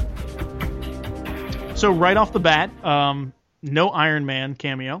 So right off the bat, no Iron Man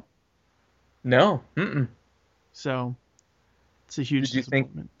cameo. No. Mm-mm. So it's a huge Did you think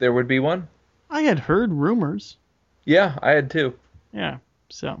disappointment. there would be one? I had heard rumors. Yeah, I had too. Yeah.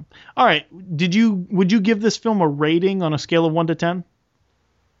 So, all right. Would you give this film a rating on a scale of 1 to 10?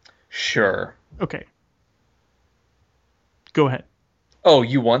 Sure. Okay. Go ahead. Oh,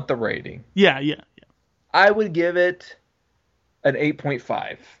 you want the rating? Yeah. I would give it an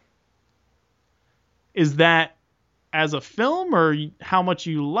 8.5. Is that as a film or how much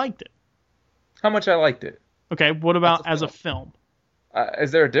you liked it? How much I liked it. Okay. What about As as a a film?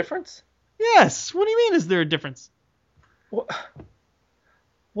 Is there a difference? Yes. What do you mean? Is there a difference?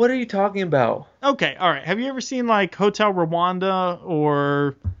 What are you talking about? Okay. All right. Have you ever seen like Hotel Rwanda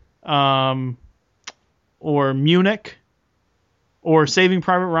or Munich or Saving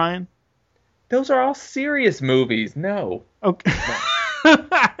Private Ryan? Those are all serious movies. No. Okay.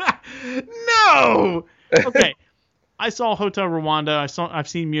 No. Okay. I saw Hotel Rwanda. I've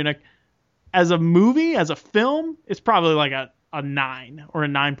seen Munich. As a movie, as a film, it's probably like a 9 or a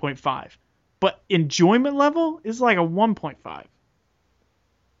 9.5. But enjoyment level is like a 1.5.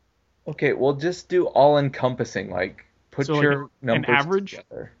 Okay, well, just do all-encompassing. Like, put So like your an numbers average?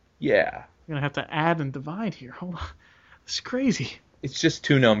 together. Yeah. I'm going to have to add and divide here. Hold on. This is crazy. It's just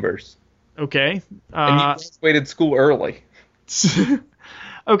two numbers. Okay. And you graduated school early.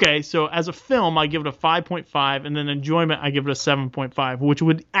 Okay, so as a film, I give it a 5.5, and then enjoyment, I give it a 7.5, which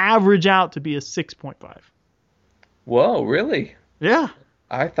would average out to be a 6.5. Whoa, really? Yeah,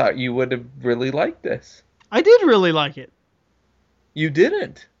 I thought you would have really liked this. I did really like it. You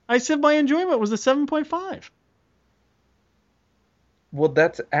didn't. I said my enjoyment was a 7.5. Well,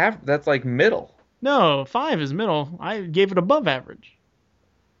 that's like middle. No, 5 is middle. I gave it above average.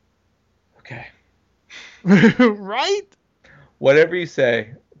 Okay. Right? Whatever you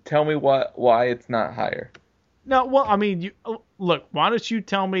say, tell me why it's not higher. No, well, I mean, look. Why don't you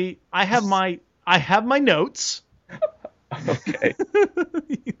tell me? I have my notes. Okay.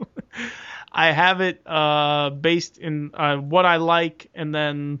 I have it based in what I like, and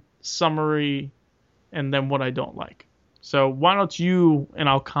then summary, and then what I don't like. So why don't you and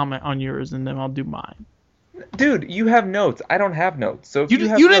I'll comment on yours, and then I'll do mine. Dude, you have notes. I don't have notes. So if You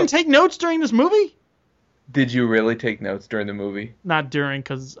have didn't notes, take notes during this movie? Did you really take notes during the movie? Not during,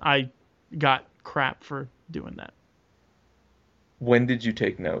 because I got crap for doing that. When did you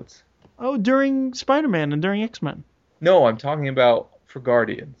take notes? Oh, during Spider-Man and during X-Men. No, I'm talking about for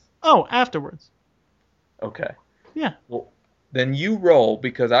Guardians. Oh, afterwards. Okay. Yeah. Well, then you roll,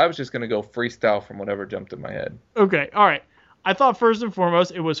 because I was just going to go freestyle from whatever jumped in my head. Okay, all right. I thought first and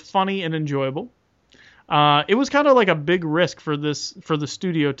foremost it was funny and enjoyable. It was kind of like a big risk for the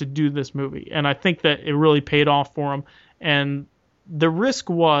studio to do this movie, and I think that it really paid off for them. And the risk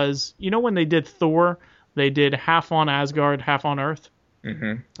was, when they did Thor, they did half on Asgard, half on Earth.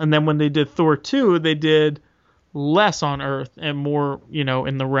 Mm-hmm. And then when they did Thor 2, they did less on Earth and more,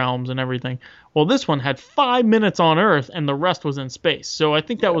 in the realms and everything. Well, this one had 5 minutes on Earth and the rest was in space. So I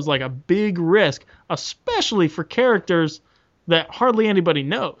think that was like a big risk, especially for characters that hardly anybody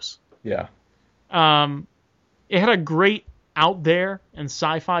knows. Yeah. It had a great out there and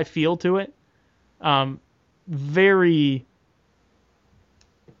sci-fi feel to it.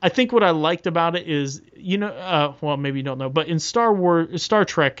 I think what I liked about it is, well, maybe you don't know, but in Star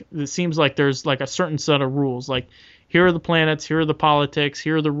Trek, it seems like there's like a certain set of rules. Like, here are the planets, here are the politics,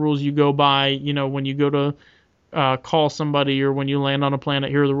 here are the rules you go by, when you go to call somebody or when you land on a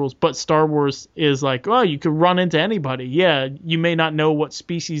planet, here are the rules. But Star Wars is like, oh, you could run into anybody. Yeah, you may not know what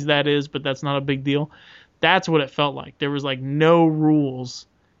species that is, but that's not a big deal. That's what it felt like. There was like no rules,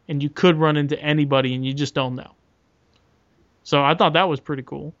 and you could run into anybody, and you just don't know. So I thought that was pretty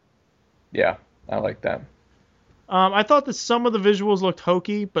cool. Yeah, I like that. I thought that some of the visuals looked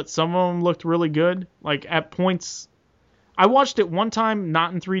hokey, but some of them looked really good. Like at points, I watched it one time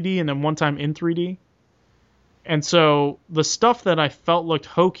not in 3D and then one time in 3D. And so the stuff that I felt looked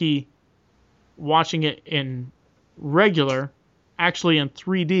hokey watching it in regular, actually in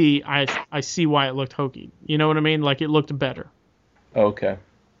 3D, I see why it looked hokey. You know what I mean? Like it looked better. Okay.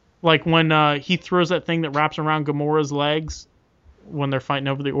 Like when he throws that thing that wraps around Gamora's legs when they're fighting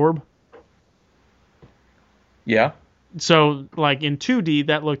over the orb. Yeah. So, like, in 2D,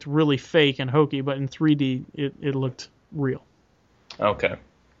 that looked really fake and hokey, but in 3D, it looked real. Okay.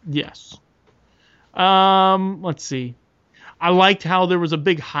 Yes. Let's see. I liked how there was a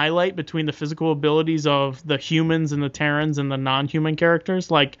big highlight between the physical abilities of the humans and the Terrans and the non-human characters.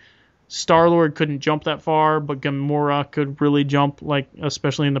 Like, Star-Lord couldn't jump that far, but Gamora could really jump, like,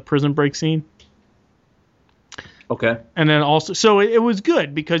 especially in the prison break scene. Okay. And then also, so it was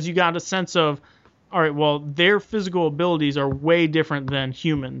good because you got a sense of, all right, well, their physical abilities are way different than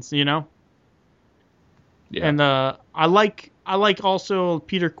humans, you know? Yeah. And I like also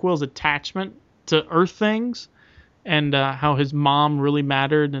Peter Quill's attachment to Earth things and how his mom really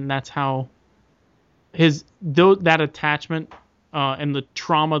mattered, and that's how that attachment and the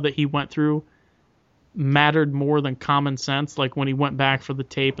trauma that he went through mattered more than common sense, like when he went back for the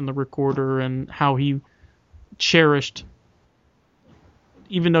tape and the recorder and how he cherished,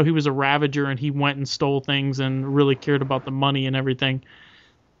 even though he was a Ravager and he went and stole things and really cared about the money and everything,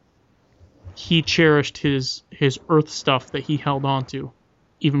 he cherished his Earth stuff that he held on to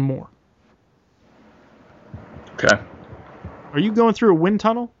even more. Okay. Are you going through a wind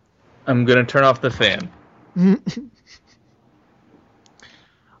tunnel? I'm going to turn off the fan.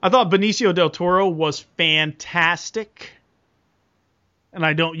 I thought Benicio del Toro was fantastic. And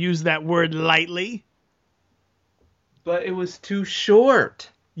I don't use that word lightly. But it was too short.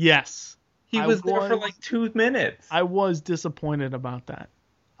 Yes. He was there for like 2 minutes. I was disappointed about that.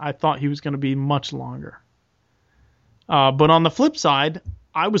 I thought he was going to be much longer. But on the flip side,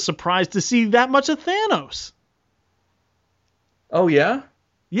 I was surprised to see that much of Thanos. Oh, yeah?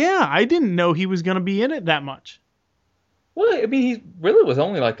 Yeah, I didn't know he was going to be in it that much. Well, I mean, he really was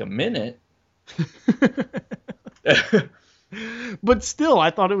only like a minute. But still,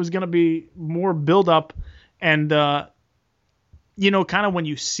 I thought it was going to be more build-up. And, kind of when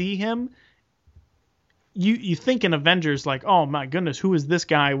you see him, you think in Avengers, like, oh, my goodness, who is this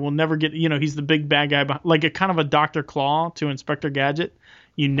guy? We'll never get, he's the big bad guy. Like a kind of a Dr. Claw to Inspector Gadget.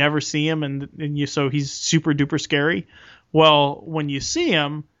 You never see him, so he's super duper scary. Well, when you see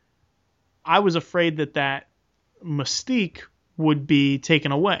him, I was afraid that mystique would be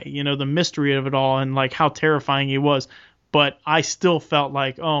taken away, the mystery of it all and like how terrifying he was. But I still felt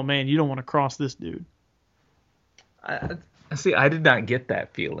like, oh man, you don't want to cross this dude. I did not get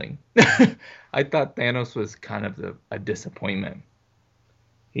that feeling. I thought Thanos was kind of a disappointment.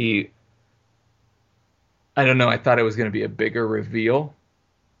 I don't know, I thought it was going to be a bigger reveal.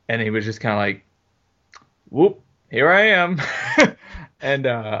 And he was just kind of like, whoop, here I am. And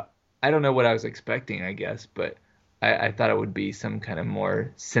I don't know what I was expecting, I guess, but I thought it would be some kind of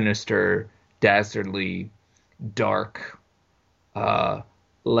more sinister, dastardly, dark, less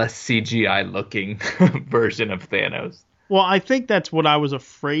CGI looking version of Thanos. Well, I think that's what I was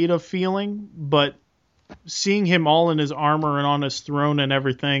afraid of feeling, but seeing him all in his armor and on his throne and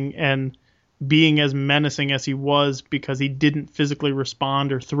everything and being as menacing as he was because he didn't physically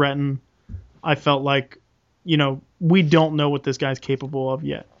respond or threaten, I felt like, we don't know what this guy's capable of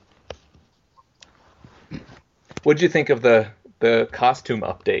yet. What'd you think of the costume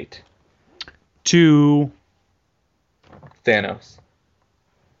update to Thanos?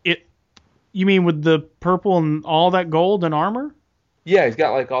 You mean with the purple and all that gold and armor? Yeah, he's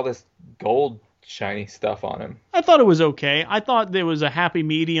got like all this gold shiny stuff on him. I thought it was okay. I thought there was a happy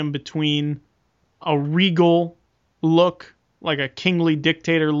medium between a regal look, like a kingly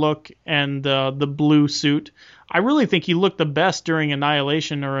dictator look, and the blue suit. I really think he looked the best during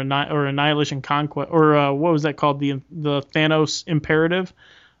Annihilation or Annihilation Conquest, or what was that called? The Thanos Imperative.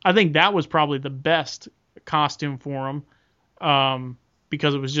 I think that was probably the best costume for him.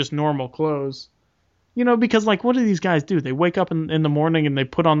 Because it was just normal clothes. Because like, what do these guys do? They wake up in the morning and they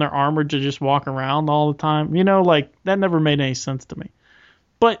put on their armor to just walk around all the time. Like, that never made any sense to me.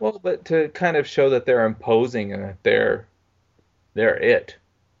 But to kind of show that they're imposing and that they're it.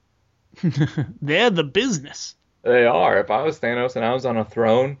 They're the business. They are. If I was Thanos and I was on a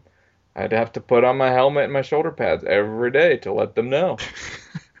throne, I'd have to put on my helmet and my shoulder pads every day to let them know.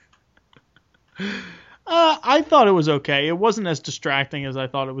 I thought it was okay. It wasn't as distracting as I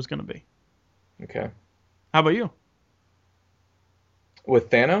thought it was going to be. Okay. How about you? With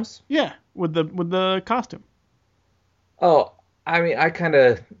Thanos? Yeah. with the costume. Oh, I mean, I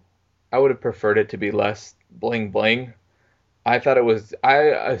would have preferred it to be less bling bling. I thought it was,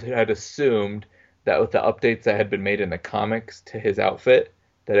 I had assumed that with the updates that had been made in the comics to his outfit,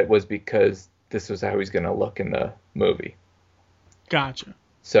 that it was because this was how he's going to look in the movie. Gotcha.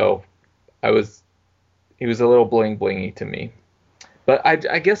 So he was a little bling blingy to me. But I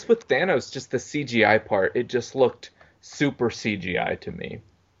guess with Thanos, just the CGI part, it just looked super CGI to me.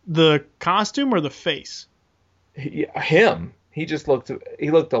 The costume or the face? Him. He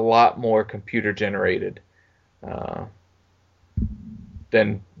looked a lot more computer generated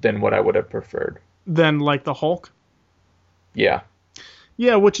than what I would have preferred. Than like the Hulk? Yeah.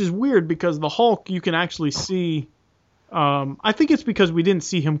 Yeah, which is weird because the Hulk you can actually see. I think it's because we didn't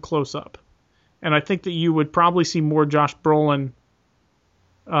see him close up, and I think that you would probably see more Josh Brolin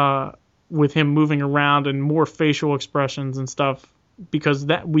with him moving around and more facial expressions and stuff because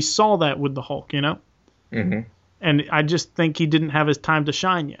that we saw that with the Hulk, you know. Mm-hmm. And I just think he didn't have his time to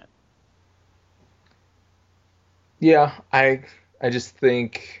shine yet. Yeah, I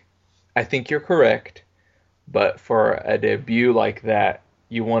think you're correct, but for a debut like that,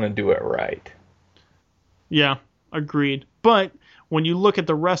 you want to do it right. Yeah, agreed. But when you look at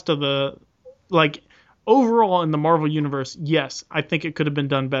the rest of the, like, overall in the Marvel Universe, yes, I think it could have been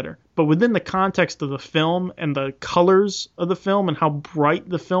done better. But within the context of the film and the colors of the film and how bright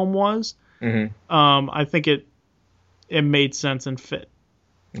the film was, I think it made sense and fit.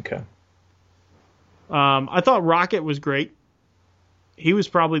 Okay. I thought Rocket was great. He was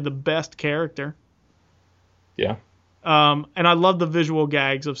probably the best character. Yeah. And I love the visual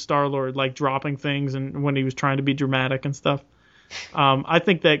gags of Star-Lord, like dropping things and when he was trying to be dramatic and stuff. I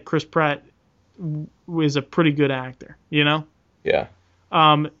think that Chris Pratt was a pretty good actor, you know? Yeah.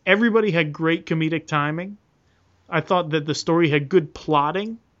 Everybody had great comedic timing. I thought that the story had good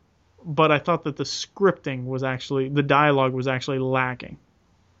plotting, but I thought that the scripting was actually, the dialogue was actually lacking.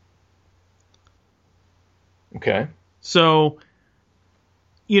 Okay. So,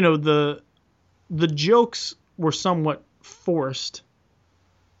 you know, the jokes were somewhat forced.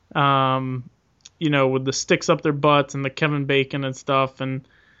 You know, with the sticks up their butts and the Kevin Bacon and stuff, and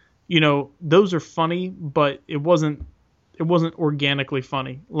you know, those are funny, but it wasn't organically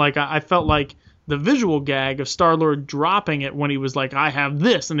funny. Like I felt like the visual gag of Star-Lord dropping it when he was like, "I have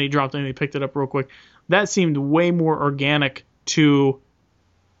this," and he dropped it and he picked it up real quick. That seemed way more organic to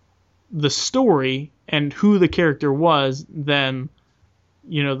the story and who the character was than,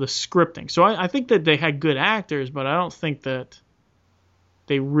 you know, the scripting. So I think that they had good actors, but I don't think that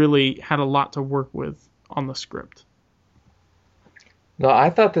they really had a lot to work with on the script. No, I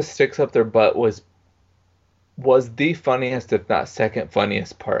thought the sticks up their butt was the funniest, if not second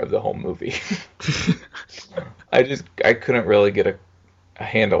funniest part of the whole movie. I couldn't really get a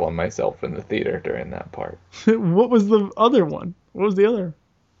handle on myself in the theater during that part. What was the other one? What was the other?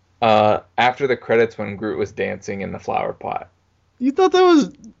 After the credits when Groot was dancing in the flower pot. You thought that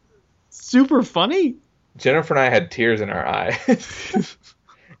was super funny? Jennifer and I had tears in our eyes.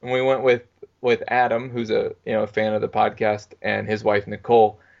 And we went with Adam, who's a fan of the podcast, and his wife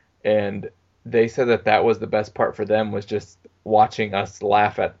Nicole, and they said that was the best part for them, was just watching us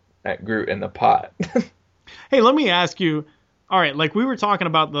laugh at Groot in the pot. Hey, let me ask you. All right, like we were talking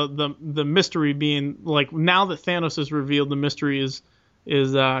about the mystery being like, now that Thanos is revealed, the mystery is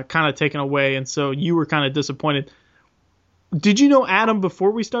kind of taken away, and so you were kind of disappointed. Did you know Adam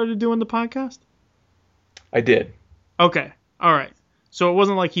before we started doing the podcast? I did. Okay, all right. So it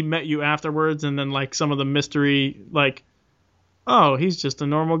wasn't like he met you afterwards, and then like some of the mystery, like, oh, he's just a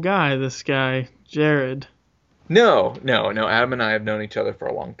normal guy, this guy, Jared. No. Adam and I have known each other for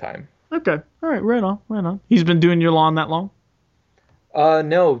a long time. Okay, all right, right on. He's been doing your lawn that long?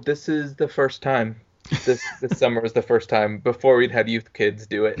 No, this is the first time. This summer was the first time. Before we'd had youth kids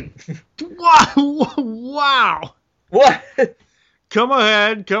do it. Wow. What? Come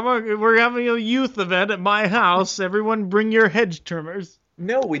ahead. We're having a youth event at my house. Everyone bring your hedge trimmers.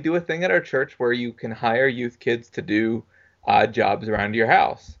 No, we do a thing at our church where you can hire youth kids to do odd jobs around your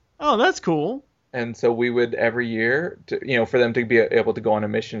house. Oh, that's cool. And so we would every year, for them to be able to go on a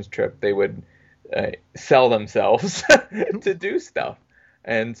missions trip, they would sell themselves to do stuff.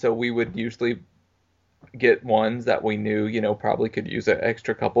 And so we would usually get ones that we knew, probably could use an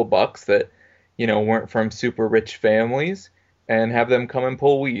extra couple bucks that, weren't from super rich families, and have them come and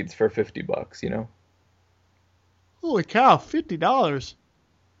pull weeds for $50, Holy cow, $50.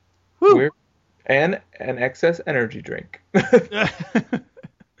 Woo. And an excess energy drink.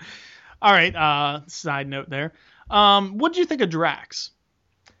 All right, side note there. What did you think of Drax?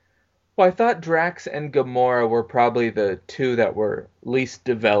 Well, I thought Drax and Gamora were probably the two that were least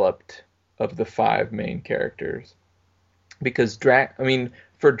developed of the 5 main characters. Because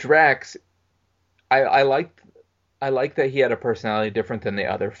for Drax, I like that he had a personality different than the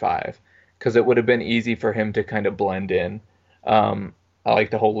other 5, because it would have been easy for him to kind of blend in. I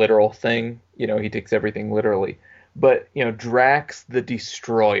like the whole literal thing. He takes everything literally. But, Drax the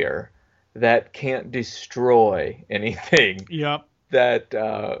Destroyer, that can't destroy anything. Yep. That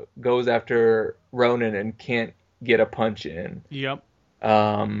goes after Ronan and can't get a punch in. Yep.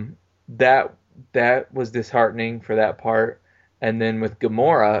 That was disheartening for that part. And then with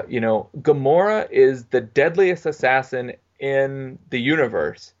Gamora, Gamora is the deadliest assassin in the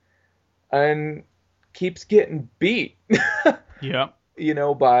universe and keeps getting beat. Yep.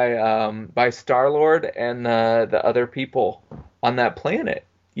 By Star-Lord and the other people on that planet.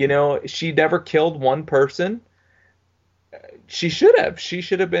 She never killed one person. She should have. She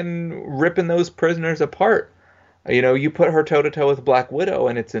should have been ripping those prisoners apart. You put her toe-to-toe with Black Widow,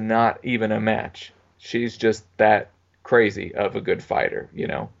 and it's not even a match. She's just that crazy of a good fighter,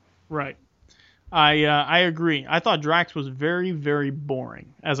 Right. I agree. I thought Drax was very, very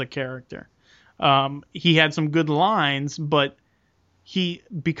boring as a character. He had some good lines, but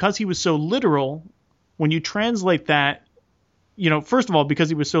because he was so literal, when you translate that, first of all, because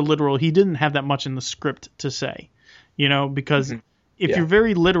he was so literal, he didn't have that much in the script to say, because if you're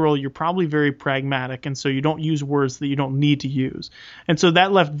very literal, you're probably very pragmatic, and so you don't use words that you don't need to use. And so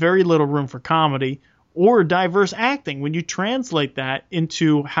that left very little room for comedy or diverse acting. When you translate that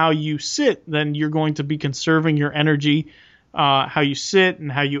into how you sit, then you're going to be conserving your energy, how you sit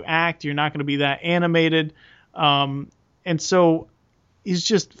and how you act. You're not going to be that animated. And so he's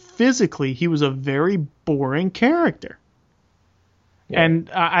just physically, he was a very boring character. Yeah. And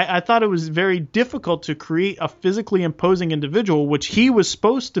I thought it was very difficult to create a physically imposing individual, which he was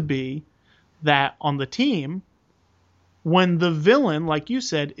supposed to be that on the team, when the villain, like you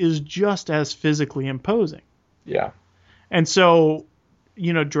said, is just as physically imposing. Yeah. And so,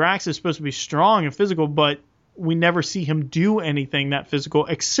 Drax is supposed to be strong and physical, but we never see him do anything that physical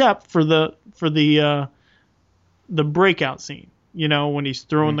except for the breakout scene, when he's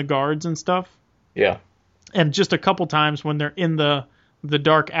throwing the guards and stuff. Yeah. And just a couple times when they're in the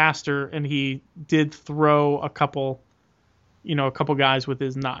Dark Aster, and he did throw a couple guys with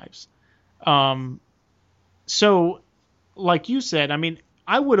his knives. So, like you said,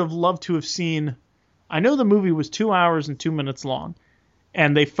 I would have loved to have seen. I know the movie was 2 hours and 2 minutes long,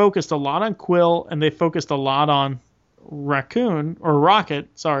 and they focused a lot on Quill and they focused a lot on Rocket.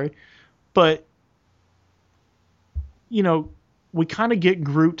 Sorry, but we kind of get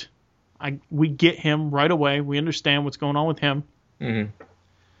Groot. We get him right away. We understand what's going on with him. Mm-hmm.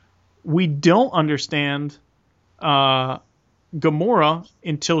 We don't understand Gamora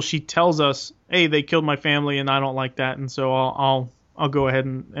until she tells us, "Hey, they killed my family, and I don't like that, and so I'll go ahead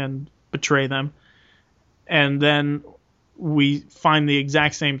and betray them." And then we find the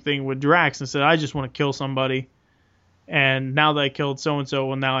exact same thing with Drax and said, "I just want to kill somebody, and now that I killed so and so,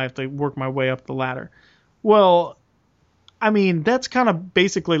 well, now I have to work my way up the ladder." Well, that's kind of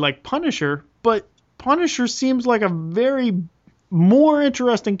basically like Punisher, but Punisher seems like a very more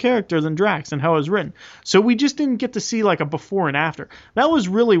interesting character than Drax and how it was written. So we just didn't get to see like a before and after. That was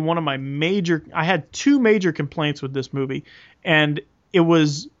really one of my I had 2 major complaints with this movie. And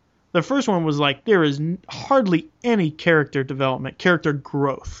the first one was like, there is hardly any character development, character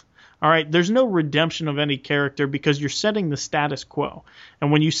growth. All right. There's no redemption of any character because you're setting the status quo.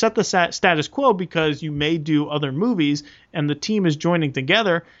 And when you set the status quo because you may do other movies and the team is joining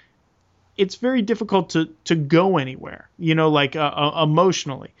together, it's very difficult to go anywhere,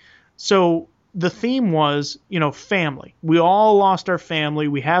 emotionally. So the theme was, family. We all lost our family.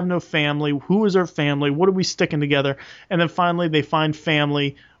 We have no family. Who is our family? What are we sticking together? And then finally they find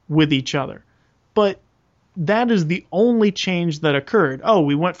family with each other. But that is the only change that occurred. Oh,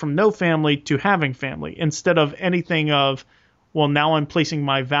 we went from no family to having family instead of anything of, well, now I'm placing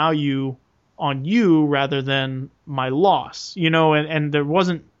my value on you rather than my loss, and there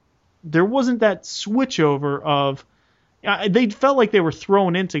wasn't that switchover of they felt like they were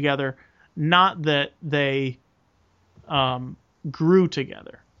thrown in together, not that they grew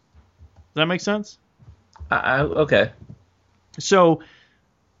together. Does that make sense? Okay. So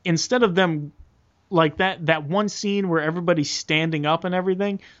instead of them like that one scene where everybody's standing up and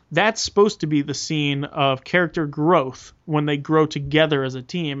everything, that's supposed to be the scene of character growth when they grow together as a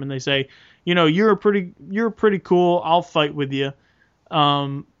team and they say, you're pretty cool. I'll fight with you.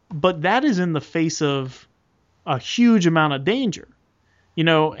 But that is in the face of a huge amount of danger,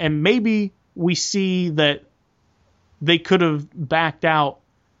 and maybe we see that they could have backed out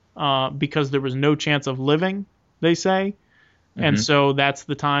because there was no chance of living, they say. And so that's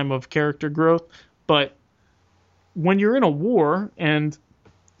the time of character growth. But when you're in a war, and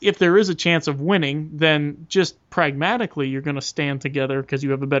if there is a chance of winning, then just pragmatically you're going to stand together because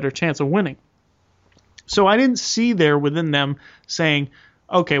you have a better chance of winning. So I didn't see there within them saying,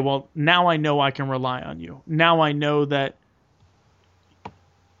 okay, well, now I know I can rely on you. Now I know that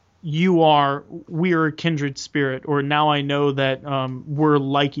we're a kindred spirit, or now I know that we're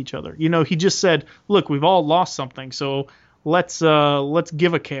like each other. You know, he just said, look, we've all lost something, so let's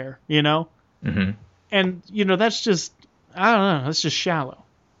give a care, you know? Mm-hmm. And, you know, that's just, I don't know, that's just shallow.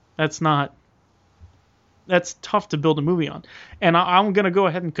 That's tough to build a movie on. And I'm going to go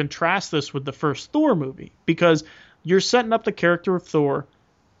ahead and contrast this with the first Thor movie, because you're setting up the character of Thor,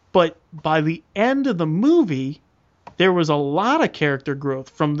 but by the end of the movie, there was a lot of character growth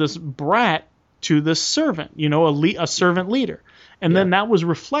from this brat to this servant, you know, a servant leader. And then that was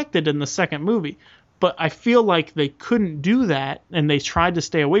reflected in the second movie. But I feel like they couldn't do that, and they tried to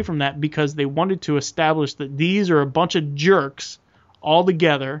stay away from that because they wanted to establish that these are a bunch of jerks all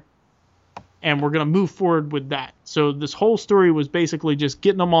together, and we're going to move forward with that. So this whole story was basically just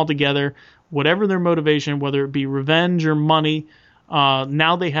getting them all together, whatever their motivation, whether it be revenge or money.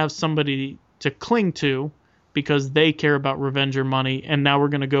 Now they have somebody to cling to because they care about revenge or money, and now we're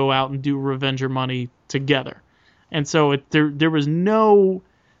going to go out and do revenge or money together. And so there was no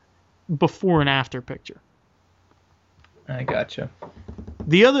before and after picture. I gotcha.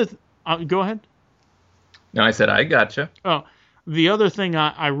 The other... go ahead. No, I said I gotcha. Oh, the other thing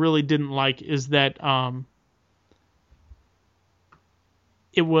I really didn't like is that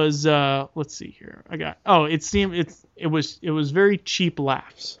it was let's see here. It was very cheap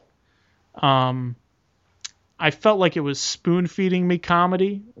laughs. I felt like it was spoon feeding me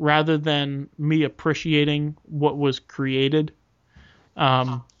comedy rather than me appreciating what was created.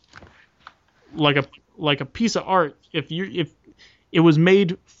 Like a piece of art, if it was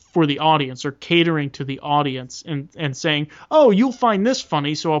made for the audience or catering to the audience and saying, oh, you'll find this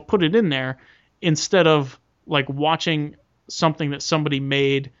funny, so I'll put it in there, instead of like watching something that somebody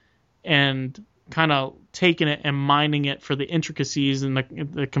made and kind of taking it and mining it for the intricacies and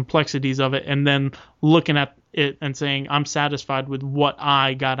the complexities of it, and then looking at it and saying, I'm satisfied with what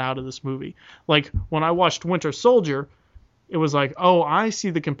I got out of this movie. Like when I watched Winter Soldier, it was like, oh, I see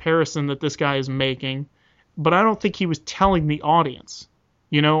the comparison that this guy is making, but I don't think he was telling the audience.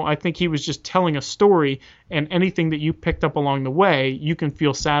 You know, I think he was just telling a story, and anything that you picked up along the way, you can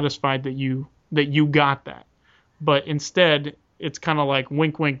feel satisfied that you got that. But instead, it's kind of like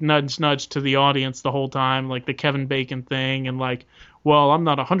wink, wink, nudge, nudge to the audience the whole time, like the Kevin Bacon thing, and like, well, I'm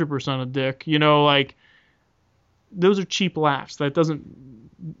not 100% a dick. You know, like, those are cheap laughs. That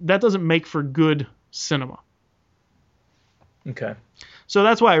doesn't make for good cinema. Okay. So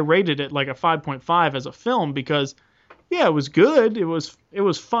that's why I rated it like a 5.5 as a film, because yeah, it was good. It was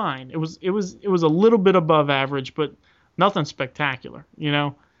fine. It was a little bit above average, but nothing spectacular, you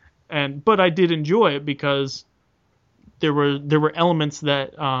know. But I did enjoy it because there were elements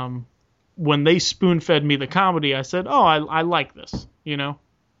that when they spoon fed me the comedy, I said, oh, I like this, you know.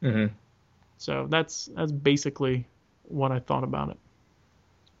 Mm-hmm. So that's basically what I thought about it.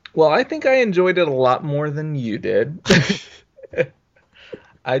 Well, I think I enjoyed it a lot more than you did.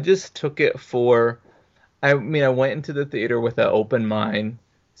 I just took it for, I mean, I went into the theater with an open mind,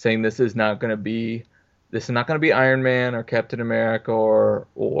 saying this is not going to be Iron Man or Captain America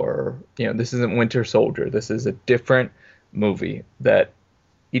or you know, this isn't Winter Soldier. This is a different movie. That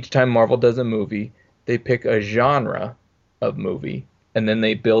each time Marvel does a movie, they pick a genre of movie and then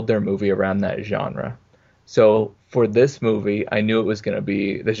they build their movie around that genre. So for this movie, I knew it was going to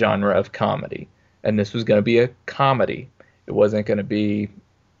be the genre of comedy, and this was going to be a comedy. It wasn't going to be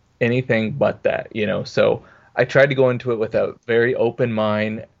anything but that, you know. So I tried to go into it with a very open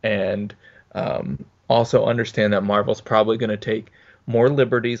mind, and also understand that Marvel's probably going to take more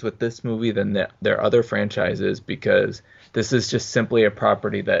liberties with this movie than their other franchises, because this is just simply a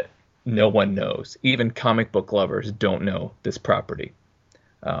property that no one knows. Even comic book lovers don't know this property.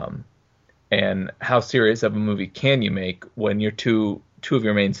 And how serious of a movie can you make when your two of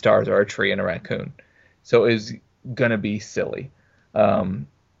your main stars are a tree and a raccoon? So it's gonna be silly.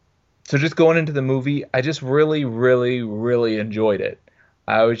 So just going into the movie, I just really, really, really enjoyed it.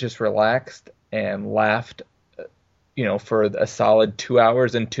 I was just relaxed and laughed, you know, for a solid 2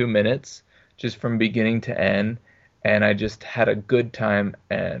 hours and 2 minutes, just from beginning to end. And I just had a good time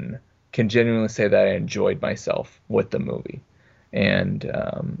and can genuinely say that I enjoyed myself with the movie. And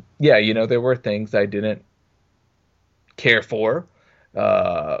yeah, you know, there were things I didn't care for,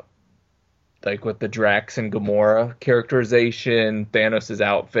 like with the Drax and Gamora characterization, Thanos'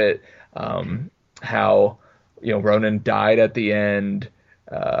 outfit, how Ronan died at the end,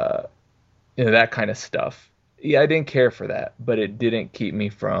 that kind of stuff. Yeah, I didn't care for that, but it didn't keep me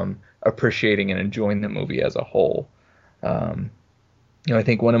from appreciating and enjoying the movie as a whole. I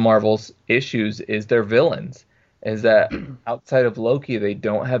think one of Marvel's issues is their villains, is that outside of Loki, they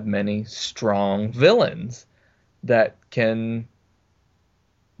don't have many strong villains that can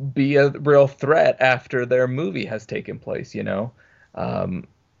be a real threat after their movie has taken place,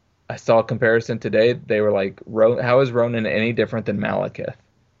 I saw a comparison today. They were like, how is Ronan any different than Malekith?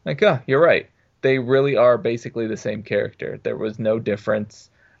 Like, you're right. They really are basically the same character. There was no difference.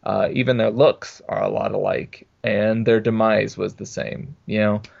 Even their looks are a lot alike, and their demise was the same,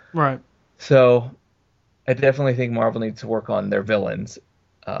 Right. So I definitely think Marvel needs to work on their villains,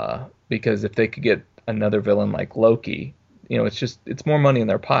 because if they could get another villain like Loki, it's more money in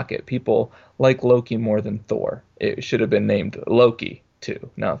their pocket. People like Loki more than Thor. It should have been named Loki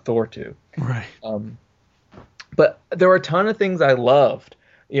 2, not Thor 2. Right. But there were a ton of things I loved.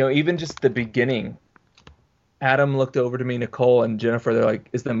 Even just the beginning. Adam looked over to me, Nicole and Jennifer, they're like,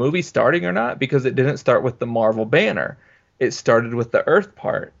 is the movie starting or not? Because it didn't start with the Marvel banner. It started with the Earth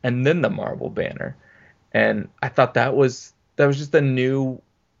part and then the Marvel banner. And I thought that was just a new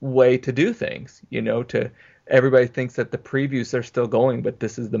way to do things, everybody thinks that the previews are still going, but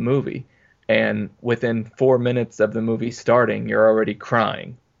this is the movie. And within 4 minutes of the movie starting, you're already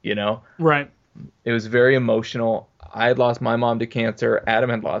crying, Right. It was very emotional. I had lost my mom to cancer. Adam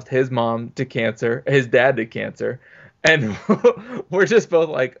had lost his mom to cancer, his dad to cancer. And we're just both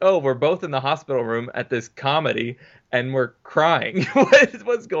like, we're both in the hospital room at this comedy and we're crying.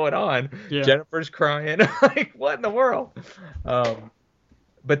 What's going on? Yeah. Jennifer's crying. Like, what in the world?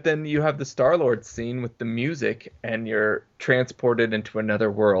 But then you have the Star-Lord scene with the music and you're transported into another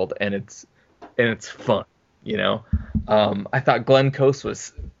world and it's fun, I thought Glenn Close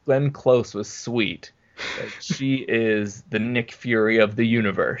was sweet. She is the Nick Fury of the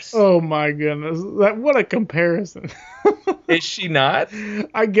universe. Oh my goodness. What a comparison. Is she not?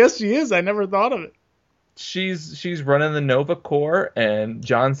 I guess she is. I never thought of it. She's running the Nova Corps, and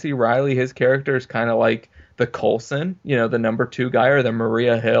John C. Reilly, his character, is kind of like the Coulson, the number 2 guy, or the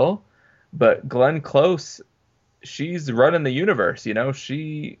Maria Hill. But Glenn Close, she's running the universe,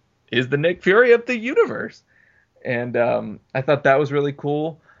 she is the Nick Fury of the universe. And I thought that was really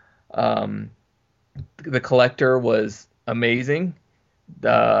cool. The Collector was amazing.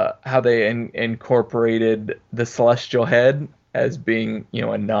 How they incorporated the Celestial Head as being,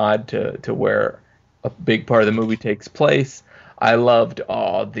 a nod to where a big part of the movie takes place. I loved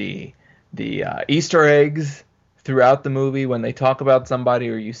all the Easter eggs throughout the movie when they talk about somebody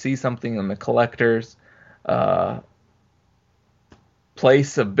or you see something in the Collector's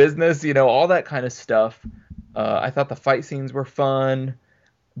place of business, all that kind of stuff. I thought the fight scenes were fun.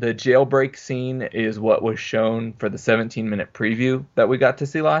 The jailbreak scene is what was shown for the 17-minute preview that we got to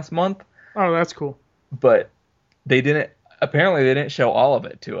see last month. Oh, that's cool. But they didn't show all of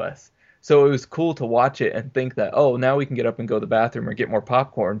it to us. So it was cool to watch it and think that, now we can get up and go to the bathroom or get more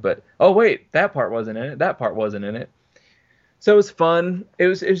popcorn. But, wait, that part wasn't in it. That part wasn't in it. So it was fun. It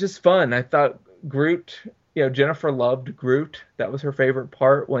was just fun. I thought Groot, Jennifer loved Groot. That was her favorite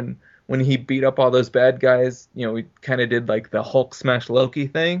part when he beat up all those bad guys. We kind of did like the Hulk smash Loki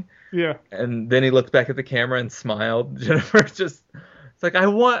thing. Yeah. And then he looked back at the camera and smiled. Jennifer it's like, I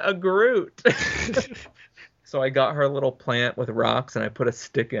want a Groot. So I got her a little plant with rocks and I put a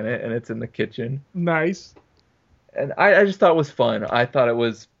stick in it and it's in the kitchen. Nice. And I just thought it was fun. I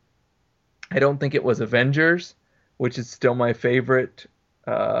don't think it was Avengers, which is still my favorite.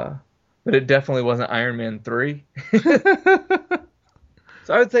 But it definitely wasn't Iron Man 3.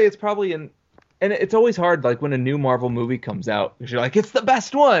 So I would say it's probably and it's always hard, like when a new Marvel movie comes out, because you're like, it's the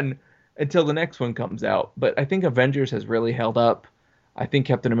best one until the next one comes out. But I think Avengers has really held up. I think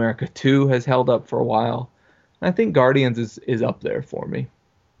Captain America 2 has held up for a while. I think Guardians is up there for me.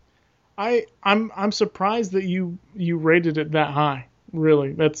 I'm surprised that you rated it that high.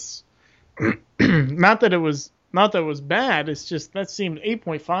 Really, that's not that it was bad. It's just that seemed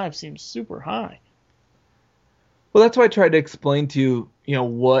 8.5 seems super high. Well, that's why I tried to explain to you,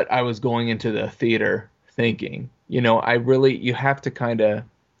 what I was going into the theater thinking. You have to kind of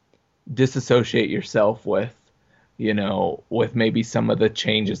disassociate yourself with maybe some of the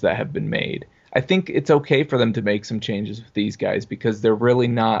changes that have been made. I think it's okay for them to make some changes with these guys because they're really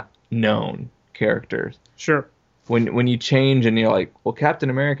not known characters. Sure. When you change and you're like, well, Captain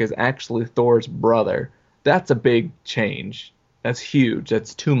America is actually Thor's brother, that's a big change. That's huge.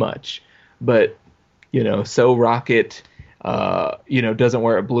 That's too much. But, so Rocket, doesn't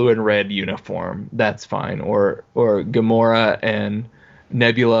wear a blue and red uniform. That's fine. Or Gamora and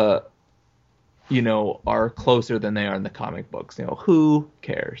Nebula are closer than they are in the comic books. Who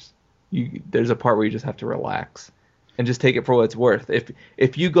cares? There's a part where you just have to relax and just take it for what it's worth.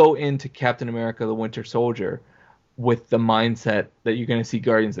 If you go into Captain America: The Winter Soldier with the mindset that you're going to see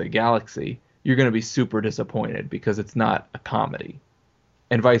Guardians of the Galaxy, you're going to be super disappointed because it's not a comedy.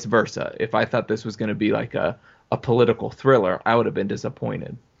 And vice versa. If I thought this was going to be like a political thriller, I would have been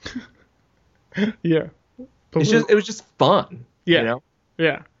disappointed. Yeah. It was just fun. Yeah.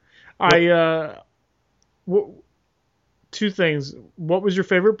 Yeah. Two things. What was your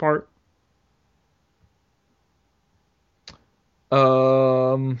favorite part?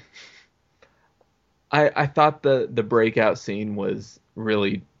 I thought the breakout scene was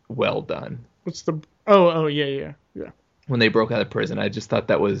really well done. What's the... Oh, yeah. When they broke out of prison, I just thought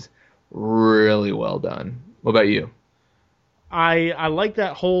that was really well done. What about you? I like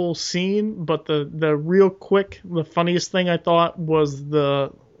that whole scene, but the real quick, the funniest thing I thought was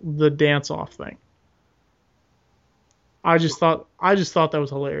the dance-off thing. I just thought that was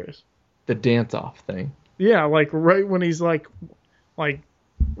hilarious. The dance-off thing? Yeah, like right when he's like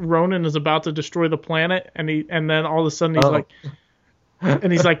Ronan is about to destroy the planet, and then all of a sudden he's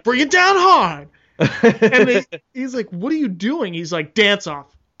like, bring it down hard. And he's like, what are you doing? He's like, dance off.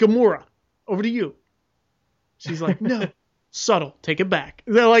 Gamora, over to you. She's like, no, subtle, take it back.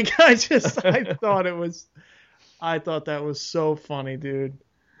 They're like, I thought that was so funny, dude.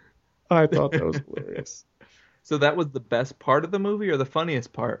 I thought that was hilarious. So that was the best part of the movie or the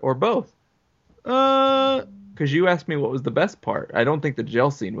funniest part, or both? Because you asked me what was the best part. I don't think the jail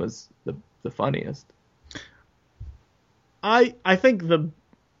scene was the funniest. I think the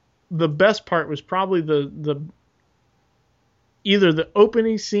best part was probably the either the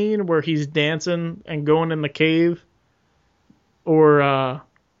opening scene where he's dancing and going in the cave, or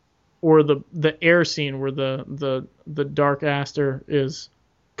the air scene where the Dark Aster is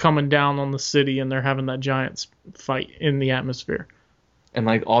coming down on the city and they're having that giant fight in the atmosphere. And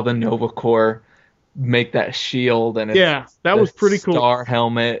like all the Nova Corps make that shield, and it's that was pretty cool. Star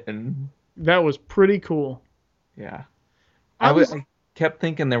helmet, and that was pretty cool. Yeah, I kept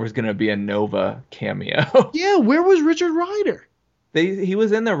thinking there was gonna be a Nova cameo. Yeah, where was Richard Rider? He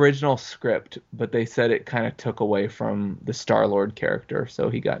was in the original script, but they said it kind of took away from the Star-Lord character, so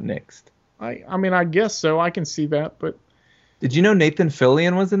he got nixed. I mean, I guess so. I can see that, but did you know Nathan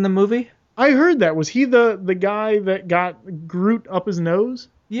Fillion was in the movie? I heard that. Was he the guy that got Groot up his nose?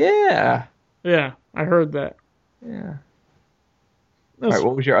 Yeah. Yeah, I heard that. Yeah. All right,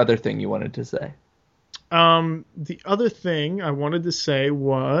 what was your other thing you wanted to say? The other thing I wanted to say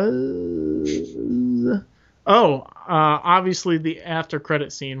was... obviously the after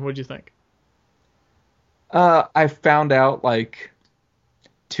credit scene. What'd you think? I found out like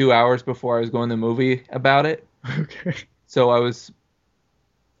 2 hours before I was going to the movie about it. Okay. So I was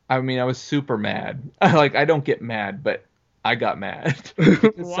super mad. I don't get mad, but I got mad.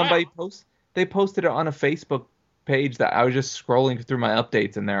 Because Wow. They posted it on a Facebook page that I was just scrolling through my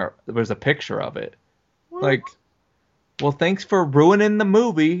updates, and there was a picture of it. What? Like, well, thanks for ruining the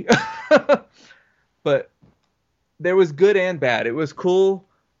movie. But there was good and bad. It was cool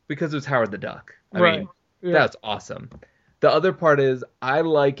because it was Howard the Duck. I mean, that's awesome. The other part is I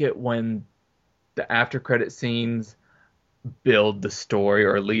like it when the after credit scenes build the story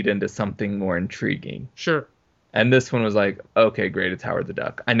or lead into something more intriguing. Sure. And this one was like, okay, great, it's Howard the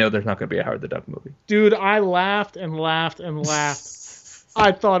Duck. I know there's not going to be a Howard the Duck movie. Dude, I laughed and laughed and laughed.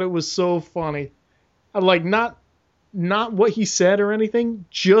 I thought it was so funny. I like not what he said or anything,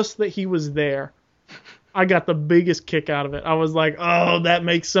 just that he was there. I got the biggest kick out of it. I was like, oh, that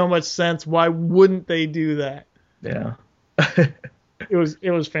makes so much sense. Why wouldn't they do that? Yeah. It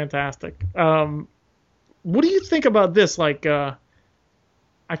was fantastic. What do you think about this? Like, I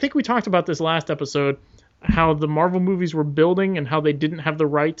think we talked about this last episode, how the Marvel movies were building and how they didn't have the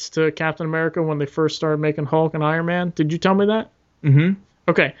rights to Captain America when they first started making Hulk and Iron Man. Did you tell me that? Mm-hmm.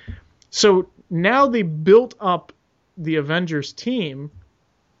 Okay. So now they built up the Avengers team,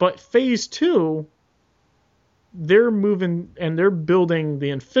 but Phase 2, they're moving and they're building the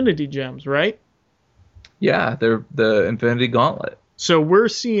Infinity Gems, right? Yeah, they're the Infinity Gauntlet. So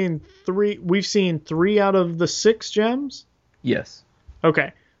we've seen 3 out of the 6 gems? Yes.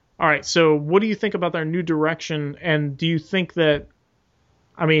 Okay. All right. So what do you think about their new direction? And do you think that,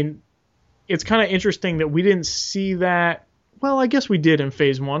 I mean, it's kind of interesting that we didn't see that. Well, I guess we did in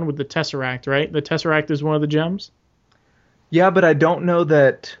Phase 1 with the Tesseract, right? The Tesseract is one of the gems? Yeah, but I don't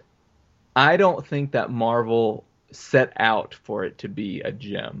think that Marvel set out for it to be a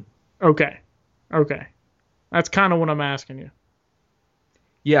gem. Okay. That's kind of what I'm asking you.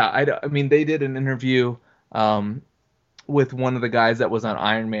 Yeah, I mean, they did an interview with one of the guys that was on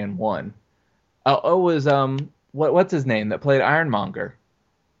Iron Man 1, Oh, it was what's his name that played Ironmonger?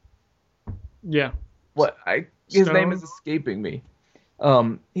 Yeah. His name Stone? is escaping me.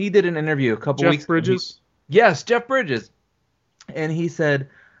 He did an interview a couple Jeff weeks Bridges? ago. Yes, Jeff Bridges. And he said,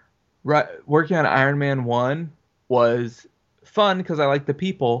 working on Iron Man 1 was fun because I like the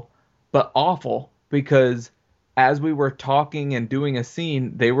people, but awful because as we were talking and doing a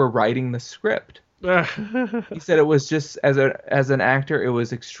scene, they were writing the script. He said it was just, as an actor, it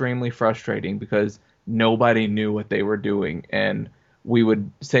was extremely frustrating because nobody knew what they were doing. And we would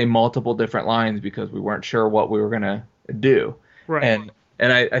say multiple different lines because we weren't sure what we were going to do. Right.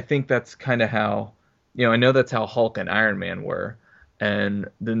 And I think that's kind of how, I know that's how Hulk and Iron Man were. And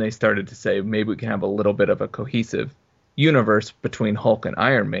then they started to say maybe we can have a little bit of a cohesive universe between Hulk and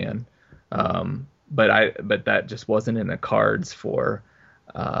Iron Man. But that just wasn't in the cards for,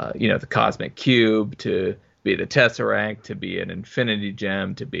 the Cosmic Cube to be the Tesseract, to be an Infinity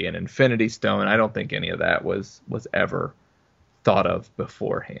Gem, to be an Infinity Stone. I don't think any of that was ever thought of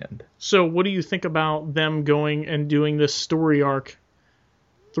beforehand. So what do you think about them going and doing this story arc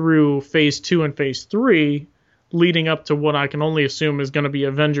through Phase 2 and Phase 3, leading up to what I can only assume is going to be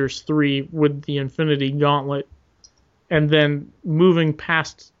Avengers 3 with the Infinity Gauntlet, and then moving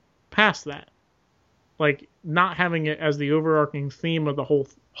past that? Like, not having it as the overarching theme of the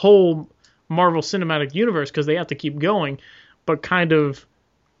whole Marvel Cinematic Universe, because they have to keep going, but kind of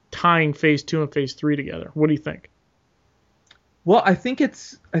tying Phase 2 and Phase 3 together. What do you think? Well, I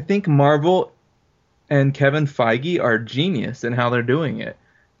think Marvel and Kevin Feige are genius in how they're doing it,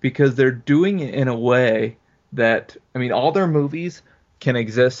 because they're doing it in a way that, all their movies can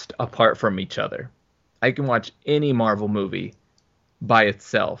exist apart from each other. I can watch any Marvel movie by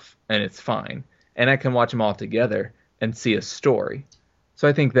itself and it's fine. And I can watch them all together and see a story. So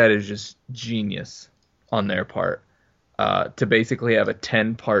I think that is just genius on their part, to basically have a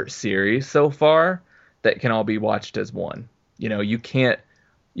 10-part series so far that can all be watched as one. You can't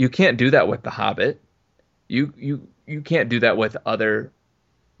do that with The Hobbit. You can't do that with other,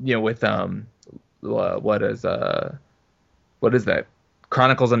 with what is that?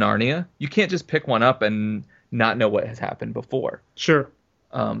 Chronicles of Narnia. You can't just pick one up and not know what has happened before. Sure.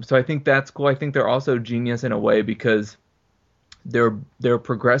 So I think that's cool. I think they're also genius in a way because they're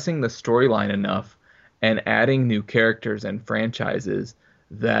progressing the storyline enough and adding new characters and franchises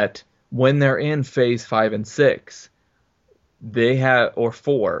that when they're in Phase 5 and 6, they have, or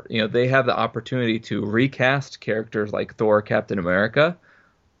 4, they have the opportunity to recast characters like Thor, Captain America,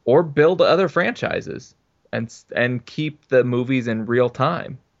 or build other franchises and keep the movies in real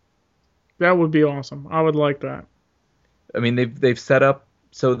time. That would be awesome. I would like that. They've set up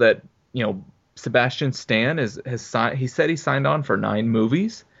so that, Sebastian Stan has signed. He said he signed on for 9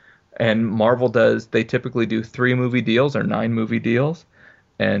 movies, and Marvel they typically do 3 movie deals or 9 movie deals,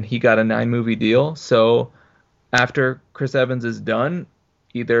 and he got a 9 movie deal. So after Chris Evans is done,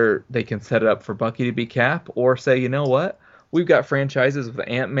 either they can set it up for Bucky to be Cap, or say, you know what, we've got franchises with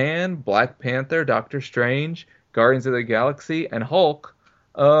Ant-Man, Black Panther, Doctor Strange, Guardians of the Galaxy, and Hulk.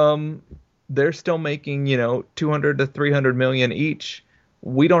 They're still making, 200 to 300 million each.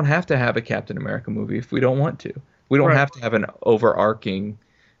 We don't have to have a Captain America movie if we don't want to. We don't have to have an overarching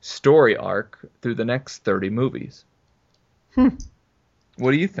story arc through the next 30 movies. What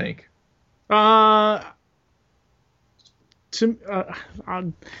do you think? This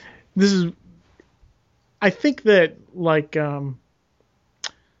is, I think that,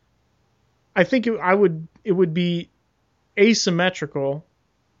 I think it would be asymmetrical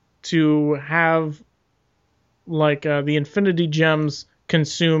to have the Infinity Gems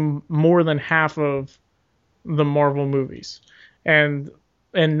consume more than half of the Marvel movies and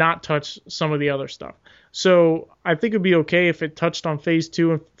not touch some of the other stuff. So I think it'd be okay if it touched on Phase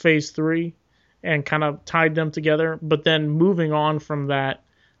 2 and Phase 3 and kind of tied them together. But then moving on from that,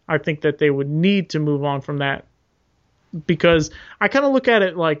 I think that they would need to move on from that, because I kind of look at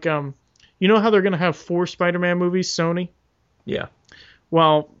it like, how they're going to have 4 Spider-Man movies, Sony? Yeah.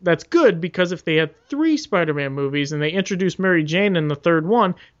 Well, that's good, because if they had 3 Spider-Man movies and they introduced Mary Jane in the third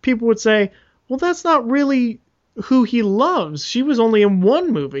one, people would say, well, that's not really who he loves. She was only in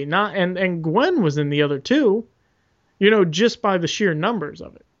 1 movie, and Gwen was in the other 2, just by the sheer numbers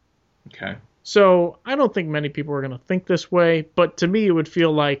of it. Okay. So I don't think many people are going to think this way, but to me it would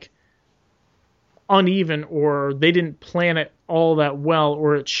feel like uneven, or they didn't plan it all that well,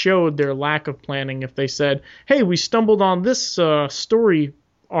 or it showed their lack of planning if they said, hey, we stumbled on this story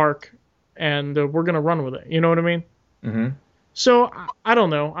arc and we're going to run with it. You know what I mean? Mm-hmm. So I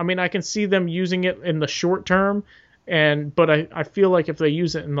don't know. I can see them using it in the short term, but I feel like if they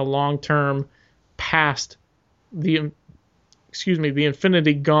use it in the long term past the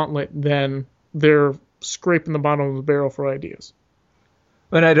Infinity Gauntlet, then they're scraping the bottom of the barrel for ideas.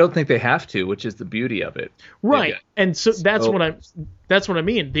 But I don't think they have to, which is the beauty of it. Right. And so that's what I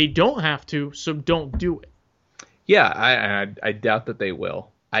mean. They don't have to, so don't do it. Yeah, I doubt that they will.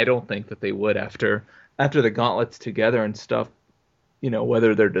 I don't think that they would after the gauntlets together and stuff,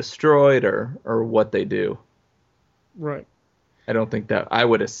 whether they're destroyed or what they do. Right. I don't think that, I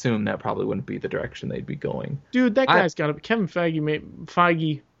would assume that probably wouldn't be the direction they'd be going. Dude, that guy's got to, Kevin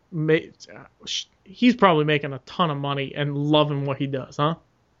Feige, he's probably making a ton of money and loving what he does, huh?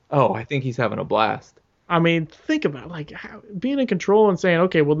 Oh, I think he's having a blast. I mean, think about it, like being in control and saying,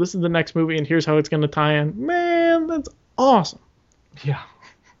 okay, well, this is the next movie and here's how it's going to tie in. Man, that's awesome. Yeah.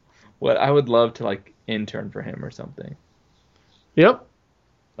 Well, I would love to intern for him or something. Yep.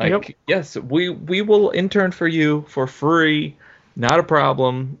 Yes, we will intern for you for free. Not a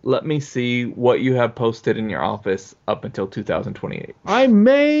problem. Let me see what you have posted in your office up until 2028. I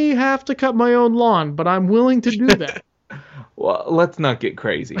may have to cut my own lawn, but I'm willing to do that. Well, let's not get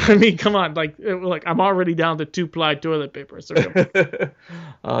crazy. I mean, come on. Like I'm already down to 2-ply toilet paper. So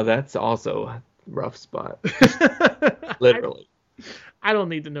that's also a rough spot. Literally. I don't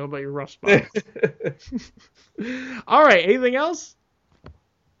need to know about your rough spot. All right. Anything else?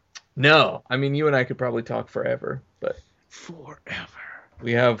 No. I mean, you and I could probably talk forever, but... Forever.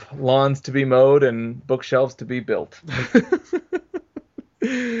 We have lawns to be mowed and bookshelves to be built.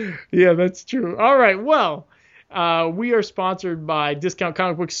 Yeah, that's true. All right, well, we are sponsored by Discount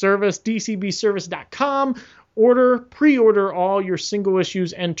Comic Book Service, dcbservice.com. Pre-order all your single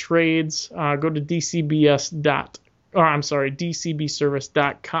issues and trades. Go to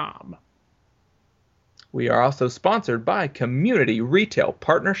dcbservice.com. We are also sponsored by Community Retail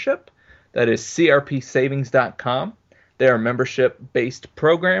Partnership. That is crpsavings.com. They're a membership-based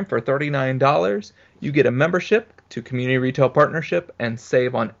program for $39. You get a membership to Community Retail Partnership and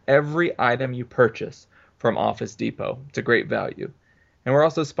save on every item you purchase from Office Depot. It's a great value. And we're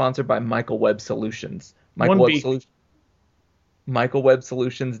also sponsored by Michael Webb Solutions.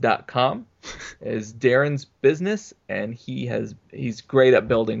 MichaelWebbSolutions.com is Darren's business, and he's great at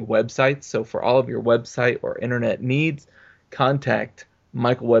building websites. So for all of your website or internet needs, contact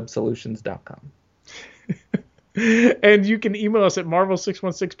MichaelWebbSolutions.com. And you can email us at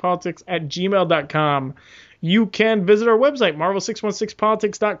marvel616politics@gmail.com. You can visit our website,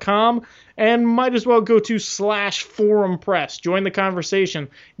 marvel616politics.com, and might as well go to /forum press. Join the conversation.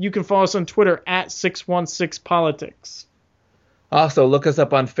 You can follow us on Twitter at 616politics. Also, look us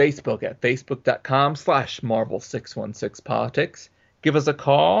up on Facebook at facebook.com/marvel616politics. Give us a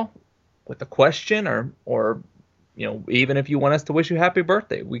call with a question or even if you want us to wish you happy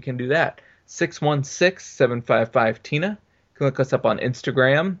birthday, we can do that. 616-755-TINA. You can look us up on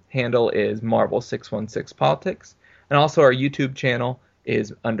Instagram. Handle is Marvel616Politics. And also our YouTube channel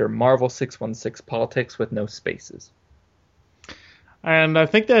is under Marvel616Politics with no spaces. And I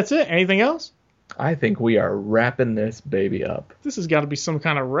think that's it. Anything else? I think we are wrapping this baby up. This has got to be some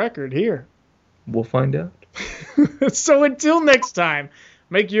kind of record here. We'll find out. So until next time,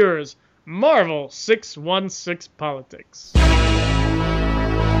 make yours Marvel616 Politics.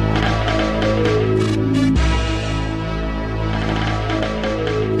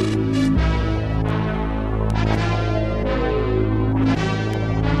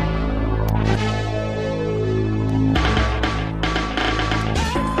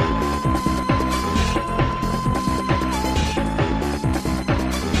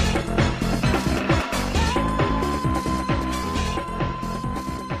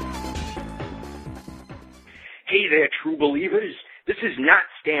 Hey there, true believers. This is not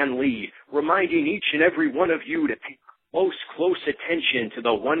Stan Lee, reminding each and every one of you to pay close attention to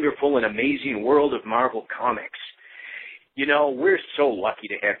the wonderful and amazing world of Marvel Comics. We're so lucky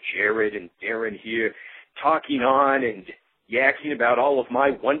to have Jared and Darren here talking on and yakking about all of my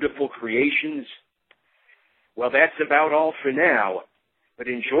wonderful creations. Well, that's about all for now, but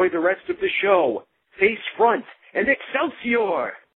enjoy the rest of the show. Face front and Excelsior!